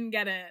didn't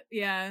get it.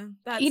 Yeah,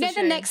 that's You know, a the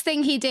shame. next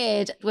thing he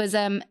did was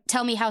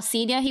tell me how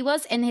senior he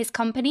was in his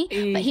company,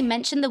 but he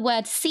mentioned the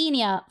word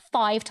senior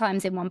 5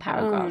 times in one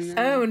paragraph.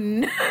 Oh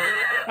no!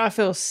 I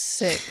feel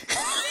sick.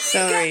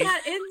 Sorry. Get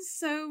that in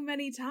so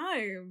many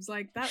times.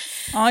 Like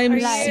that's. I'm Are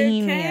you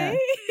senior. okay?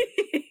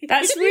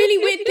 That's a really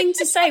weird thing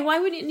to say. Why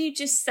wouldn't you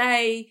just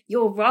say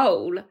your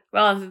role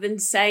rather than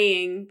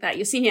saying that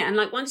you're senior? And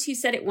like once you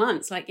said it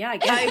once, like, yeah, I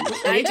get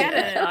it. I get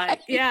it.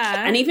 Like,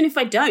 Yeah. and even if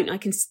I don't, I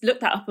can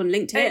look that up on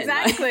LinkedIn.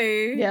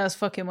 Exactly. Yeah, it's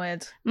fucking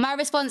weird. My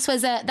response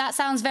was, that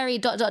sounds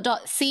very ...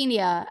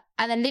 senior.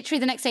 And then literally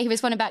the next day he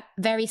responded back,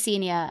 very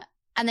senior.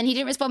 And then he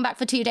didn't respond back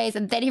for 2 days.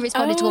 And then he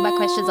responded to all my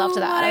questions after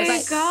that. And I was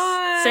like,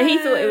 God. So he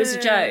thought it was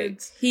a joke.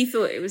 He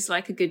thought it was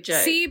like a good joke.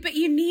 See, but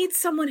you need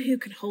someone who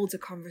can hold a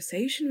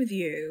conversation with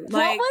you. What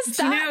Like, was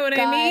do you that, know what I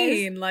guys?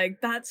 mean?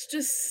 Like, that's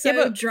just so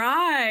Yeah, but-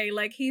 dry.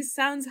 Like, he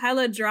sounds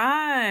hella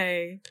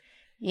dry.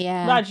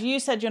 yeah. Raj, you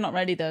said you're not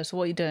ready, though, so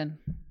what are you doing?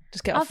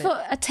 Just get I off it.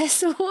 thought a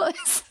test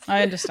was.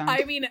 I understand.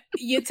 I mean,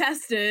 you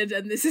tested,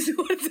 and this is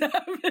what's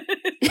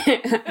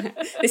happened.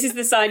 This is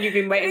the sign you've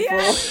been waiting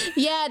Yeah. for.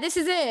 Yeah, this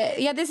is it.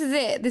 Yeah, this is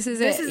it. This is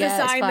This it. is Yeah,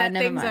 a it's sign fine, that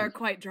never things mind. are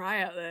quite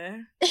dry out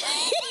there.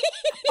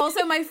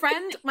 Also, my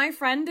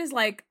friend is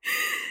like,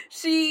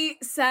 she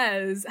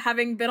says,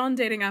 having been on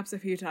dating apps a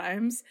few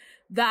times,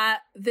 that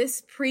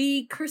this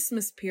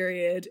pre-Christmas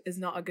period is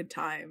not a good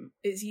time.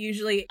 It's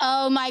usually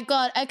Oh my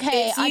God.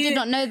 Okay, It's I you- did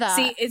not know that.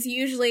 See, it's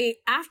usually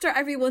after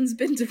everyone's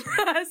been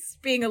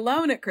depressed, being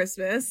alone at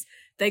Christmas,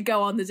 they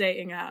go on the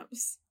dating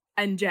apps.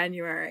 And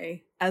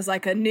January as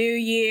like a new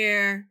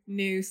year,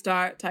 new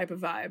start type of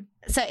vibe.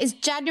 So is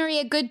January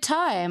a good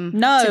time?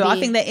 No, to I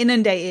be- think they're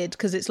inundated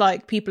because it's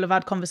like people have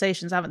had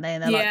conversations, haven't they?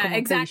 And they're like, Yeah, come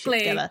on, pull your shit exactly.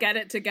 together. Get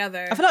it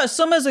together. I feel like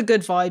summer's a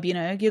good vibe, you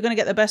know? You're going to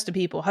get the best of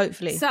people,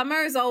 hopefully. Summer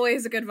is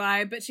always a good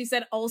vibe, but she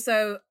said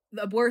also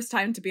the worst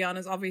time to be on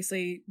is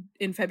obviously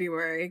in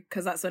February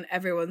because that's when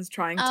everyone's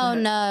trying to. Oh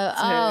no.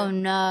 Oh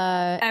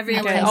no.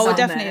 Everyone Okay, is I would on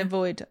definitely there.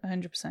 avoid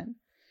 100%.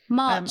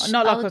 March.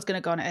 Not like Oh, I was going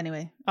to go on it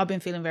anyway. I've been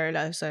feeling very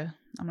low, so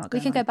I'm not we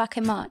going can go on. back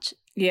in March.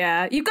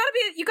 Yeah, you gotta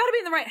be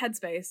in the right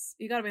headspace.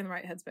 You gotta be in the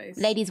right headspace.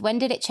 Ladies, when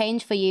did it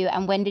change for you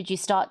and when did you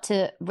start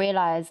to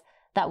realize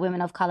that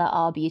women of color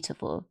are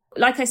beautiful?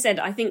 Like I said,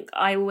 I think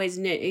I always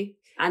knew,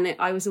 and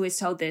I was always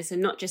told this,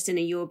 and not just in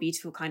a "you're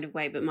beautiful" kind of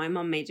way, but my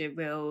mum made a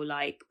real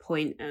like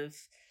point of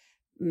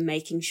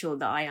making sure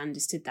that I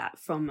understood that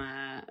from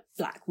a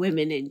Black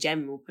women in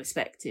general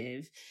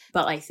perspective.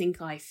 But I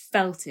think I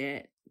felt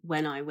it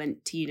when I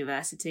went to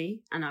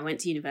university, and I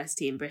went to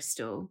university in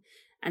Bristol,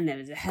 and there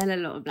was a hell of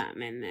a lot of Black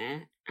men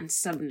there, and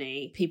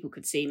suddenly people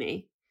could see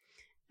me,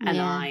 and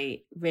Yeah.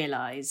 I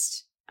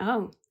realised,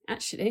 oh,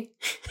 actually,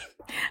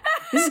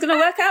 this is going to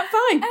work out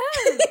fine.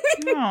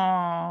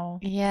 Aww.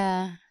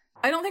 Yeah.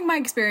 I don't think my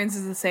experience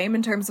is the same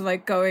in terms of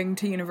like going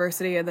to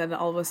university and then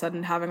all of a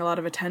sudden having a lot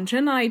of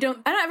attention. I don't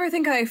ever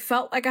think I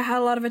felt like I had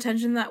a lot of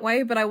attention that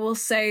way, but I will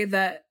say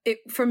that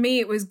for me,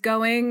 it was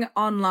going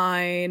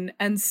online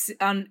and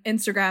on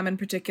Instagram in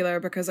particular,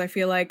 because I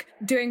feel like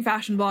doing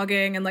fashion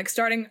blogging and like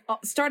starting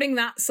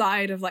that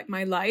side of like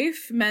my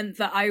life meant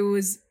that I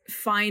was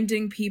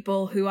finding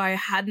people who I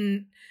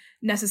hadn't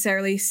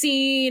necessarily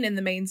seen in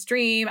the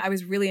mainstream. I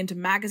was really into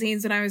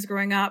magazines when I was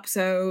growing up,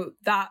 so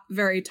that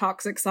very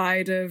toxic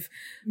side of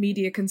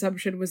media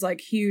consumption was like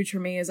huge for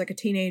me as like a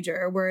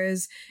teenager,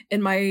 whereas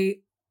in my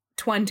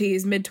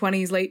 20s,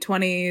 mid-20s, late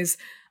 20s,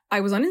 I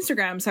was on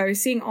Instagram, so I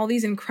was seeing all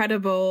these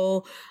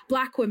incredible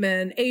Black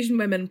women, Asian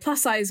women,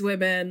 plus size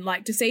women,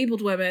 like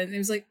disabled women. It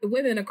was like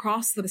women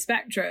across the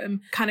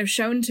spectrum kind of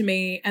shown to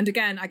me. And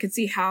again, I could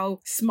see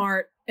how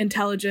smart,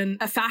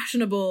 intelligent,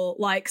 fashionable,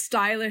 like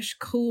stylish,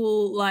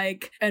 cool,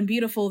 like, and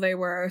beautiful they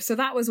were. So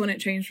that was when it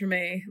changed for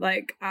me.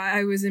 Like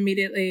I was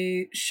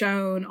immediately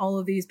shown all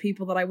of these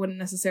people that I wouldn't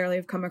necessarily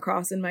have come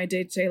across in my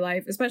day-to-day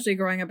life, especially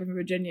growing up in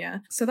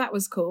Virginia. So that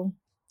was cool.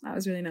 That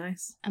was really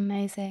nice.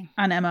 Amazing.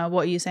 And Emma,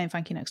 what are you saying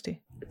thank you next to?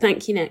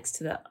 Thank you next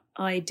to the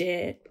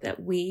idea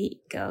that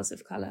we girls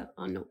of colour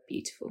are not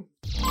beautiful.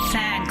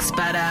 Thanks,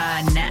 but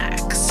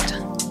next.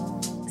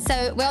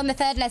 So we're on the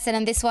third lesson,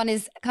 and this one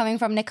is coming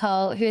from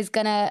Nicole, who is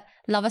going to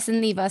love us and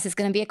leave us. It's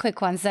going to be a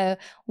quick one. So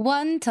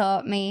one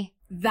taught me.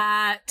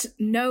 That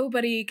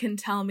nobody can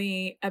tell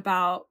me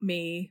about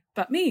me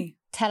but me.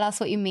 Tell us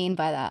what you mean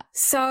by that.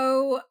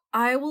 So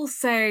I will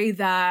say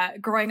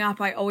that growing up,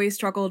 I always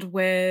struggled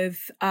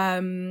with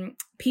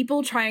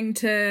people trying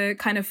to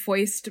kind of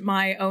foist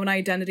my own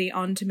identity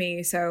onto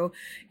me. So,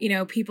 you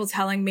know, people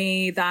telling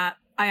me that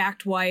I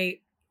act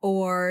white,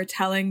 or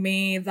telling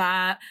me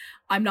that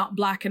I'm not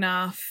black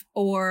enough,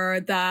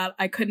 or that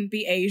I couldn't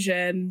be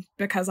Asian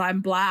because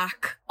I'm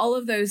black, all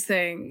of those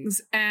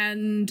things.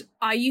 And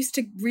I used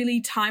to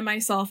really tie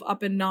myself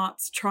up in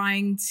knots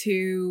trying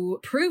to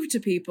prove to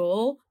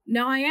people,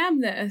 no, I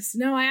am this.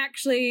 No, I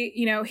actually,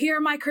 here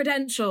are my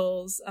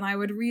credentials. And I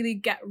would really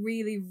get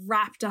really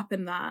wrapped up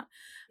in that.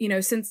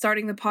 Since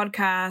starting the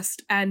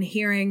podcast and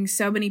hearing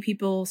so many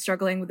people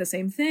struggling with the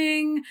same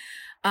thing,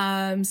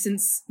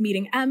 since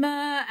meeting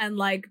Emma and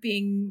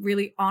being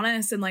really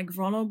honest and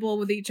vulnerable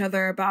with each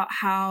other about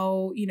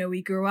how,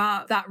 we grew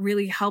up, that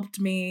really helped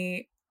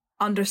me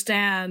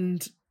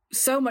understand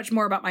so much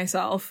more about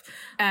myself.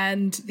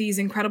 And these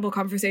incredible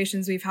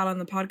conversations we've had on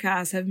the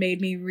podcast have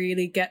made me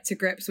really get to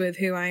grips with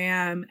who I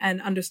am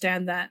and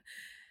understand that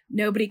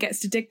nobody gets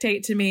to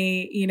dictate to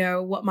me,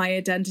 what my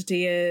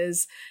identity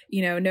is.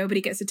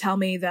 Nobody gets to tell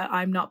me that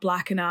I'm not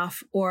black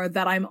enough or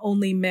that I'm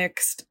only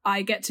mixed.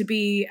 I get to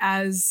be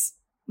as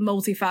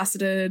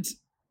multifaceted,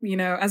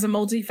 as a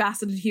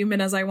multifaceted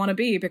human as I want to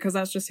be, because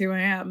that's just who I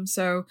am.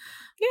 So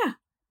yeah,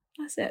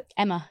 that's it.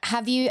 Emma,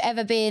 have you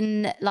ever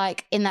been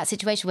in that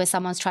situation where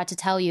someone's tried to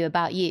tell you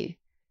about you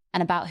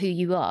and about who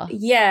you are?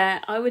 Yeah,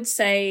 I would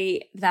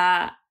say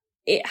that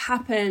it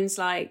happens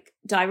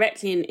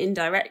directly and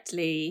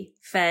indirectly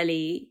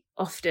fairly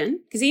often,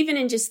 because even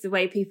in just the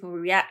way people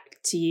react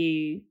to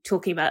you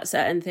talking about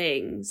certain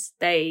things,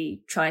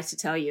 they try to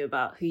tell you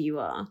about who you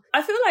are.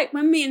 I feel like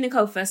when me and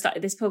Nicole first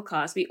started this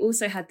podcast, we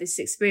also had this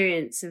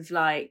experience of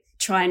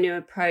trying to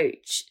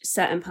approach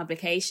certain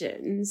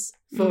publications,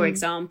 for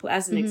example,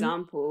 as an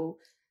example,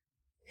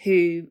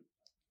 who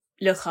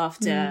look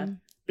after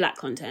Black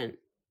content,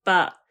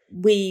 but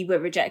we were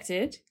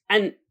rejected.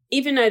 And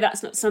even though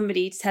that's not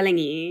somebody telling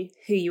you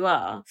who you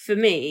are, for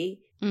me,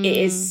 it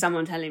is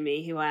someone telling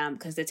me who I am,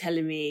 because they're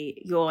telling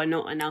me you're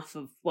not enough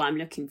of what I'm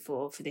looking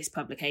for this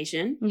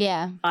publication.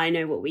 Yeah. I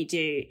know what we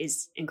do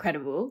is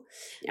incredible,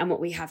 and what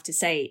we have to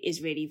say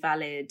is really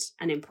valid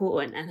and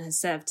important and has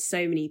served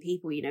so many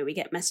people. We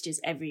get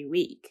messages every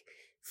week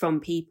from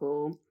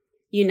people,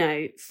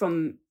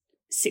 from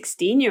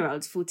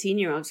 16-year-olds,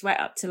 14-year-olds,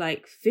 right up to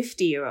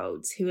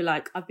 50-year-olds who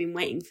are I've been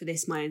waiting for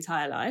this my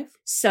entire life.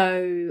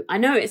 So I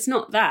know it's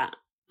not that.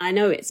 I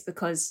know it's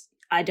because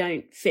I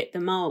don't fit the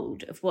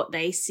mold of what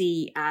they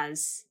see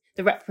as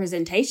the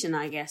representation,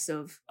 I guess,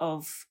 of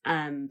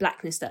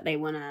blackness that they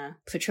want to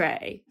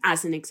portray,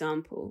 as an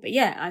example. But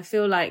yeah, I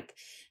feel like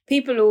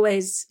people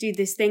always do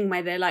this thing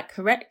where they're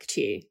correct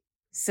you.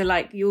 So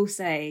you'll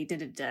say,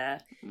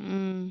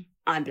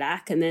 I'm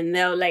black, and then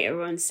they'll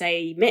later on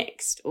say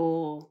mixed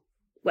or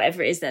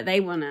whatever it is that they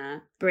want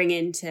to bring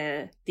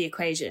into the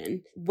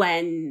equation,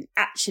 when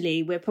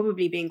actually we're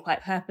probably being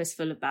quite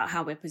purposeful about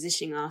how we're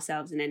positioning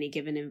ourselves in any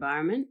given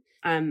environment.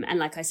 And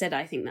like I said,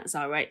 I think that's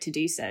our right to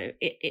do so.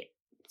 It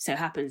so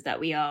happens that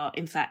we are,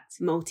 in fact,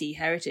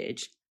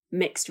 multi-heritage,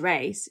 mixed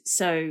race.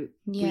 So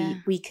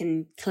we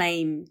can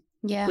claim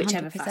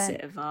whichever 100%.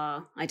 facet of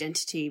our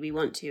identity we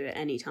want to at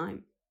any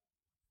time,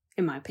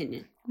 in my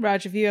opinion.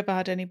 Raj, have you ever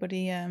had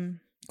anybody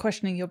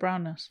questioning your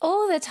brownness?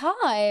 All the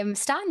time,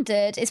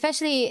 standard,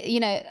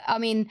 especially,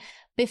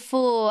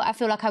 before, I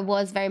feel like I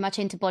was very much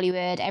into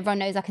Bollywood. Everyone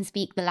knows I can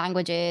speak the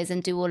languages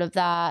and do all of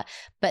that.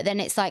 But then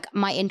it's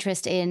my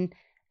interest in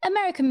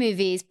American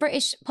movies,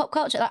 British pop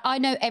culture. I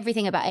know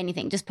everything about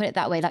anything, just put it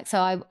that way.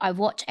 So I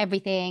watch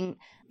everything.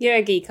 You're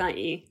a geek, aren't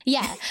you?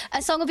 Yeah.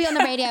 A song will be on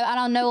the radio and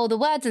I'll know all the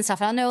words and stuff,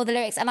 and I'll know all the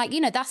lyrics. And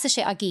that's the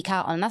shit I geek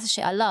out on. That's the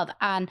shit I love.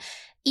 And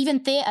even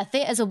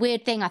theatre's a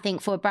weird thing, I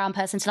think, for a brown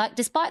person to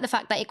despite the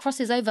fact that it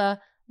crosses over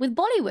with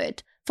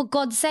Bollywood. For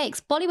God's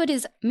sakes, Bollywood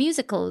is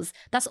musicals.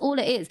 That's all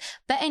it is.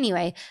 But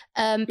anyway,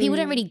 people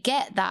don't really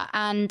get that.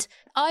 And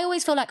I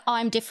always feel like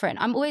I'm different.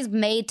 I'm always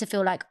made to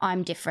feel like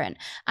I'm different.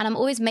 And I'm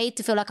always made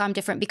to feel like I'm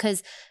different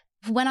because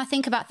when I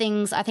think about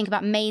things, I think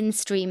about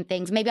mainstream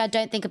things. Maybe I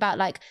don't think about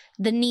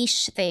the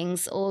niche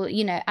things or,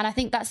 and I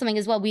think that's something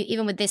as well.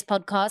 Even with this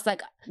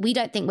podcast, we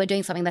don't think we're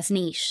doing something that's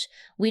niche.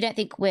 We don't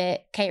think we're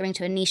catering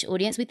to a niche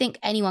audience. We think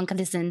anyone can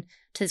listen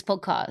to this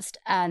podcast.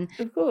 And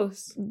of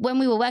course, when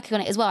we were working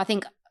on it as well, I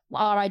think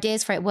our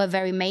ideas for it were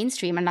very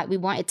mainstream and we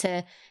wanted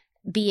to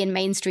be in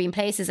mainstream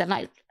places.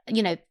 And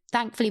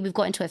thankfully we've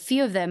got into a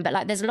few of them,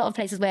 but there's a lot of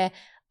places where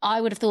I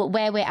would have thought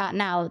where we're at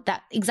now,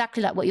 that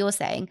exactly like what you're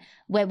saying,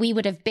 where we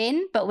would have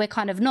been, but we're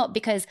kind of not,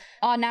 because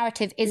our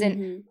narrative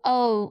isn't,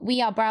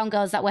 we are brown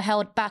girls that were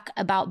held back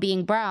about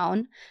being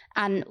brown,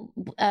 and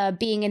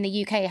being in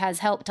the UK has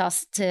helped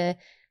us to,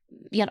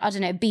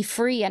 be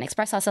free and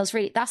express ourselves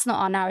freely. That's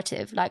not our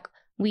narrative.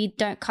 We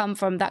don't come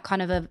from that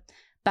kind of a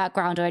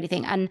background or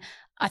anything. And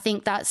I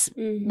think that's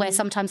where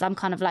sometimes I'm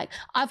kind of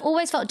I've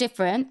always felt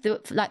different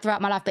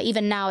throughout my life, but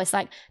even now it's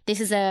this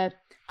is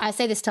I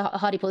say this to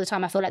Hardeep all the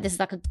time. I feel like this is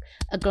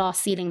a glass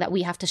ceiling that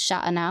we have to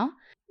shatter now.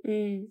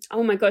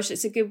 Oh my gosh,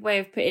 it's a good way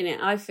of putting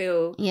it. I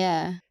feel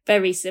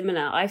very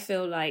similar. I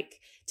feel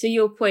to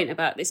your point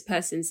about this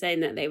person saying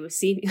that they were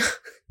senior,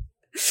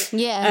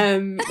 Yeah.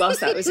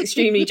 Whilst that was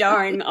extremely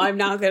jarring, I'm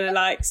now going to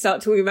like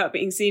start talking about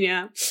being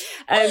senior.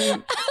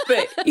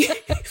 But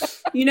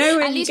you know,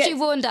 when At least you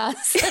warned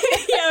us.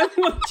 yeah, I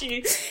want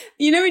you.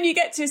 You know, when you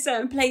get to a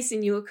certain place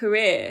in your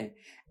career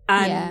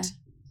and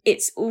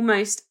it's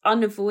almost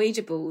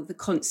unavoidable, the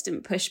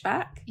constant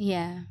pushback.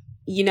 Yeah.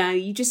 You know,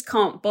 you just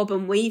can't bob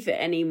and weave it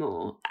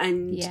anymore.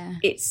 And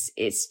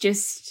it's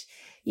just,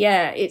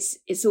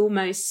 it's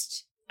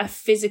almost a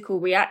physical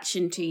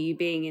reaction to you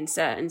being in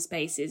certain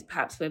spaces,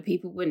 perhaps where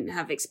people wouldn't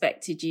have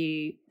expected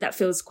you. That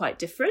feels quite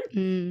different.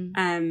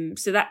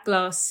 So that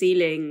glass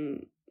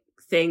ceiling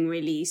thing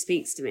really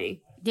speaks to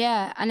me.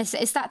 Yeah. And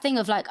it's that thing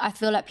of like, I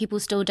feel like people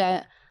still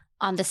don't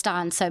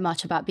understand so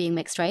much about being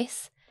mixed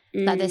race.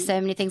 Like there's so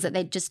many things that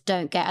they just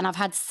don't get. And I've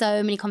had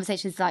so many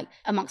conversations like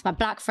amongst my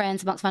black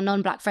friends, amongst my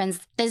non-black friends.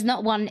 There's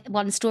not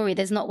one story.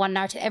 There's not one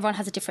narrative. Everyone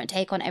has a different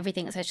take on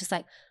everything. So it's just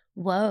like,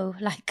 whoa,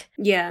 like.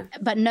 Yeah.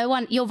 But no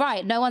one, you're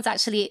right. No one's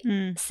actually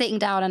sitting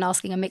down and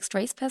asking a mixed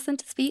race person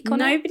to speak on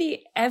it.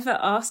 Nobody ever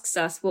asks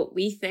us what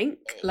we think.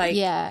 Like,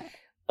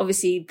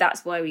 obviously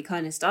that's why we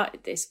kind of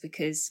started this,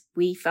 because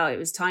we felt it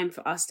was time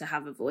for us to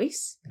have a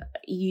voice.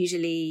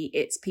 Usually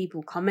it's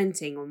people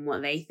commenting on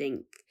what they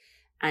think.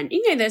 And,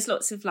 you know, there's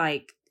lots of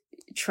like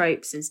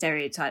tropes and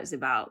stereotypes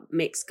about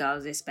mixed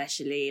girls,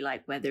 especially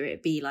like whether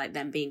it be like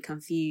them being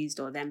confused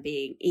or them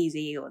being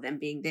easy or them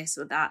being this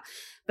or that.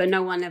 But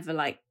no one ever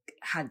like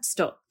had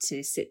stopped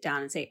to sit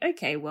down and say,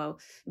 okay, well,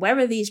 where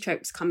are these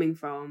tropes coming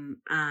from?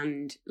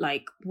 And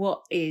like,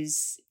 what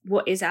is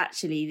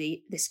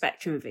actually the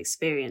spectrum of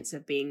experience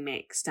of being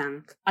mixed?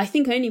 And I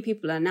think only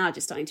people are now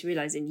just starting to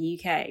realize in the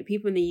UK,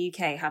 people in the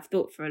UK have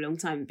thought for a long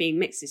time being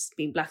mixed is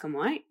being black and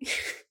white.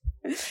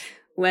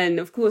 When,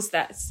 of course,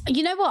 that's...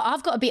 You know what?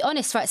 I've got to be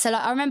honest, right? So,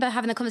 like, I remember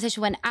having a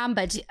conversation when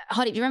Amber...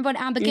 Holly, do you remember when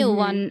Amber Gill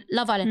won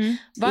Love Island?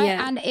 Right?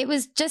 Yeah. And it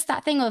was just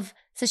that thing of...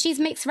 So, she's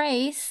mixed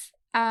race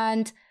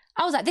and...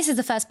 I was like, this is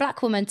the first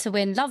black woman to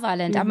win Love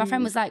Island. And my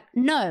friend was like,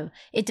 no,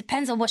 it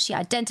depends on what she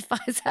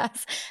identifies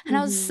as. And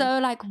I was so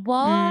like,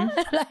 what?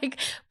 Like,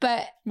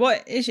 but...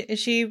 What, is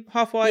she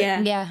half white?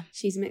 Yeah.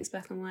 She's mixed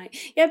black and white.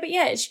 Yeah, but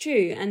yeah, it's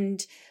true.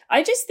 And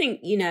I just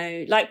think, you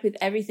know, like with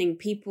everything,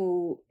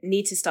 people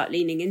need to start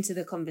leaning into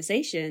the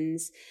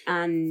conversations.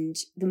 And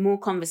the more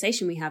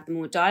conversation we have, the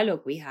more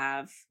dialogue we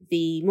have,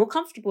 the more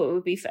comfortable it will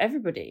be for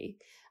everybody.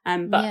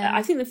 But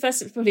I think the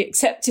first is probably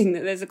accepting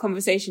that there's a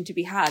conversation to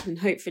be had, and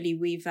hopefully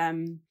we've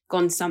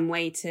gone some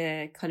way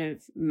to kind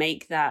of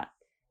make that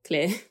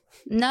clear.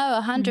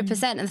 No,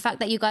 100%. And the fact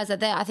that you guys are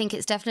there, I think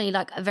it's definitely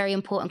like a very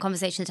important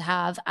conversation to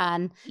have,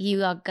 and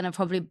you are going to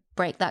probably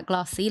break that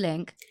glass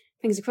ceiling.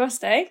 Fingers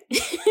crossed, eh?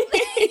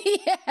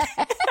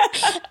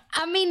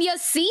 I mean, you're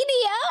senior.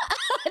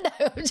 No,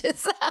 I'm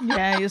just...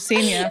 Yeah, you're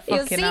senior.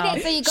 You're senior,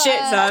 so you got... Shit,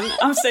 son.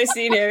 I'm so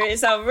senior.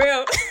 It's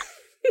unreal.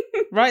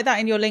 Write that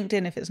in your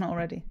LinkedIn if it's not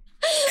already.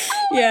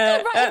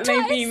 Yeah, that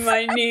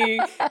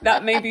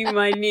may be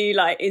my new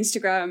like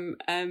Instagram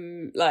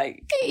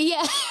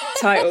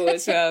title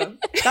as well.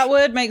 That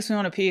word makes me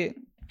want to puke.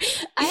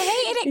 I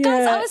hated it,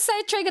 guys. I was so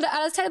triggered.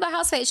 I was telling my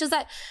housemate, she was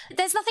like,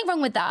 there's nothing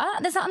wrong with that.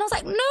 And I was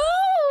like, no.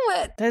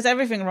 There's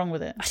everything wrong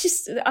with it. I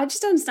just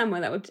don't understand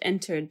why that would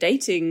enter a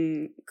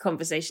dating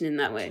conversation in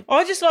that way.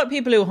 I just like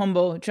people who are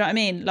humble. Do you know what I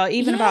mean? Like,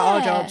 even about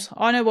our jobs,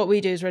 I know what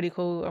we do is really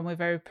cool and we're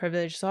very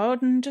privileged. So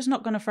I'm just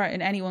not going to throw it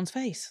in anyone's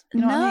face.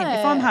 You know what I mean?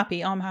 If I'm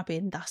happy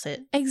and that's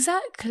it.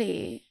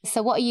 Exactly.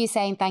 So what are you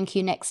saying thank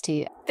you next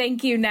to?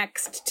 Thank you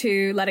next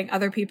to letting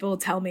other people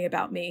tell me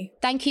about me.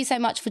 Thank you so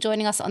much for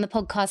joining us on the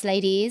podcast,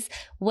 ladies.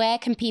 Where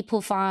can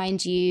people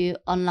find you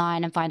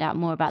online and find out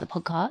more about the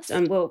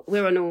podcast? Well,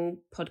 we're on all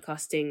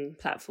podcasting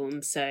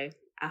platforms, so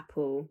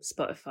Apple,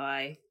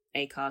 Spotify,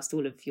 Acast,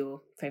 all of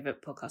your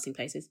favourite podcasting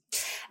places.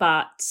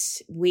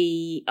 But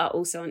we are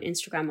also on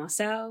Instagram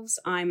ourselves.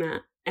 I'm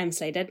at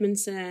Slade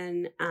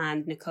Edmondson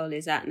and Nicole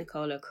is at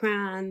Nicole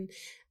O'Cran.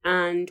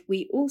 And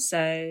we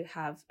also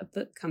have a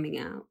book coming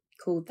out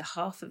called The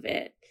Half of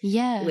It.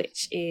 Yeah.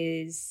 Which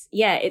is,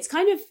 it's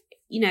kind of,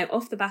 you know,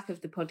 off the back of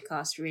the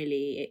podcast,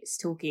 really. It's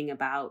talking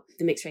about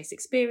the mixed race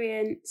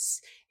experience.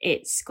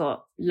 It's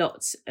got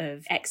lots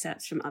of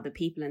excerpts from other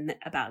people and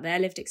about their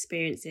lived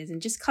experiences,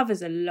 and just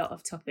covers a lot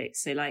of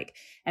topics. So like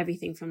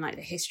everything from like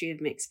the history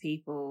of mixed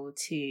people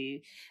to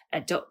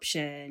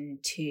adoption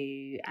to,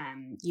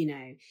 you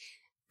know,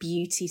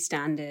 beauty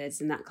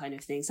standards and that kind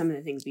of thing. Some of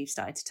the things we've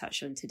started to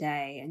touch on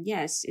today. And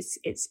yes,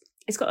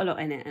 it's got a lot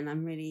in it, and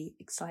I'm really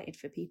excited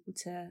for people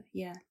to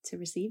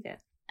receive it.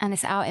 And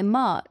it's out in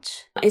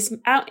March. It's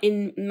out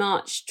in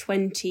March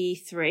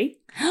 23.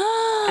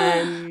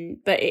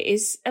 But it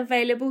is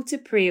available to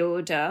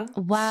pre-order.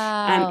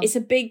 Wow. It's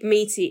a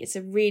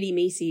really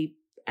meaty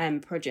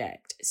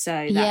project. So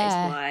that is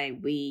why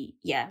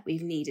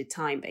we've needed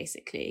time,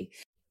 basically.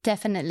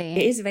 Definitely.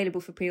 It is available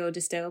for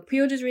pre-order still.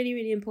 Pre-order is really,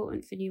 really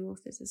important for new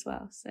authors as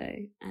well. So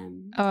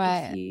all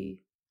right. If you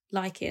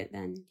like it,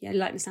 then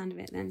like the sound of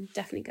it, then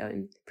definitely go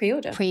and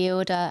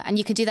pre-order. And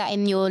you can do that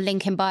in your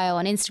link in bio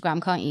on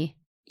Instagram, can't you?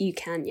 You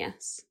can,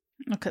 yes.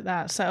 Look at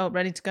that, set up,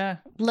 ready to go.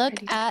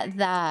 Look at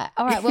that.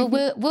 All right, well,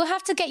 we'll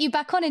have to get you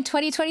back on in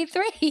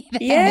 2023.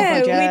 then.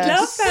 Yeah, Oh my we'd gosh.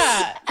 love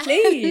that.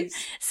 Please.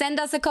 Send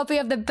us a copy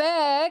of the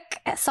book,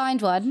 a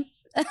signed one.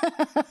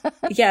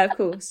 Yeah, of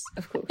course.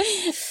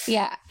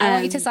 Yeah, I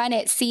want you to sign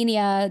it,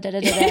 senior. Da, da, da,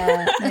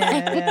 da.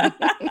 Yeah.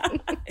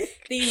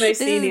 The most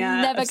This is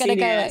senior. never of gonna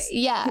go. seniors.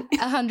 Yeah,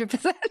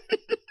 100%.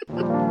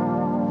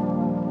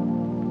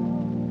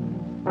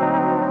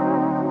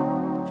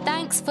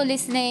 Thanks for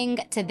listening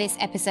to this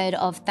episode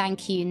of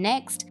Thank You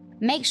Next.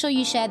 Make sure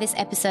you share this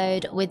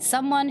episode with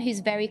someone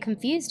who's very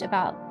confused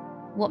about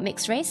what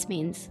mixed race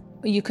means.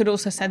 You could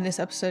also send this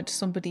episode to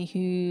somebody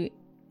who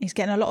is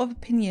getting a lot of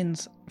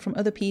opinions from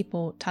other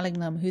people telling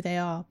them who they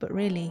are, but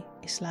really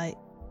it's like,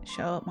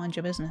 shut up, mind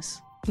your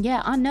business.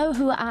 Yeah, I know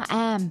who I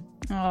am.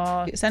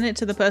 Oh, send it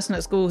to the person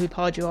at school who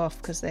parred you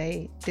off because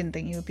they didn't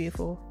think you were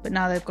beautiful, but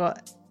now they've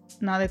got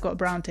a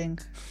brown ting.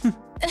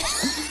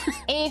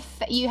 If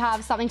you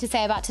have something to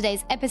say about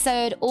today's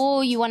episode,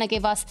 or you want to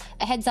give us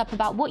a heads up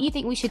about what you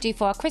think we should do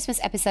for our Christmas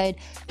episode,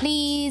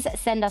 please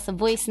send us a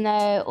voice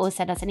note or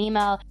send us an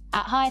email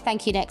at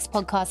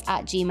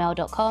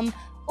hithankyounextpodcast@gmail.com,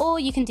 or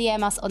you can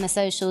DM us on the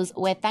socials.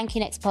 We're Thank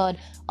You Next Pod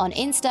on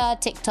Insta,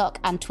 TikTok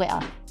and Twitter.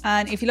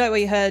 And if you like what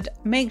you heard,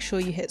 make sure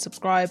you hit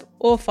subscribe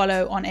or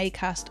follow on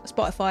Acast,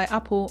 Spotify,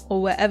 Apple,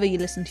 or wherever you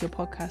listen to your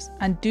podcast.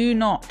 And do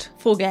not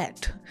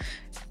forget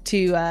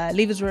to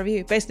leave us a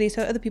review, basically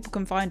so other people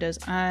can find us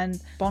and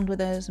bond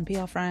with us and be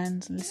our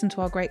friends and listen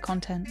to our great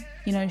content.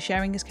 You know,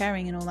 sharing is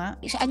caring and all that.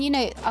 And you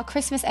know, our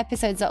Christmas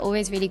episodes are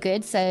always really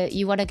good, so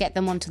you want to get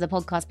them onto the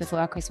podcast before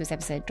our Christmas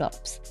episode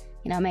drops.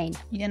 You know what I mean?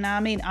 You know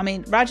what I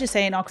mean? Raj is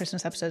saying our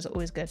Christmas episodes are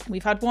always good.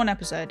 We've had one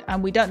episode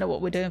and we don't know what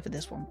we're doing for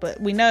this one,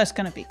 but we know it's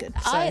going to be good.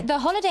 So. The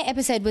holiday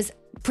episode was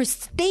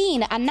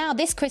pristine, and now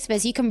this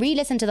Christmas you can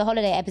re-listen to the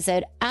holiday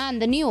episode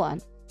and the new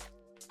one.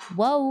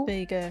 Whoa. There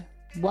you go.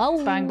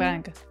 Whoa. Bang,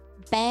 bang.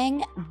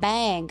 Bang,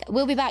 bang.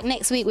 We'll be back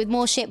next week with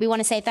more shit we want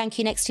to say thank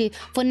you next to.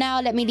 For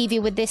now, let me leave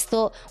you with this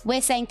thought.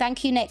 We're saying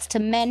thank you next to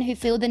men who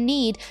feel the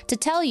need to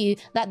tell you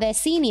that they're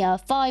senior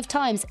 5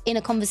 times in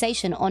a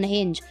conversation on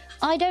Hinge.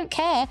 I don't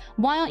care.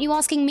 Why aren't you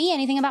asking me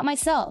anything about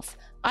myself?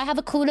 I have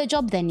a cooler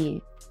job than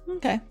you.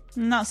 Okay.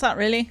 And that's that,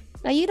 really.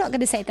 Are you not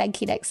going to say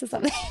thank you next or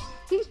something?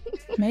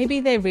 Maybe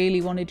they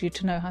really wanted you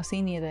to know how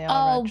senior they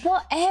are. Oh, Raj.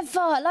 whatever.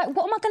 Like,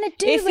 what am I going to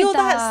do If with you're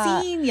that?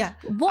 that senior.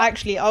 What?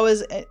 Actually, I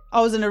was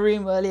in a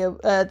room earlier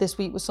this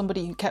week with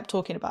somebody who kept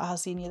talking about how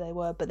senior they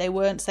were, but they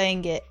weren't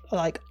saying it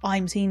like,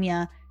 I'm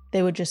senior.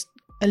 They were just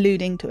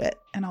alluding to it.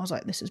 And I was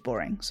like, this is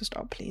boring. So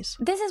stop, please.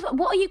 This is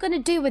what are you going to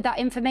do with that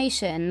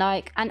information?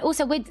 Like, and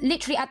also we're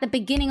literally at the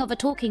beginning of a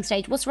talking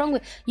stage. What's wrong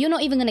with, you're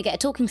not even going to get a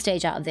talking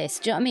stage out of this.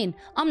 Do you know what I mean?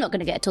 I'm not going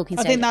to get a talking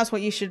I stage. think that's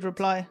what you should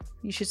reply.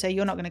 You should say,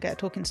 you're not going to get a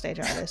talking stage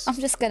out of this. I'm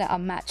just going to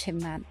unmatch him,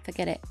 man.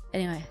 Forget it.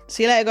 Anyway,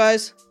 See you later,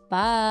 guys.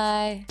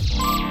 bye.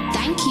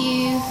 Thank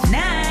you.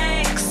 Next.